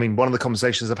poorer. I mean, one of the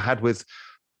conversations I've had with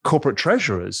corporate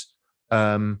treasurers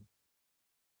was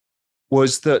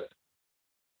that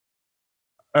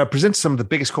I presented some of the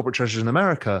biggest corporate treasurers in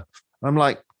America. And I'm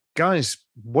like, guys,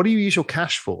 what do you use your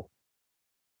cash for?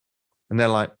 And they're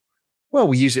like, well,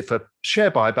 we use it for share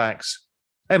buybacks,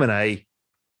 M&A,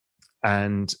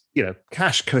 and, you know,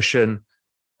 cash cushion,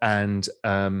 and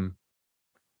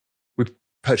we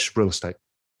purchased real estate.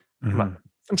 I'm like,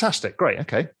 fantastic, great,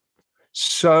 okay.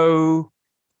 So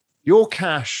your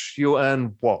cash, you'll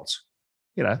earn what?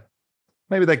 You know,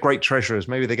 maybe they're great treasurers.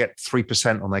 Maybe they get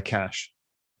 3% on their cash.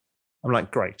 I'm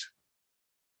like, great.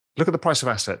 Look at the price of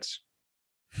assets.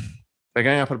 They're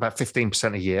going up at about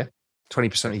 15% a year,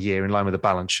 20% a year in line with the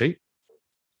balance sheet.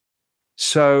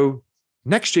 So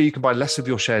next year you can buy less of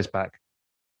your shares back,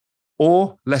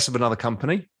 or less of another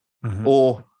company,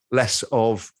 or less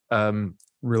of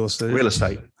real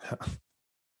estate.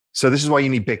 So this is why you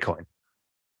need Bitcoin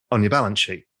on your balance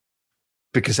sheet,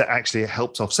 because it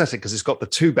helps offset it, because it's got the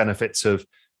two benefits of,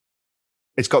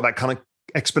 it's got that kind of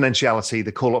exponentiality,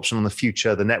 the call option on the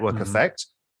future, the network effect,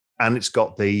 and it's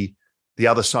got the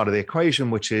other side of the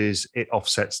equation, which is it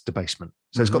offsets debasement.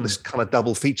 So it's got this kind of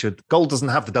double feature. Gold doesn't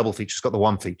have the double feature, it's got the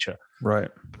one feature.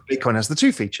 Right. Bitcoin has the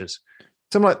two features.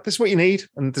 So I'm like, this is what you need,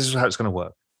 and this is how it's going to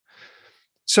work.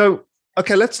 So,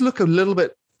 okay, let's look a little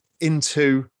bit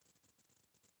into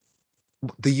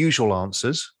the usual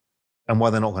answers and why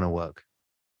they're not going to work.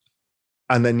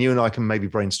 And then you and I can maybe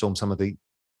brainstorm some of the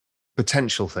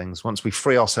potential things once we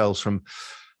free ourselves from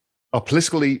our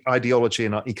political ideology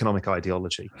and our economic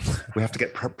ideology. We have to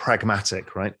get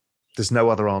pragmatic, right? There's no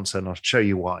other answer, and I'll show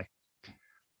you why.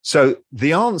 So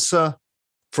the answer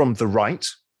from the right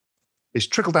is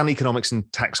trickle-down economics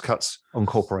and tax cuts on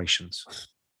corporations.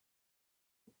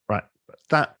 Right.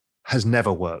 That has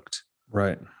never worked.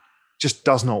 Right. Just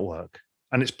does not work.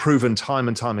 And it's proven time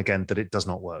and time again that it does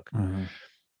not work.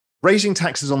 Raising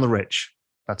taxes on the rich.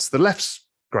 That's the left's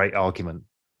great argument.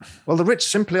 Well, the rich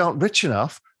simply aren't rich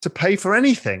enough to pay for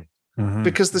anything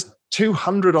because there's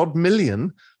 200 odd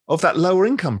million of that lower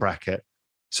income bracket.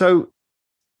 So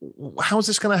how's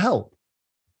this going to help?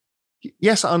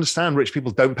 Yes, I understand rich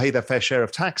people don't pay their fair share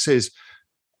of taxes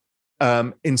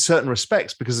in certain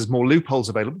respects because there's more loopholes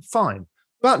available. Fine.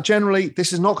 But generally,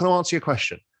 this is not going to answer your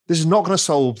question. This is not going to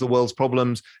solve the world's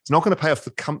problems. It's not going to pay off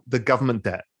the government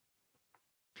debt.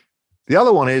 The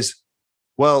other one is,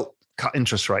 well, cut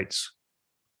interest rates.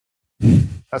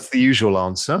 That's the usual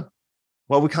answer.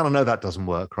 Well, we kind of know that doesn't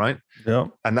work, right? Yeah.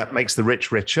 And that makes the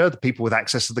rich richer. The people with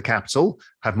access to the capital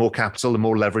have more capital and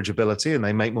more leverageability, and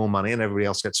they make more money, and everybody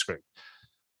else gets screwed.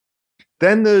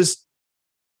 Then there's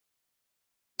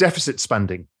deficit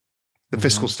spending, the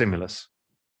fiscal stimulus.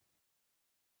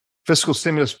 Fiscal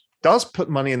stimulus does put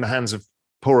money in the hands of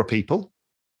poorer people,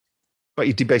 but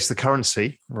you debase the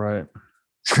currency. Right.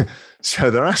 So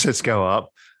their assets go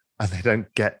up and they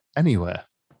don't get anywhere.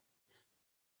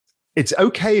 It's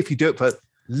okay if you do it for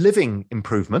living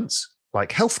improvements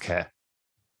like healthcare,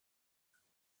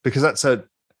 because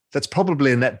that's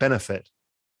probably a net benefit.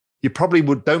 You probably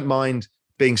don't mind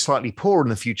being slightly poorer in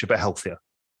the future, but healthier.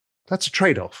 That's a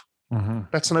trade-off.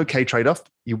 That's an okay trade-off.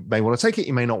 You may want to take it,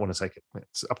 you may not want to take it.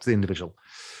 It's up to the individual.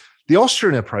 The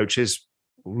Austrian approach is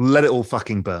let it all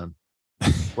fucking burn.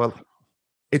 Well,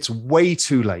 it's way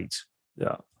too late.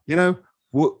 Yeah. You know,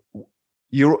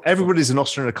 everybody's an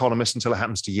Austrian economist until it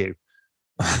happens to you.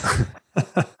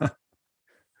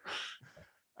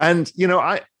 And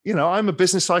I'm a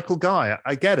business cycle guy.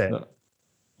 I get it. Yeah.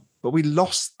 But we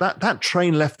lost that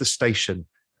train left the station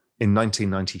in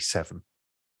 1997.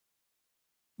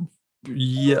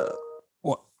 Yeah.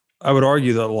 Well, I would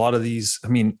argue that a lot of these,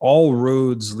 all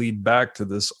roads lead back to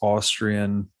this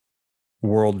Austrian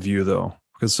worldview, though.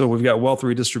 Because so we've got wealth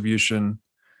redistribution.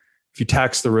 If you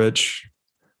tax the rich,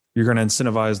 you're going to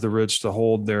incentivize the rich to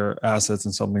hold their assets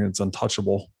in something that's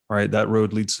untouchable, right? That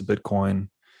road leads to Bitcoin.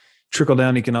 Trickle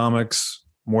down economics,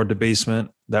 more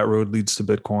debasement, that road leads to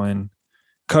Bitcoin.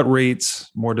 Cut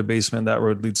rates, more debasement, that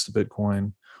road leads to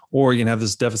Bitcoin. Or you can have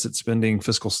this deficit spending,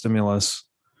 fiscal stimulus,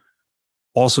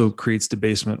 also creates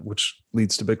debasement, which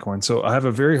leads to Bitcoin. So I have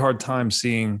a very hard time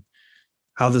seeing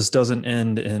how this doesn't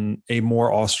end in a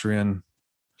more Austrian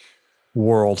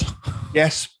world.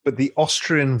 Yes, but the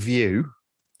Austrian view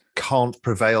can't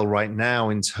prevail right now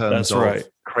in terms of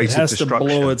creative it has destruction.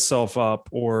 To blow itself up,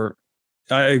 or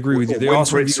I agree with you.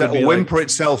 The whimper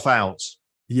itself out.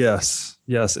 Yes.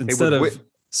 Instead of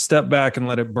step back and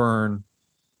let it burn,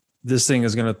 this thing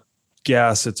is going to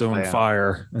gas its own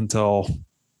fire until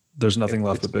there's nothing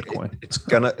left of Bitcoin.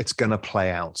 It's gonna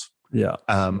play out. Yeah.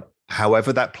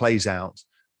 However that plays out,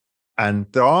 and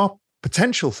there are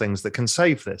potential things that can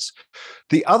save this.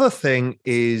 The other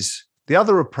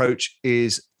approach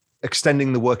is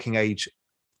extending the working age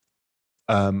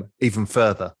even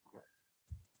further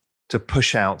to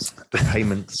push out the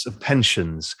payments of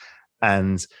pensions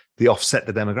and the offset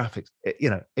the demographics.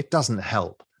 It doesn't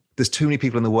help. There's too many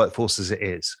people in the workforce as it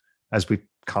is, as we've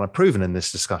kind of proven in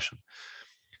this discussion.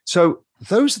 So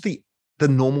those are the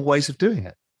normal ways of doing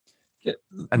it. Yeah,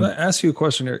 and I ask you a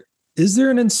question here. Is there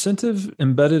an incentive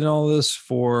embedded in all this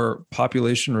for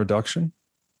population reduction?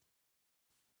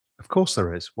 Of course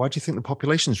there is. Why do you think the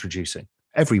population is reducing?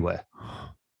 Everywhere.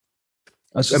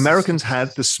 Americans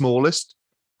had the smallest,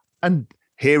 and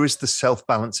here is the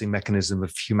self-balancing mechanism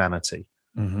of humanity.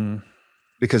 Mm-hmm.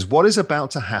 Because what is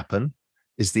about to happen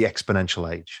is the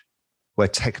exponential age, where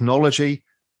technology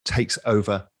takes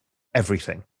over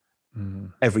everything. Mm-hmm.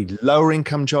 Every lower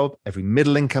income job, every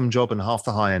middle income job, and half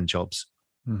the high end jobs.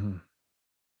 Mm-hmm.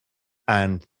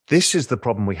 And this is the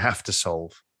problem we have to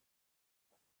solve.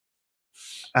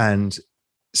 And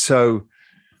so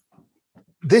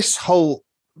that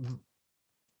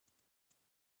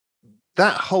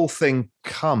whole thing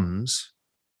comes,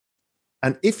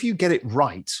 and if you get it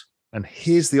right, and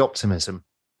here's the optimism,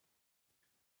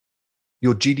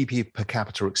 your GDP per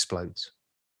capita explodes.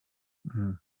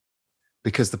 Mm-hmm.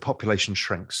 Because the population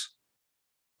shrinks.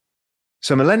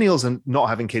 So millennials are not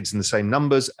having kids in the same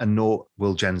numbers, and nor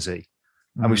will Gen Z.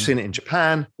 Mm-hmm. And we've seen it in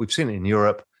Japan, we've seen it in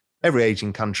Europe, every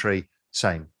Asian country,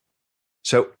 same.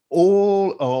 So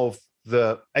all of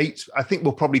the I think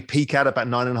we'll probably peak at about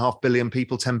 9.5 billion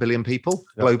people, 10 billion people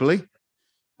globally.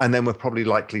 And then we're probably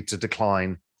likely to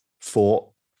decline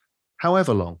for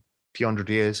however long, a few hundred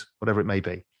years, whatever it may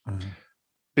be. Mm-hmm.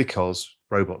 Because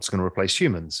robots are going to replace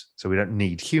humans. So we don't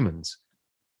need humans.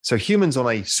 So humans on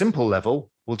a simple level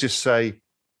will just say,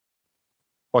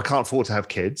 well, I can't afford to have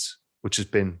kids, which has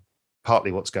been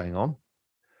partly what's going on.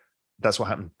 That's what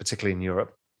happened, particularly in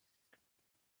Europe.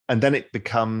 And then it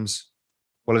becomes,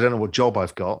 well, I don't know what job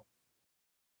I've got.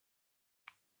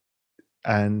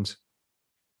 And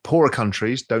poorer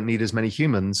countries don't need as many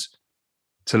humans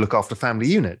to look after family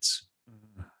units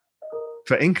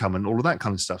for income and all of that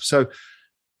kind of stuff. So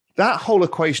that whole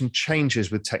equation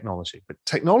changes with technology, but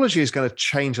technology is going to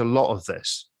change a lot of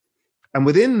this. And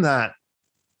within that,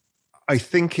 I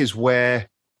think is where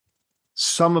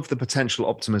some of the potential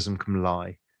optimism can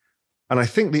lie. And I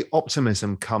think the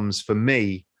optimism comes for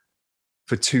me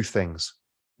for two things.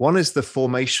 One is the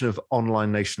formation of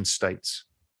online nation states,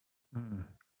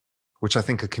 which I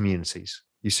think are communities.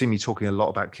 You see me talking a lot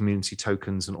about community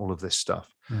tokens and all of this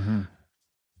stuff. Mm-hmm.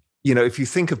 If you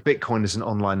think of Bitcoin as an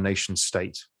online nation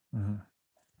state, mm-hmm.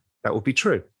 that will be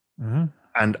true. Mm-hmm.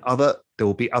 And there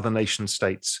will be other nation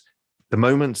states. The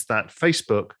moment that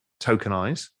Facebook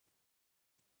tokenize,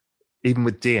 even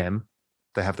with DM,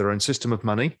 they have their own system of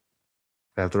money.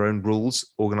 They have their own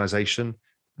rules, organization,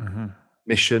 mm-hmm.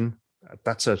 mission.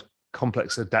 That's a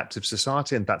complex adaptive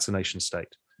society, and that's a nation state.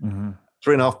 Mm-hmm.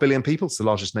 3.5 billion people, it's the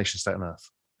largest nation state on earth.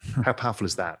 How powerful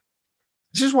is that?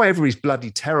 This is why everybody's bloody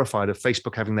terrified of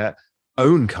Facebook having their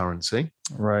own currency.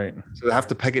 Right. So they have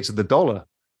to peg it to the dollar.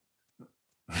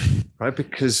 Right?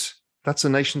 Because that's a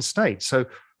nation state. So,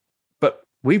 but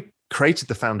we created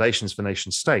the foundations for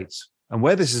nation states. And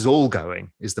where this is all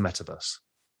going is the metaverse.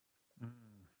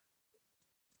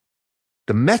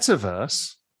 The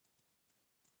metaverse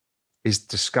is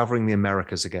discovering the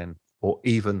Americas again, or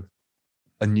even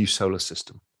a new solar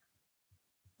system.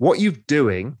 What you're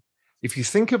doing, if you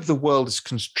think of the world as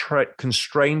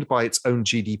constrained by its own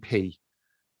GDP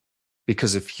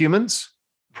because of humans,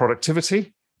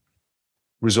 productivity,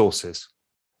 resources,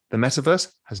 the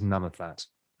metaverse has none of that.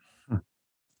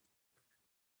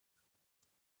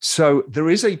 So there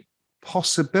is a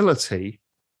possibility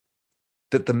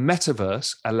that the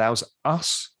metaverse allows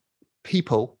us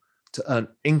people to earn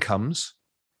incomes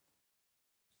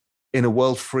in a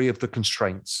world free of the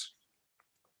constraints,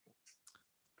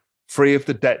 free of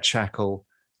the debt shackle,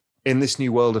 in this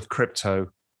new world of crypto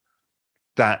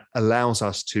that allows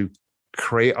us to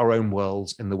create our own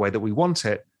worlds in the way that we want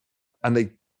it. And they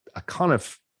are kind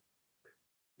of,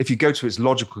 if you go to its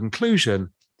logical conclusion,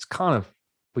 it's kind of,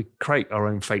 we create our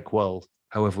own fake world,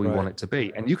 however we want it to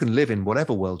be. And you can live in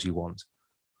whatever world you want.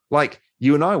 Like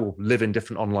you and I will live in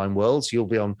different online worlds. You'll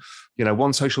be on,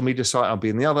 one social media site, I'll be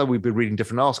in the other. We'll be reading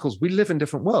different articles. We live in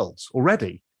different worlds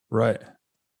already. Right.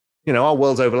 Our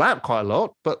worlds overlap quite a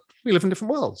lot, but we live in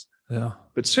different worlds. Yeah.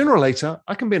 But sooner or later,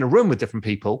 I can be in a room with different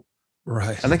people.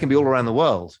 Right. And they can be all around the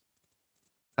world.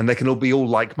 And they can all be all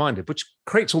like-minded, which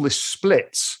creates all this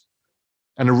splits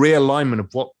and a realignment of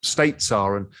what states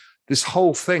are. And this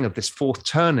whole thing of this fourth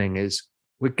turning is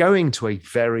we're going to a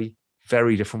very,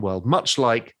 very different world, much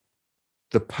like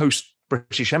the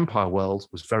post-British Empire world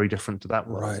was very different to that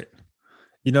world. Right.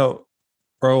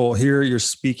 Raoul, here you're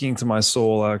speaking to my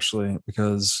soul, actually,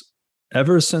 because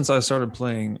ever since I started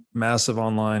playing massive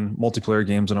online multiplayer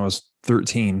games when I was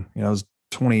 13, it was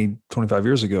 20, 25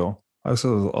 years ago. I was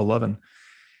 11.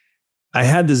 I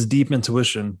had this deep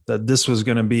intuition that this was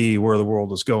going to be where the world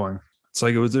was going. It's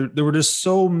like there were just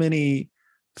so many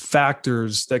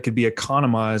factors that could be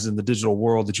economized in the digital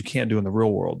world that you can't do in the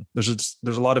real world. There's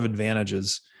a lot of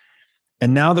advantages.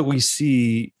 And now that we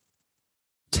see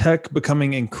tech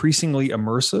becoming increasingly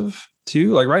immersive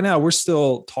too, like right now we're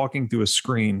still talking through a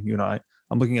screen, you and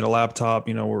I'm looking at a laptop,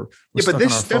 we're but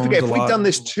this, don't forget, if we'd done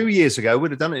this 2 years ago,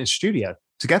 we'd have done it in studio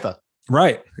together.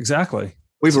 Right. Exactly.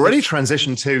 We've already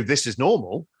transitioned to this is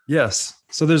normal. Yes.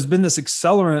 So there's been this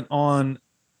accelerant on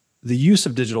the use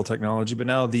of digital technology, but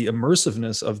now the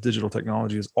immersiveness of digital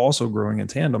technology is also growing in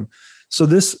tandem. So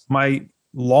my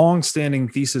long-standing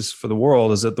thesis for the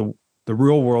world is that the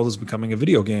real world is becoming a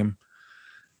video game.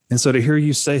 And so to hear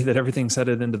you say that everything's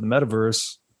headed into the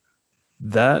metaverse,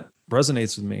 that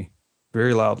resonates with me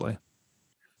very loudly.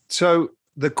 So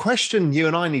the question you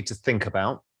and I need to think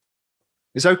about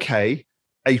is, okay,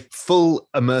 a full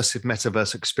immersive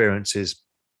metaverse experience is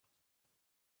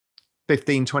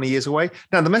 15, 20 years away.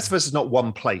 Now, the metaverse is not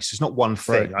one place. It's not one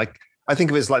thing. Right. I think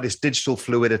of it as like this digital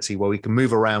fluidity where we can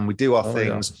move around, we do our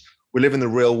things. Yeah. We live in the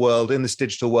real world, in this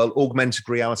digital world, augmented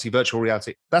reality, virtual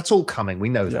reality. That's all coming. We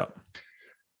know that.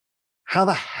 How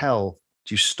the hell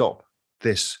do you stop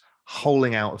this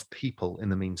holing out of people in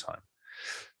the meantime?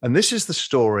 And this is the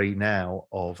story now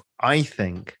of, I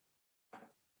think,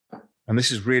 and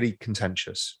this is really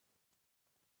contentious,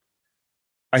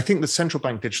 I think the central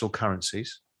bank digital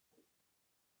currencies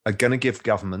are going to give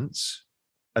governments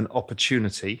an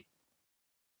opportunity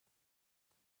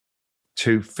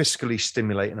to fiscally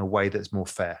stimulate in a way that's more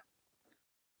fair.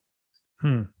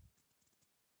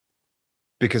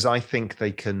 Because I think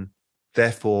they can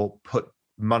therefore put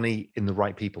money in the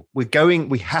right people. We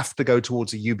have to go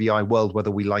towards a UBI world,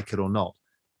 whether we like it or not,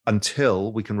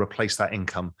 until we can replace that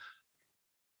income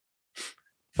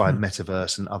by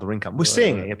metaverse and other income. We're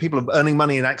seeing it. People are earning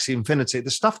money in Axie Infinity.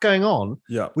 There's stuff going on.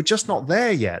 Yeah. We're just not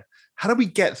there yet. How do we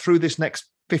get through this next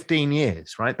 15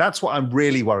 years, right? That's what I'm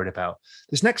really worried about.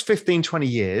 This next 15, 20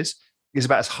 years is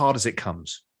about as hard as it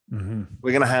comes. Mm-hmm.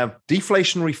 We're going to have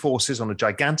deflationary forces on a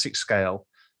gigantic scale.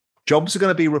 Jobs are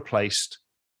going to be replaced.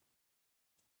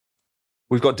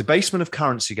 We've got debasement of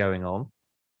currency going on.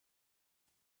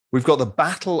 We've got the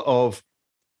battle of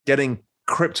getting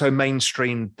crypto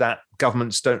mainstream that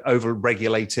governments don't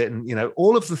over-regulate it. And,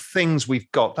 all of the things we've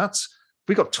got,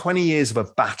 we've got 20 years of a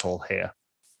battle here.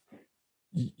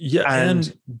 Yeah.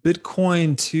 And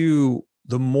Bitcoin too,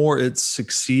 the more it's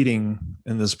succeeding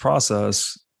in this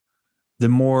process, the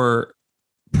more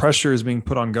pressure is being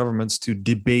put on governments to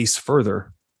debase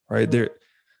further, right?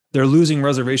 They're losing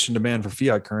reservation demand for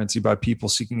fiat currency by people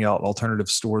seeking out alternative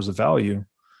stores of value.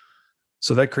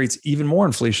 So that creates even more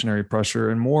inflationary pressure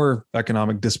and more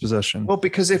economic dispossession. Well,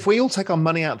 because if we all take our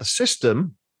money out of the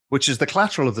system, which is the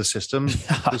collateral of the system,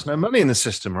 there's no money in the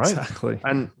system, right? Exactly.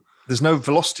 And There's no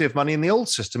velocity of money in the old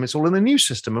system. It's all in the new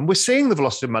system. And we're seeing the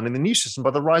velocity of money in the new system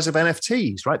by the rise of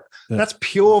NFTs, right? Yeah. That's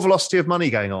pure velocity of money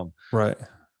going on. Right.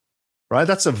 Right.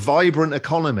 That's a vibrant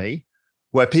economy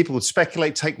where people would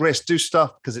speculate, take risks, do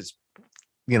stuff because it's,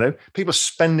 people are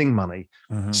spending money,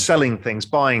 selling things,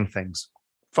 buying things.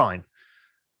 Fine.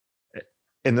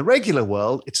 In the regular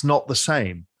world, it's not the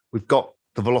same. We've got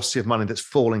the velocity of money that's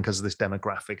falling because of this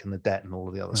demographic and the debt and all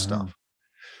of the other stuff.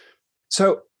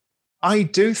 So I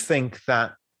do think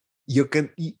that you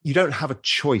don't have a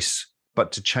choice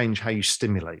but to change how you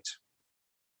stimulate.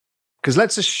 Because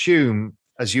let's assume,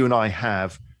 as you and I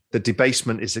have, that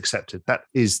debasement is accepted. That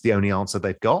is the only answer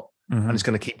they've got, and it's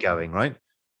going to keep going, right?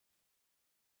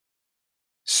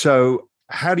 So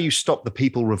how do you stop the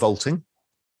people revolting?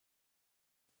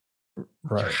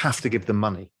 Right. You have to give them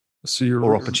money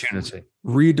or opportunity.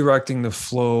 Redirecting the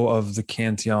flow of the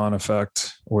Cantillon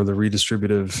effect or the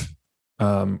redistributive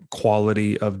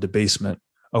quality of debasement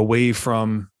away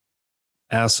from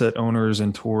asset owners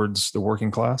and towards the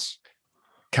working class.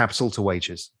 Capital to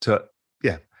wages.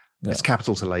 It's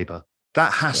capital to labor.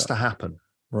 That has to happen.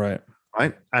 Right.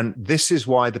 Right. And this is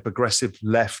why the progressive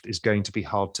left is going to be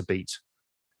hard to beat.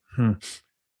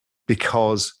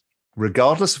 Because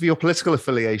regardless of your political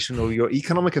affiliation or your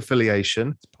economic affiliation,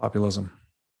 it's populism.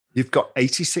 You've got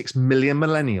 86 million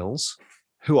millennials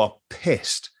who are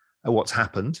pissed at what's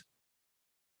happened,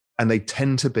 and they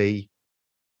tend to be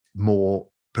more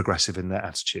progressive in their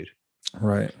attitude.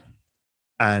 Right.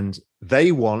 And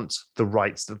they want the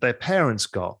rights that their parents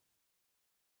got,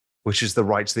 which is the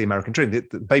rights of the American dream.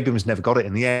 The baby boomers never got it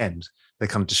in the end. They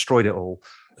kind of destroyed it all.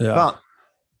 Yeah. But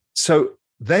so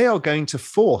they are going to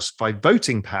force, by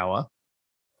voting power,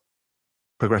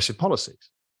 progressive policies.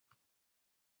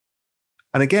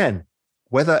 And again,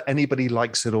 whether anybody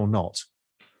likes it or not,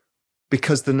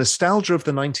 because the nostalgia of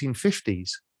the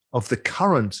 1950s, of the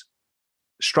current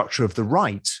structure of the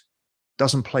right,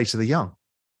 doesn't play to the young.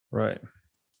 Right.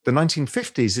 The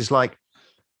 1950s is like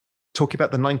talking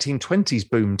about the 1920s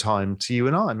boom time to you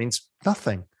and I. It means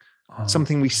nothing.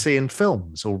 Something we see in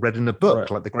films or read in a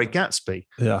book, like The Great Gatsby.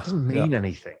 Yeah. It doesn't mean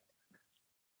anything.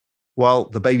 While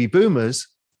the baby boomers,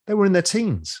 they were in their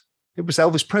teens. It was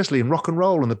Elvis Presley and rock and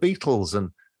roll and the Beatles,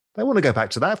 and they want to go back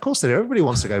to that. Of course they do. Everybody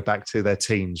wants to go back to their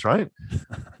teens, right?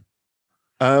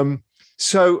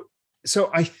 So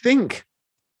I think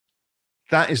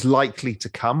that is likely to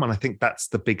come, and I think that's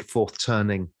the big fourth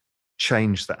turning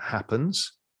change that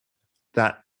happens,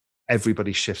 that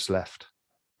everybody shifts left.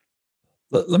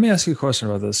 Let me ask you a question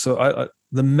about this. So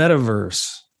the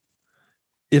metaverse,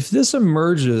 if this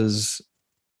emerges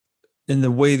in the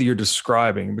way that you're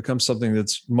describing, becomes something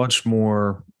that's much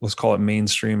more, let's call it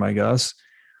mainstream, I guess,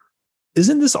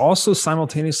 isn't this also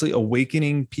simultaneously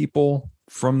awakening people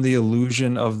from the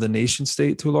illusion of the nation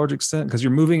state to a large extent? Because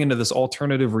you're moving into this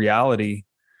alternative reality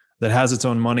that has its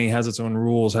own money, has its own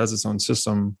rules, has its own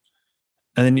system.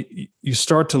 And then you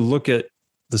start to look at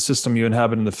the system you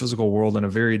inhabit in the physical world in a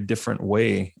very different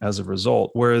way as a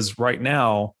result. Whereas right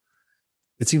now,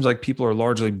 it seems like people are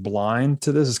largely blind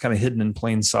to this. It's kind of hidden in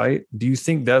plain sight. Do you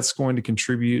think that's going to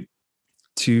contribute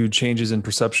to changes in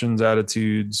perceptions,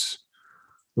 attitudes,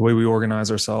 the way we organize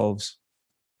ourselves?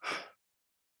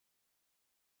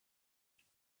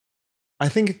 I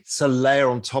think it's a layer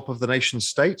on top of the nation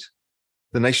state.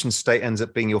 The nation state ends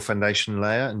up being your foundation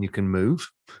layer, and you can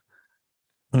move.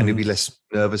 And you'll be less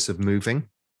nervous of moving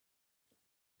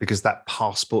because that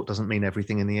passport doesn't mean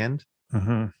everything in the end.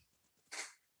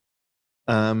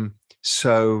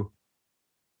 So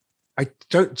I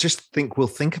don't just think we'll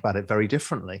think about it very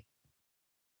differently.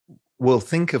 We'll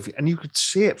think of, and you could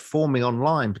see it forming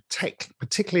online,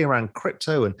 particularly around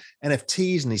crypto and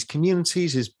NFTs and these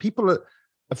communities, is people are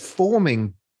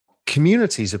forming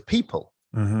communities of people.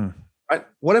 Right?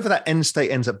 Whatever that end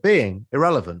state ends up being,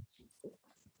 irrelevant.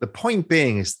 The point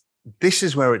being is this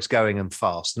is where it's going, and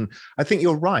fast. And I think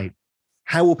you're right.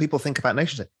 How will people think about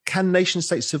nation state? Can nation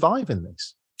states survive in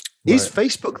this? Right. Is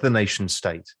Facebook the nation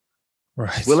state?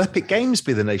 Right. Will Epic Games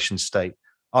be the nation state?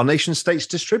 Are nation states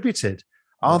distributed?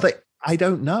 Are they? I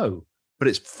don't know, but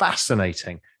it's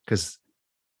fascinating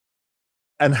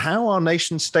and how are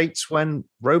nation states when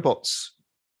robots,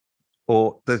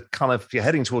 or the kind of, you're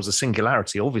heading towards a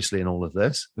singularity, obviously, in all of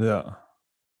this. Yeah.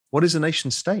 What is a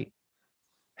nation state?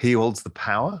 He holds the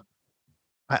power?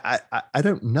 I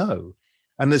don't know.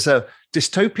 And there's a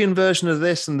dystopian version of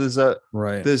this, and there's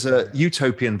a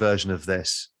utopian version of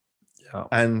this. Yeah.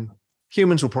 And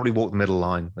humans will probably walk the middle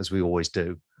line, as we always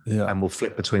do. Yeah. And we'll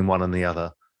flip between one and the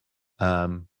other.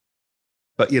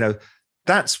 But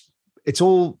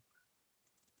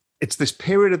it's this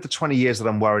period of the 20 years that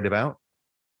I'm worried about.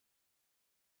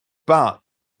 But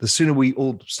the sooner we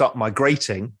all start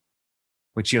migrating,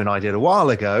 which you and I did a while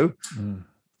ago,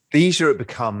 the easier it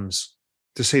becomes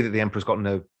to see that the emperor's got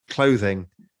no clothing,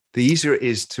 the easier it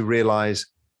is to realize,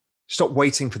 stop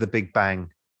waiting for the big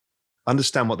bang,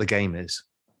 understand what the game is.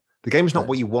 The game is not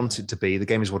what you want it to be. The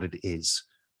game is what it is.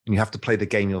 And you have to play the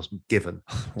game you're given.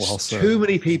 Well said. Too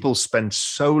many people spend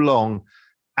so long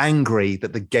angry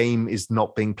that the game is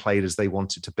not being played as they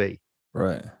want it to be.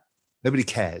 Right. Nobody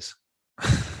cares.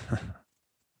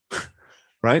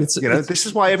 Right? This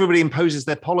is why everybody imposes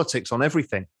their politics on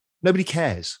everything. Nobody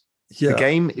cares. Yeah. The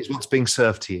game is what's being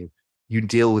served to you. You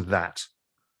deal with that.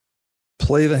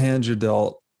 Play the hand you're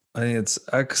dealt. I think it's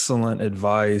excellent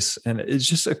advice. And it's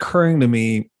just occurring to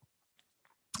me,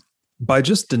 by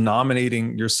just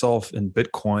denominating yourself in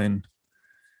Bitcoin,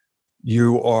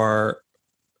 you are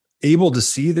able to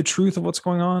see the truth of what's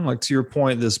going on. Like, to your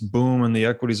point, this boom in the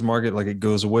equities market, like, it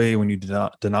goes away when you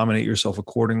denominate yourself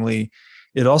accordingly.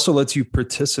 It also lets you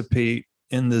participate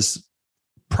in this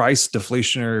price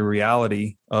deflationary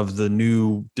reality of the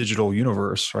new digital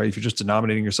universe, right? If you're just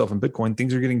denominating yourself in Bitcoin,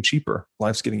 things are getting cheaper.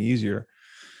 Life's getting easier.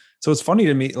 So it's funny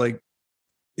to me, like,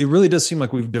 it really does seem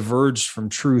like we've diverged from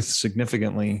truth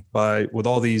significantly with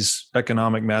all these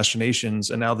economic machinations.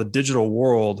 And now the digital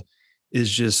world is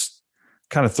just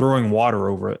kind of throwing water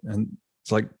over it. And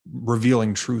it's like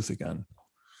revealing truth again.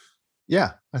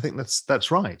 Yeah, I think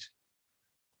that's right.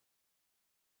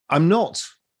 I'm not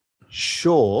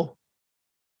sure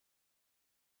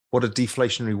what a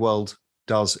deflationary world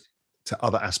does to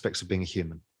other aspects of being a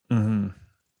human. Mm-hmm.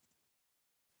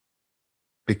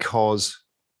 Because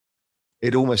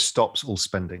it almost stops all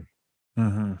spending.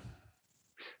 Mm-hmm.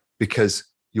 Because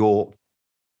your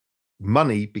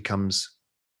money becomes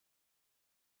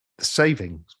the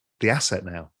savings, the asset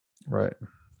now. Right.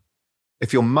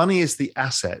 If your money is the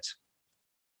asset,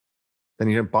 then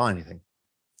you don't buy anything.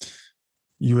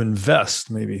 You invest,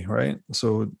 maybe, right?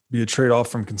 So it'd be a trade-off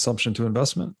from consumption to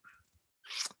investment.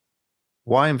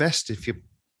 Why invest if your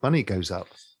money goes up?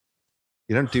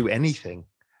 You don't do anything.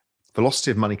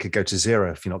 Velocity of money could go to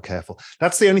zero if you're not careful.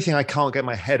 That's the only thing I can't get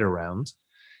my head around,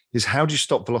 is how do you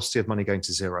stop velocity of money going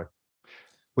to zero?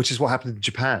 Which is what happened in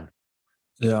Japan.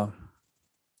 Yeah.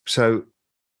 So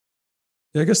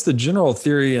I guess the general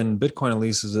theory in Bitcoin, at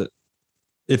least, is that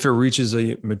if it reaches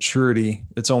a maturity,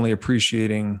 it's only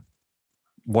appreciating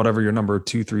whatever your number,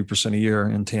 2-3% a year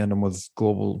in tandem with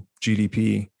global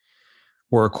GDP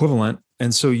or equivalent.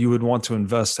 And so you would want to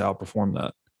invest to outperform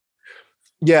that.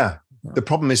 Yeah. The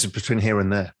problem is between here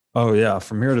and there. Oh yeah.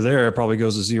 From here to there, it probably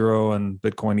goes to zero and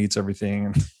Bitcoin eats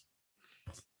everything.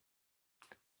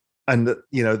 And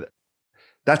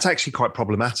that's actually quite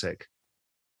problematic.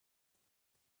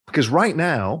 Because right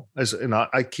now, as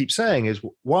I keep saying, is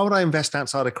why would I invest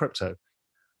outside of crypto?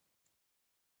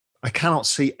 I cannot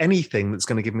see anything that's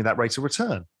going to give me that rate of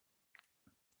return.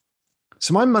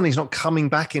 So my money's not coming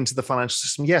back into the financial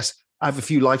system. Yes, I have a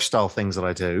few lifestyle things that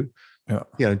I do.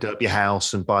 Yeah. Do up your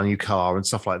house and buy a new car and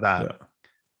stuff like that. Yeah.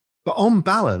 But on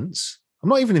balance, I'm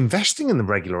not even investing in the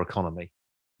regular economy.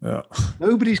 Yeah.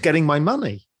 Nobody's getting my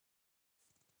money.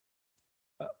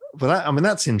 But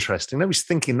that's interesting. Nobody's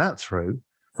thinking that through.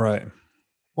 Right.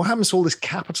 What happens to all this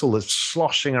capital that's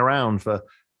sloshing around for,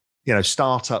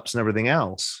 startups and everything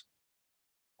else?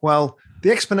 Well,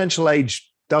 the exponential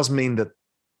age does mean that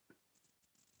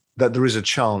there is a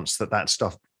chance that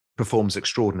stuff performs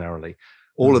extraordinarily.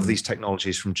 All of these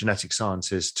technologies, from genetic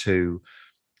sciences to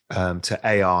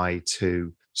AI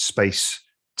to space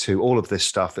to all of this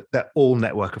stuff, they're all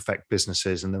network effect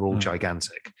businesses, and they're all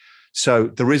gigantic. So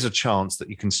there is a chance that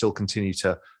you can still continue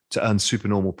to earn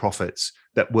supernormal profits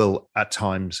that will at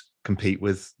times compete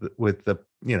with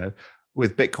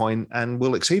Bitcoin and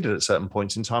will exceed it at certain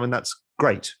points in time, and that's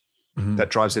great. Mm-hmm. That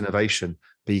drives innovation,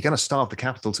 but you're going to starve the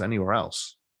capital to anywhere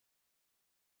else.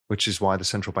 Which is why the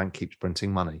central bank keeps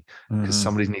printing money, because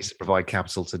somebody needs to provide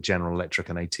capital to General Electric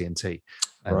and AT&T.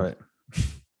 Right.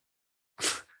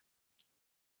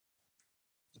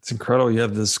 It's incredible. You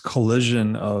have this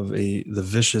collision of the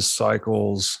vicious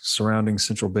cycles surrounding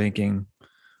central banking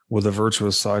with a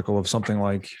virtuous cycle of something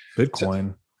like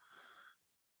Bitcoin.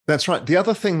 That's right. The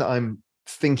other thing that I'm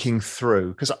thinking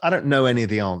through, because I don't know any of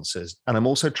the answers, and I'm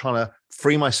also trying to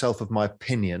free myself of my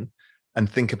opinion and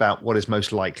think about what is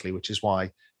most likely, which is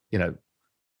why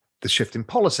the shift in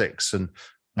politics and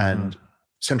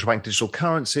central bank digital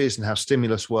currencies and how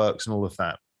stimulus works and all of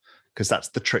that, because that's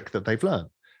the trick that they've learned.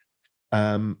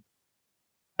 And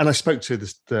I spoke to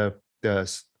the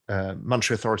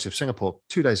Monetary Authority of Singapore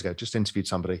 2 days ago, just interviewed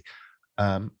somebody.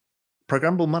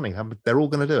 Programmable money, they're all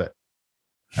going to do it.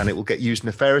 And it will get used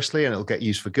nefariously and it will get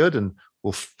used for good, and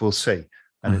we'll see.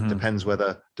 And it depends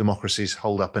whether democracies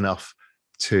hold up enough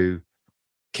to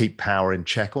keep power in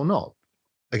check or not.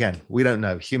 Again, we don't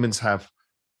know. Humans have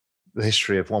the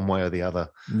history of one way or the other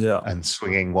and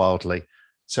swinging wildly.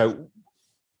 So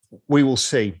we will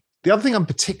see. The other thing I'm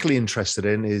particularly interested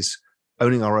in is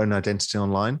owning our own identity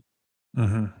online.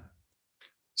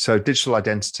 So digital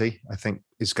identity, I think,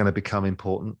 is going to become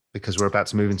important because we're about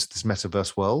to move into this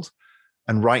metaverse world.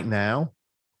 And right now,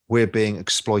 we're being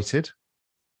exploited.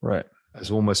 Right. As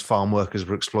almost farm workers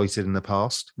were exploited in the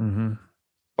past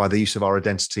by the use of our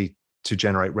identity to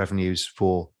generate revenues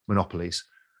for monopolies.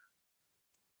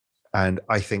 And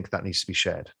I think that needs to be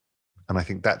shared. And I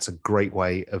think that's a great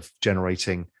way of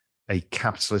generating a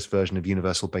capitalist version of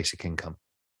universal basic income.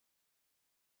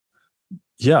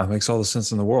 Yeah, it makes all the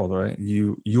sense in the world, right?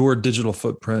 Your digital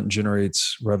footprint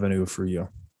generates revenue for you.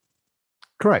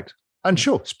 Correct. And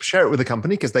sure, share it with the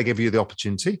company because they give you the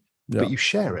opportunity, but you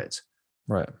share it.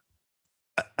 Right.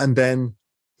 And then,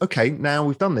 okay, now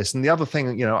we've done this. And the other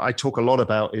thing, I talk a lot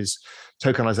about is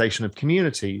tokenization of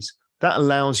communities. That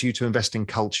allows you to invest in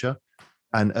culture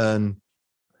and earn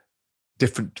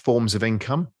different forms of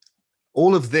income.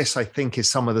 All of this, I think, is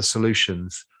some of the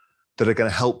solutions that are going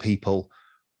to help people,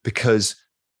 because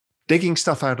digging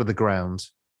stuff out of the ground,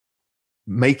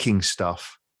 making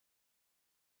stuff,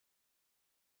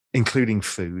 including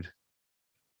food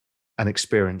and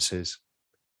experiences,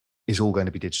 is all going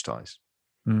to be digitized.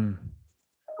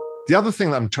 The other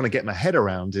thing that I'm trying to get my head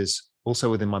around is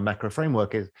also within my macro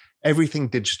framework is everything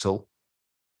digital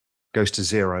goes to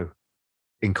zero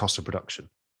in cost of production.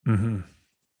 And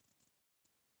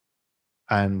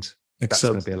that's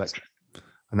going to be electric.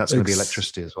 And that's going to be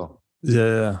electricity as well.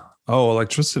 Yeah. Oh,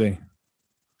 electricity.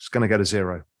 It's going to go to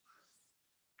zero.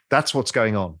 That's what's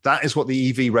going on. That is what the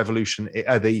EV revolution,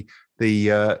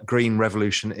 the green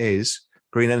revolution is,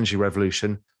 green energy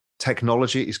revolution.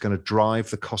 Technology is going to drive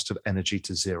the cost of energy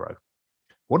to zero.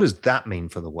 What does that mean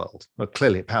for the world? Well,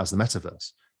 clearly it powers the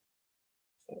metaverse.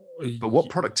 But what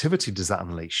productivity does that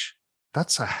unleash?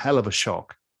 That's a hell of a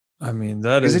shock. I mean,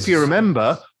 that is... Because if you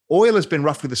remember, oil has been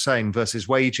roughly the same versus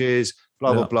wages,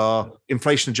 blah, blah,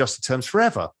 inflation adjusted terms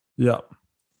forever. Yeah.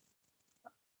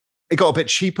 It got a bit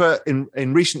cheaper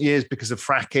in recent years because of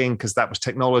fracking, because that was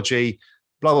technology,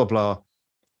 blah, blah, blah.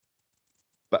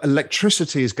 But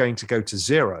electricity is going to go to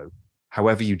zero,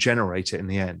 however you generate it in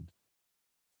the end.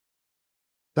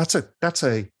 That's a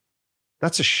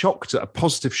shock, a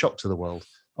positive shock to the world,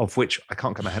 of which I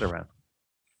can't get my head around.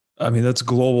 I mean, that's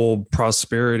global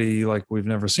prosperity like we've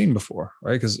never seen before,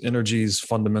 right? Because energy is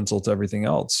fundamental to everything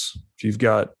else. If you've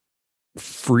got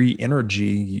free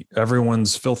energy,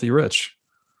 everyone's filthy rich.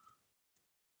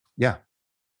 Yeah.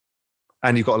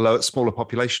 And you've got a smaller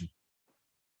population.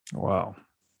 Wow.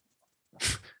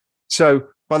 So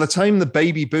by the time the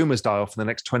baby boomers die off in the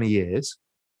next 20 years,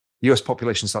 the US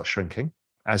population starts shrinking,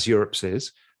 as Europe's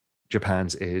is,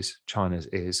 Japan's is, China's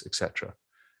is, etc.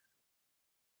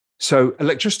 So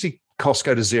electricity costs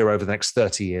go to zero over the next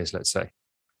 30 years, let's say.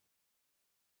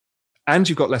 And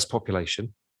you've got less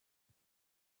population.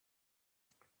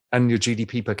 And your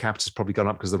GDP per capita has probably gone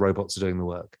up because the robots are doing the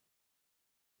work.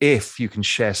 If you can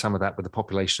share some of that with the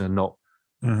population and not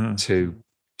to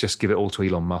just give it all to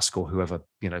Elon Musk or whoever,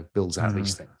 builds out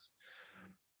these things.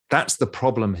 That's the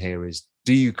problem here is,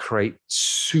 do you create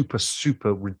super,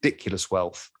 super ridiculous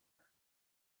wealth?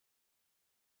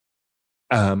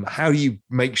 How do you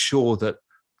make sure that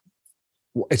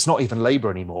it's not even labor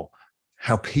anymore,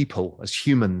 how people as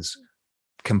humans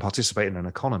can participate in an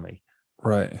economy?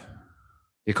 Right.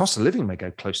 Your cost of living may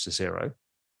go close to zero,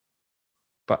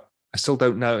 but I still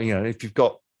don't know, if you've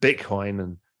got Bitcoin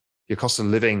and your cost of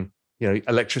living,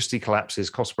 electricity collapses,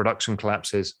 cost of production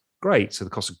collapses, great. So the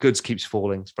cost of goods keeps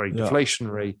falling. It's very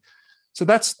deflationary. So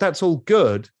that's all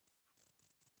good.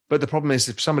 But the problem is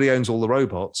if somebody owns all the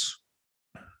robots,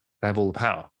 they have all the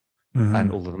power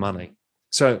and all of the money.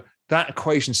 So that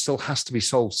equation still has to be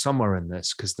solved somewhere in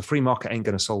this, because the free market ain't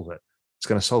going to solve it. It's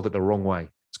going to solve it the wrong way.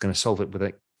 It's going to solve it with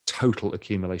a total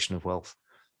accumulation of wealth.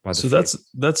 So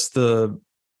that's the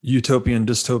utopian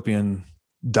dystopian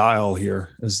dial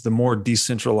here. Is the more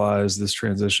decentralized this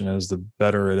transition is, the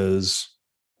better it is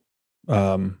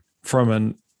from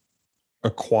an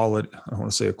equality. I don't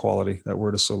want to say equality. That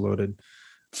word is so loaded.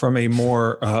 From a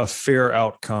more fair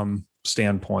outcome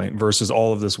standpoint versus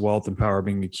all of this wealth and power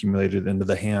being accumulated into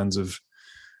the hands of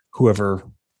whoever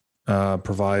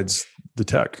provides the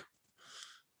tech.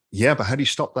 Yeah, but how do you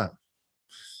stop that?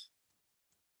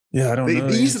 Yeah, I don't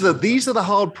know. These are the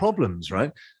hard problems,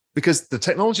 right? Because the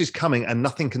technology is coming and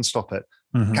nothing can stop it.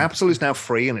 Capital is now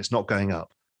free and it's not going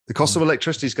up. The cost of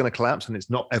electricity is going to collapse and it's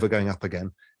not ever going up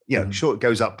again. Sure, it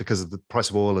goes up because of the price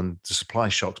of oil and the supply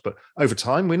shocks, but over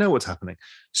time, we know what's happening.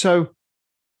 So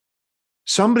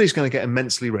somebody's going to get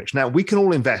immensely rich. Now, we can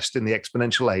all invest in the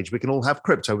exponential age. We can all have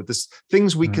crypto with this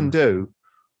things we can do,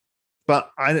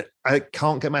 but I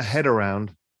can't get my head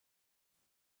around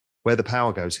where the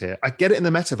power goes here. I get it in the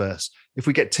metaverse. If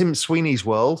we get Tim Sweeney's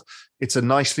world, it's a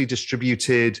nicely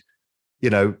distributed,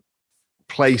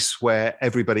 place where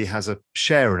everybody has a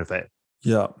share of it.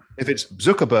 Yeah. If it's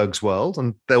Zuckerberg's world,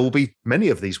 and there will be many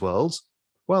of these worlds,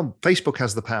 well, Facebook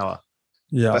has the power.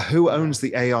 Yeah. But who owns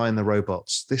the AI and the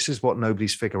robots? This is what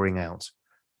nobody's figuring out.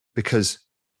 Because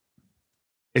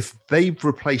if they've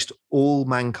replaced all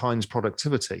mankind's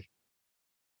productivity,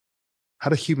 how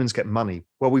do humans get money?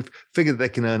 Well, we've figured they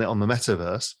can earn it on the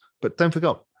metaverse, but don't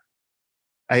forget,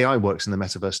 AI works in the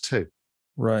metaverse too.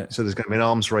 Right. So there's going to be an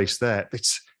arms race there.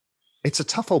 It's a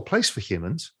tough old place for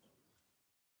humans.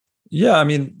 Yeah, I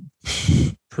mean,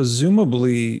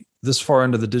 presumably this far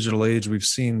into the digital age, we've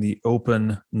seen the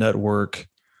open network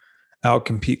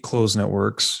outcompete closed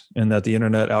networks, and that the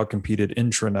internet outcompeted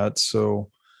intranet. So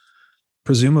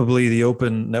presumably the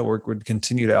open network would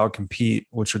continue to outcompete,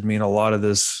 which would mean a lot of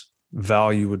this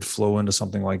value would flow into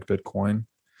something like Bitcoin.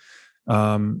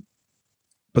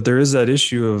 But there is that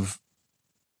issue of,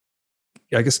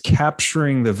 I guess,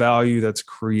 capturing the value that's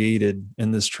created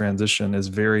in this transition is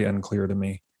very unclear to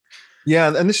me.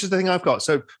 Yeah, and this is the thing I've got.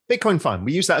 So Bitcoin, fine.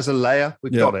 We use that as a layer.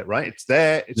 We've got it, right? It's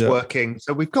there. It's working.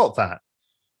 So we've got that.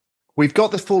 We've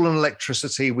got the fall in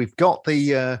electricity. We've got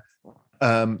the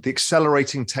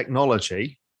accelerating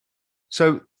technology.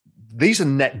 So these are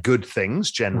net good things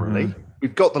generally. Mm-hmm.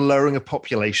 We've got the lowering of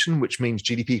population, which means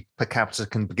GDP per capita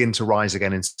can begin to rise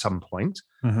again in some point.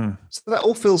 Mm-hmm. So that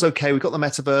all feels okay. We've got the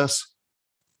metaverse.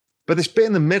 But this bit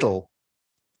in the middle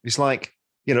is like,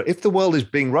 if the world is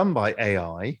being run by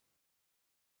AI,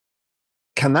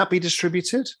 can that be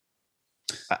distributed?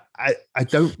 I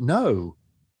don't know.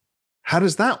 How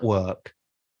does that work?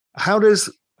 How do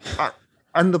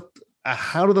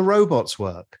the robots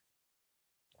work?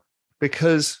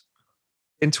 Because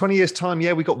in 20 years' time,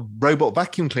 we got robot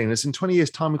vacuum cleaners. In 20 years'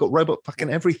 time, we got robot fucking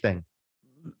everything.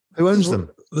 Who owns them?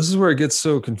 This is where it gets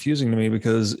so confusing to me,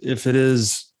 because if it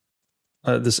is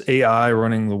this AI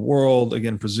running the world,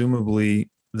 again,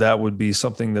 presumably that would be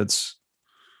something that's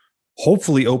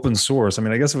hopefully open source. I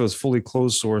mean, I guess if it was fully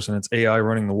closed source and it's AI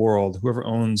running the world, whoever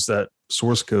owns that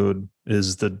source code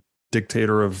is the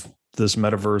dictator of this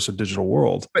metaverse or digital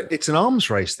world. But it's an arms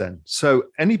race then. So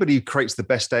anybody who creates the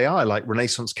best AI, like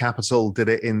Renaissance Capital did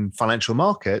it in financial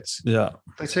markets,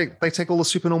 they take all the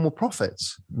supernormal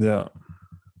profits. Yeah.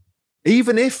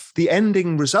 Even if the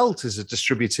ending result is a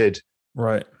distributed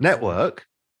network,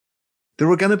 there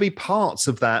are going to be parts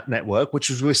of that network, which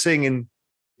is we're seeing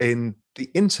in the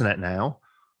internet now,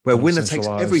 where winner takes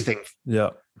everything. Yeah.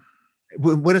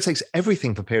 Winner takes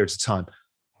everything for periods of time.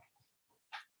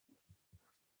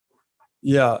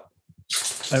 Yeah.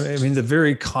 I mean, the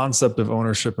very concept of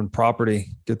ownership and property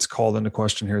gets called into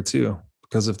question here too,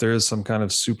 because if there is some kind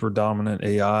of super dominant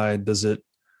AI, does it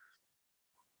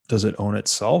own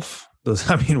itself? What does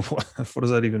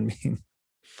that even mean?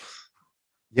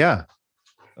 Yeah.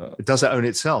 Does it own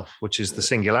itself, which is the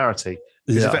singularity?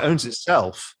 Because if it owns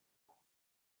itself,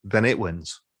 then it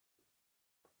wins.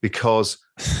 Because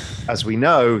as we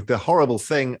know, the horrible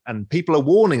thing, and people are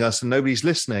warning us and nobody's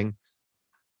listening,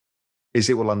 is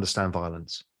it will understand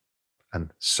violence.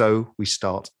 And so we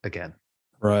start again.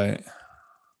 Right.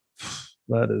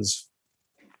 That is.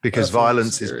 Because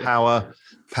violence scary. Is power.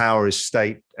 Power is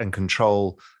state and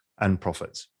control and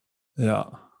profits. Yeah.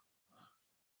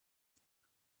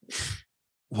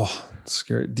 Well, it's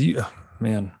scary. Do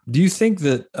you think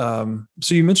that,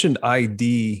 so you mentioned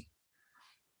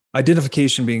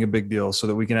identification being a big deal so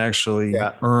that we can actually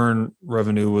earn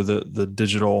revenue with the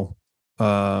digital.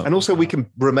 And also we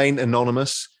can remain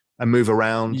anonymous and move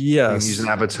around. Yes. We can use an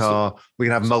avatar. We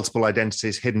can have multiple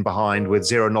identities hidden behind with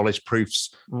zero knowledge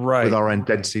proofs, with our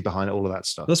identity behind all of that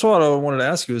stuff. That's what I wanted to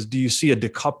ask you is, do you see a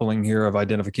decoupling here of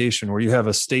identification where you have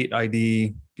a state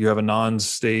ID, you have a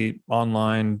non-state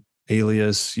online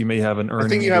alias, you may have an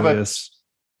earning alias?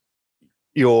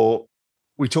 We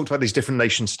talked about these different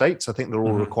nation states. I think they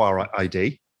all require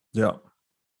ID. Yeah.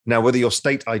 Now, whether your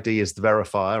state ID is the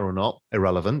verifier or not,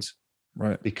 irrelevant.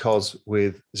 Right. Because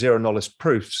with zero knowledge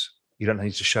proofs, you don't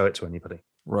need to show it to anybody.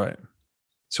 Right.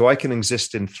 So I can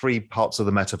exist in 3 parts of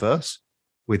the metaverse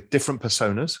with different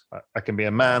personas. I can be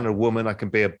a man, a woman, I can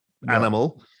be an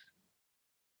animal.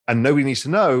 And nobody needs to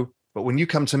know. But when you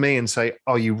come to me and say,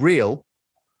 are you real?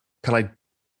 Can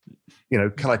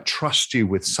I trust you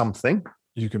with something?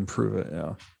 You can prove it.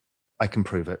 Yeah. I can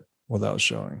prove it without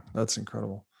showing. That's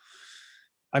incredible.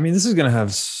 I mean, this is going to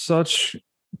have such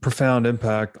profound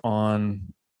impact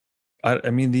on, I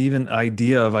mean, the even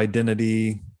idea of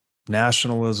identity,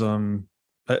 nationalism,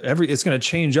 it's going to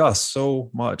change us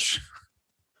so much.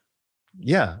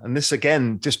 Yeah. And this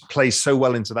again just plays so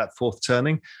well into that fourth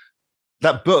turning.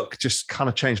 That book just kind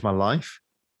of changed my life.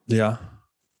 Yeah.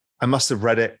 I must have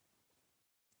read it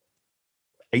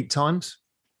 8 times.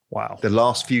 Wow. The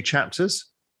last few chapters,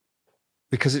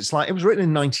 because it's like, it was written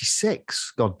in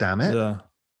 96. God damn it. Yeah.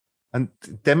 And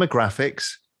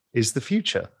demographics is the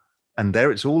future. And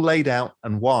there it's all laid out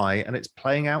and why, and it's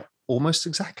playing out almost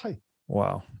exactly.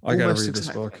 Wow. I got to read this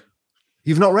book.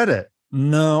 You've not read it?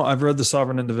 No, I've read The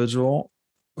Sovereign Individual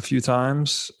a few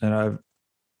times, and I've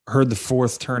heard The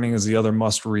Fourth Turning is the other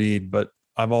must read, but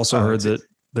I've also heard that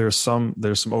there's some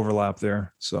overlap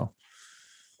there. So,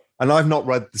 and I've not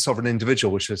read The Sovereign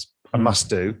Individual, which is a must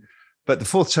do, but The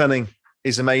Fourth Turning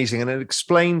is amazing, and it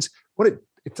explains what it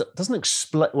doesn't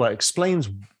explain. Well, it explains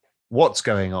what's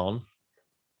going on,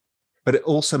 but it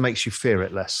also makes you fear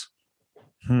it less,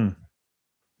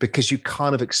 because you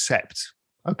kind of accept,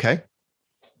 okay,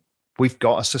 we've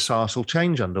got a societal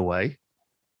change underway.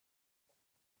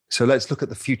 So let's look at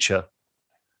the future.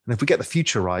 And if we get the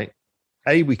future right,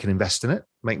 we can invest in it,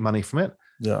 make money from it,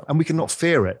 and we can not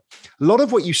fear it. A lot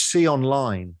of what you see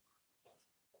online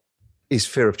is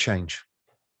fear of change,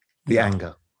 the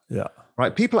anger. Yeah.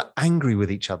 Right? People are angry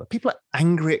with each other. People are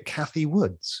angry at Kathy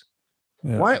Woods.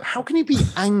 Yeah. Why? How can you be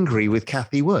angry with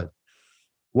Kathy Wood?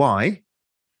 Why?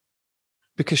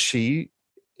 Because she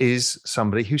is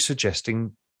somebody who's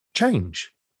suggesting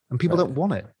change, and people don't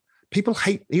want it. People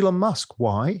hate Elon Musk.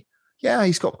 Why? Yeah,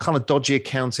 he's got kind of dodgy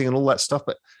accounting and all that stuff,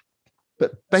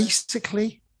 but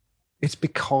basically, it's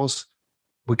because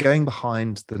we're going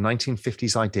behind the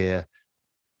 1950s idea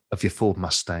of your Ford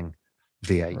Mustang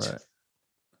V8. Right.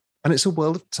 And it's a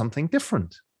world of something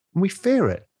different, and we fear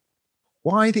it.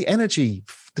 Why the energy,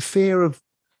 the fear of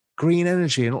green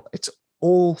energy, and it's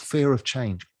all fear of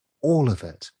change, all of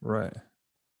it. Right.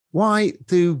 Why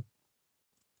do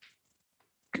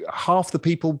half the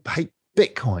people hate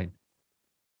Bitcoin?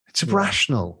 It's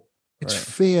irrational. It's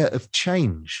fear of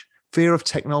change, fear of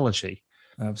technology.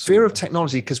 Absolutely. Fear of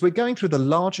technology, because we're going through the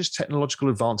largest technological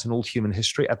advance in all human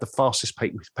history at the fastest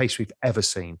pace we've ever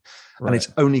seen. Right. And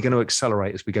it's only going to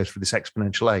accelerate as we go through this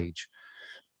exponential age.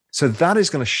 So that is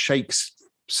going to shake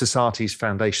society's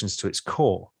foundations to its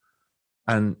core.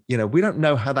 And, we don't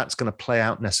know how that's going to play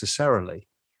out necessarily,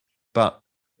 but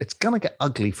it's going to get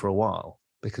ugly for a while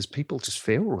because people just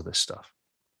fear all of this stuff.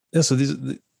 Yeah. So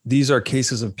these are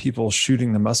cases of people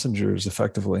shooting the messengers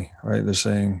effectively, right? They're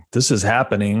saying, this is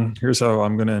happening. Here's how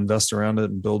I'm going to invest around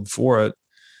it and build for it.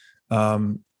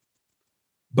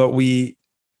 But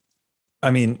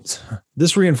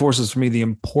this reinforces for me the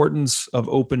importance of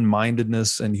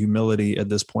open-mindedness and humility at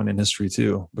this point in history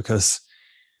too, because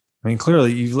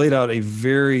clearly you've laid out a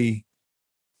very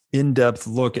in-depth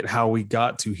look at how we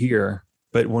got to here.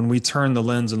 But when we turn the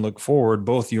lens and look forward,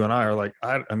 both you and I are like,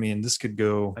 this could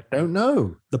go. I don't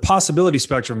know. The possibility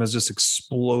spectrum has just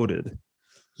exploded.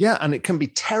 Yeah. And it can be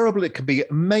terrible. It can be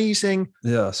amazing.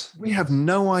 Yes. We have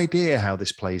no idea how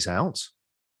this plays out.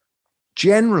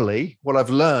 Generally, what I've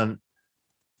learned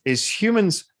is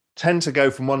humans tend to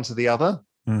go from one to the other,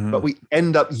 but we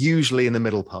end up usually in the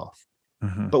middle path.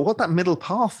 But what that middle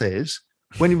path is,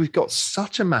 when we've got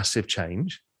such a massive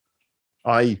change,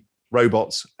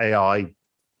 robots, AI,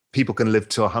 people can live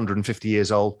to 150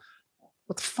 years old.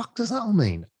 What the fuck does that all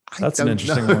mean? That's an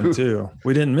interesting one too.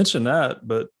 We didn't mention that,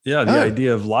 but the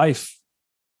idea of life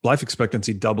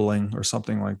expectancy doubling or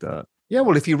something like that. Yeah,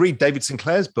 well, if you read David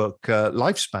Sinclair's book,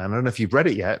 Lifespan, I don't know if you've read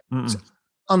it yet. It's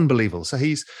unbelievable. So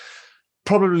he's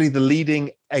probably the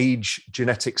leading age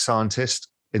genetic scientist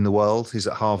in the world. He's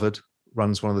at Harvard,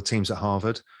 runs one of the teams at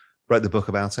Harvard, wrote the book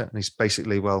about it. And he's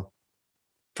basically,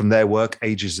 from their work,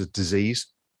 age is a disease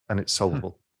and it's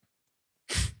solvable.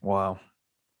 Wow.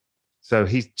 So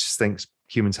he just thinks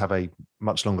humans have a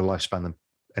much longer lifespan than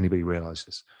anybody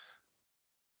realizes.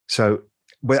 So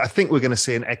I think we're going to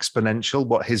see an exponential.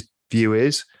 What his view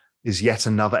is yet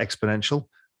another exponential,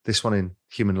 this one in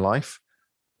human life.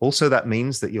 Also, that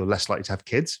means that you're less likely to have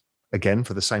kids, again,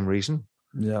 for the same reason.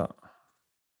 Yeah.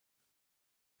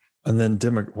 And then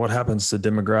what happens to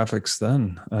demographics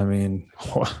then?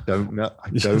 Don't know. I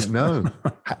don't know.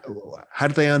 How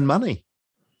do they earn money?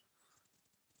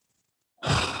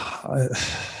 I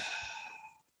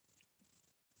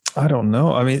don't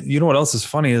know. You know what else is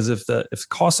funny is if the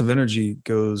cost of energy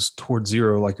goes towards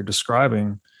zero, like you're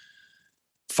describing,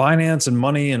 finance and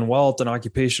money and wealth and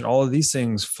occupation, all of these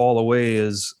things fall away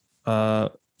as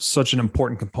such an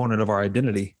important component of our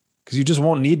identity, because you just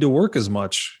won't need to work as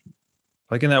much.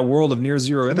 Like in that world of near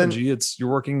zero But then- energy, you're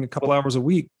working a couple hours a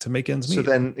week to make ends meet. So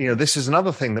then, this is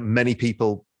another thing that many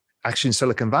people actually in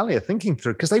Silicon Valley are thinking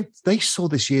through, because they saw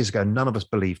this years ago. None of us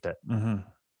believed it. Mm-hmm.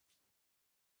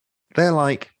 They're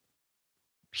like,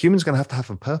 humans going to have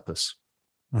a purpose.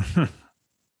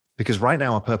 Because right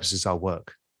now our purpose is our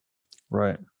work.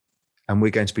 Right. And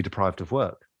we're going to be deprived of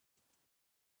work.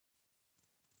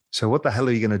 So what the hell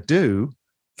are you going to do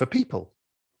for people?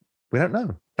 We don't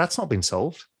know. That's not been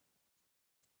solved.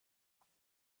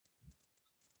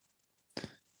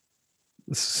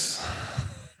 It's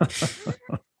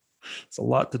a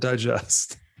lot to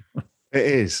digest. It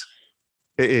is.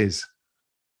 It is.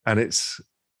 And it's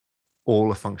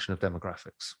all a function of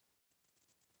demographics.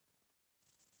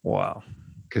 Wow.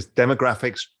 Because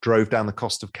demographics drove down the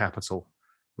cost of capital,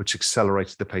 which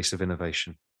accelerated the pace of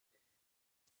innovation.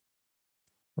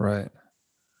 Right.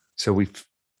 So we've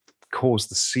caused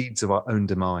the seeds of our own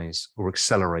demise, or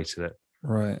accelerated it.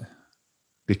 Right.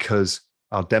 Because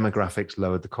our demographics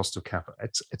lowered the cost of capital.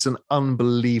 It's an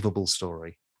unbelievable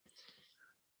story.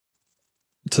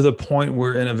 To the point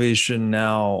where innovation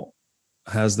now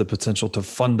has the potential to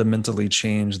fundamentally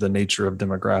change the nature of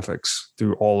demographics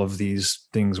through all of these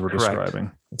things we're Correct.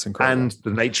 describing. It's incredible. And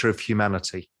the nature of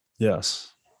humanity.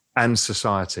 Yes. And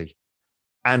society.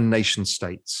 And nation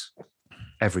states.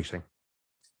 Everything.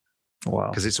 Wow.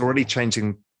 Because it's already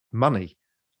changing money.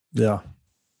 Yeah.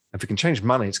 If we can change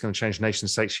money, it's going to change nation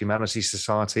states, humanity,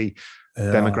 society, Yeah.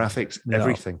 demographics,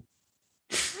 everything.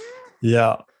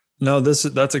 Yeah. No,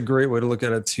 that's a great way to look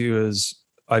at it too. Is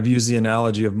I've used the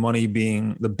analogy of money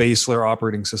being the base layer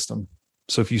operating system.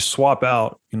 So if you swap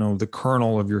out, the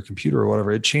kernel of your computer or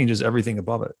whatever, it changes everything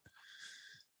above it.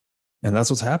 And that's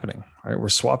what's happening, right? We're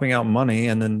swapping out money,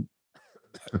 and then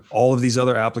all of these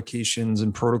other applications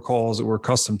and protocols that we're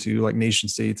accustomed to, like nation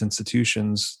states,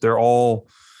 institutions, they're all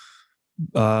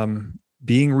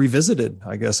being revisited,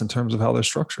 I guess, in terms of how they're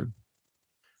structured.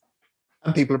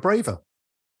 And people are braver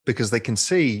because they can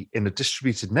see in a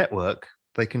distributed network,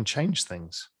 they can change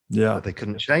things that they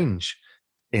couldn't change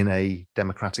in a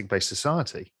democratic-based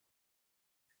society.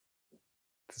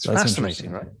 It's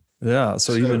fascinating, right? Yeah.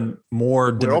 So even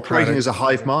more we're operating as a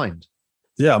hive mind.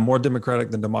 Yeah, more democratic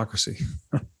than democracy.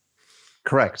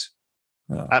 Correct.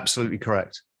 Yeah. Absolutely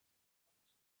correct.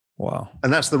 Wow.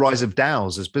 And that's the rise of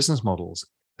DAOs as business models.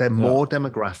 They're more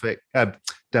democratic than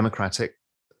democracy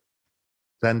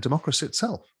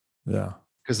itself. Yeah.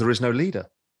 Because there is no leader.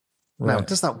 Right. Now,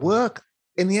 does that work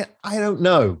in the end? I don't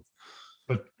know.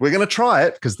 But we're going to try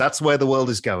it, because that's where the world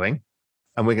is going.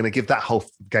 And we're going to give that whole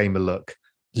game a look.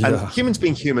 Yeah. And humans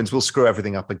being humans, we'll screw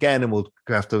everything up again, and we'll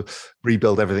have to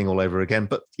rebuild everything all over again.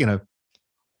 But,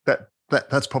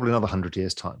 that's probably another 100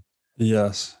 years' time.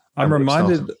 Yes. I'm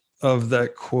reminded of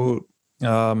that quote.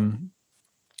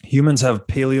 Humans have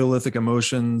Paleolithic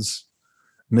emotions,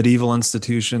 medieval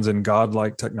institutions, and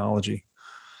godlike technology.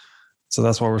 So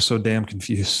that's why we're so damn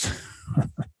confused.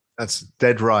 That's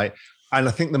dead right. And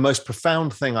I think the most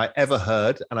profound thing I ever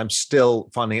heard, and I'm still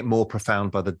finding it more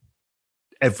profound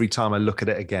every time I look at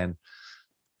it again,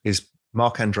 is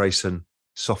Mark Andreessen,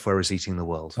 "Software is eating the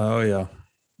world." Oh, yeah.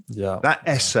 Yeah. That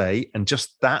essay and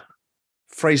just that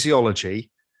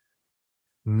phraseology,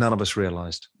 none of us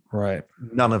realized. Right.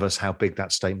 None of us how big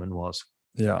that statement was.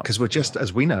 Yeah. Because we're just,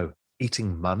 as we know,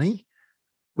 eating money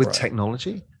with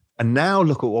technology. And now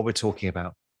look at what we're talking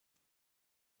about.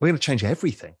 We're going to change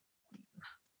everything.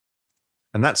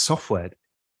 And that software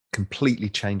completely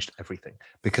changed everything.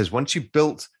 Because once you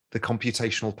built the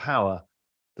computational power,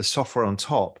 the software on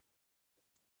top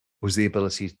was the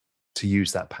ability to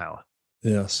use that power.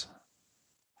 Yes.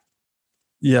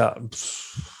 Yeah.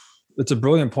 It's a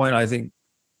brilliant point. I think,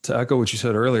 to echo what you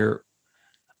said earlier,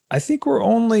 I think we're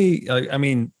only,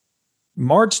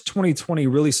 March 2020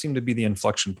 really seemed to be the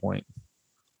inflection point.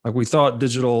 Like, we thought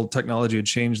digital technology had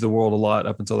changed the world a lot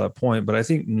up until that point, but I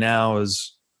think now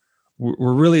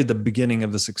we're really at the beginning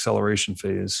of this acceleration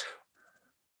phase.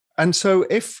 And so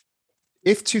if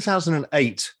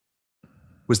 2008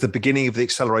 was the beginning of the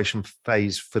acceleration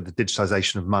phase for the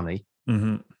digitization of money,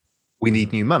 we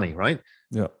need new money, right?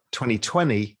 Yeah.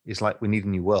 2020 is like, we need a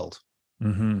new world.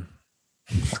 Mm-hmm.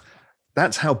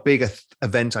 That's how big an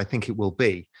event I think it will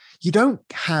be. You don't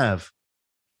have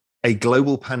a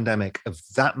global pandemic of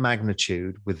that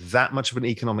magnitude with that much of an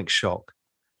economic shock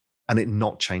and it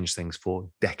not change things for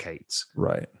decades.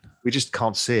 Right. We just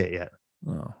can't see it yet.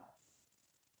 Oh.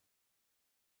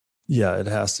 Yeah, it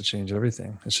has to change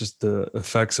everything. It's just the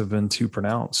effects have been too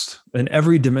pronounced in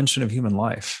every dimension of human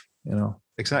life,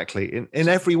 Exactly. In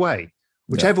every way,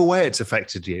 whichever way it's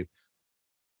affected you,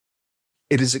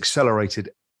 it has accelerated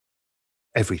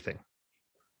everything.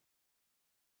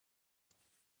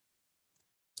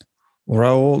 Well,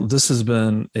 Raoul, this has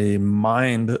been a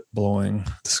mind-blowing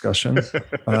discussion.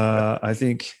 I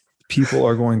think people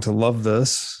are going to love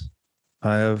this.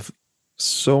 I have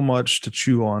so much to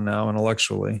chew on now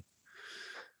intellectually.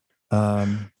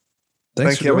 Thanks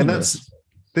Thank for you. I doing mean, this.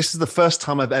 This is the first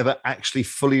time I've ever actually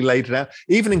fully laid it out.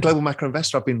 Even in Global Macro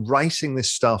Investor, I've been writing this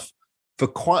stuff for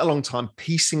quite a long time,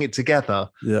 piecing it together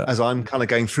as I'm kind of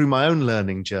going through my own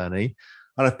learning journey.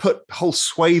 And I've put whole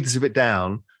swathes of it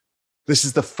down. This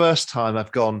is the first time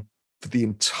I've gone for the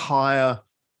entire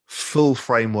full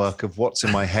framework of what's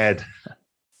in my head.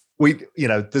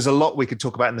 There's a lot we could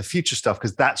talk about in the future stuff,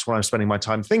 because that's where I'm spending my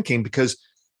time thinking, because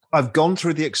I've gone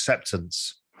through the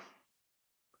acceptance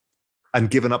and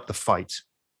given up the fight.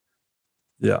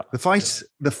 Yeah.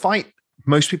 The fight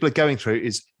most people are going through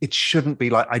is, it shouldn't be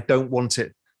like, I don't want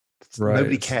it. Right.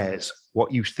 Nobody cares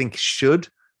what you think should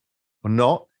or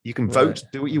not. You can vote,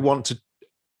 do what you want to,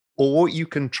 or you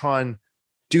can try and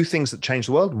do things that change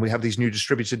the world. And we have these new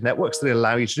distributed networks that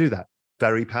allow you to do that.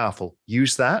 Very powerful.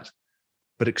 Use that,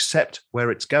 but accept where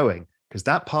it's going. Because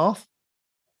that path,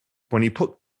 when you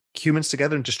put humans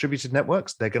together in distributed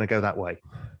networks, they're going to go that way.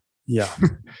 Yeah.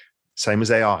 Same as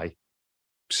AI.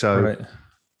 So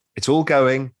it's all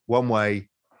going one way.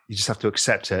 You just have to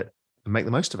accept it and make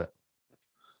the most of it.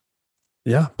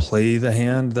 Yeah. Play the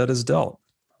hand that is dealt,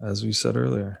 as we said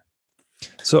earlier.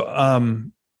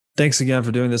 So thanks again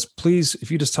for doing this. Please,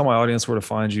 if you just tell my audience where to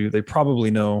find you, they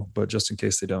probably know, but just in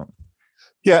case they don't.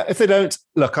 Yeah, if they don't,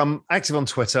 look, I'm active on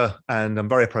Twitter and I'm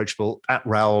very approachable at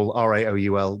Raoul,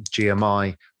 Raoul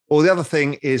GMI. Or the other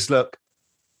thing is, look,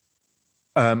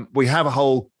 we have a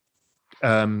whole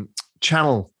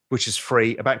channel which is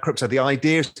free about crypto. The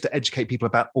idea is to educate people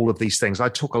about all of these things. I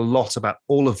talk a lot about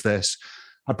all of this.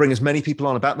 I bring as many people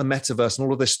on about the metaverse and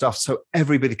all of this stuff so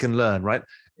everybody can learn, right?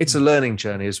 It's a learning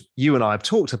journey, as you and I have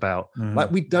talked about. Mm-hmm.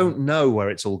 Like, we don't know where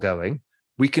it's all going.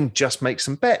 We can just make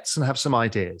some bets and have some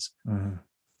ideas. Mm-hmm.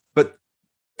 But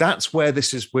that's where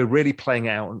this is. We're really playing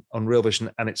out on Real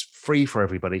Vision, and it's free for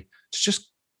everybody to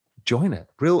just join it.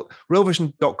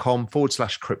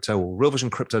 realvision.com/crypto or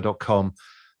realvisioncrypto.com.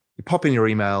 You pop in your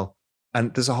email,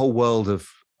 and there's a whole world of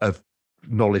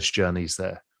knowledge journeys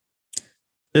there.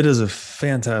 It is a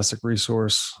fantastic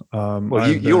resource.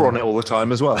 Well, you're on it all the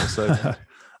time as well. So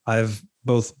I've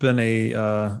both been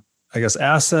a,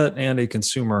 asset and a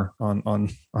consumer on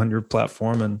your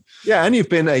platform. And you've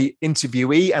been a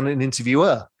interviewee and an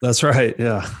interviewer. That's right.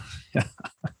 Yeah.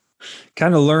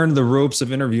 Kind of learned the ropes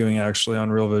of interviewing actually on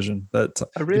Real Vision.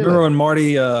 Remember when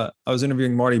Marty, I was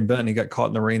interviewing Marty Bent, he got caught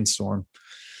in the rainstorm.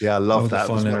 Yeah, I love that.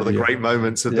 It was one of the great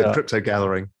moments of the crypto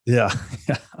gathering. Yeah.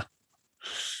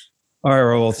 All right,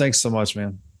 Raoul. Thanks so much,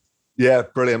 man. Yeah,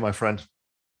 brilliant, my friend.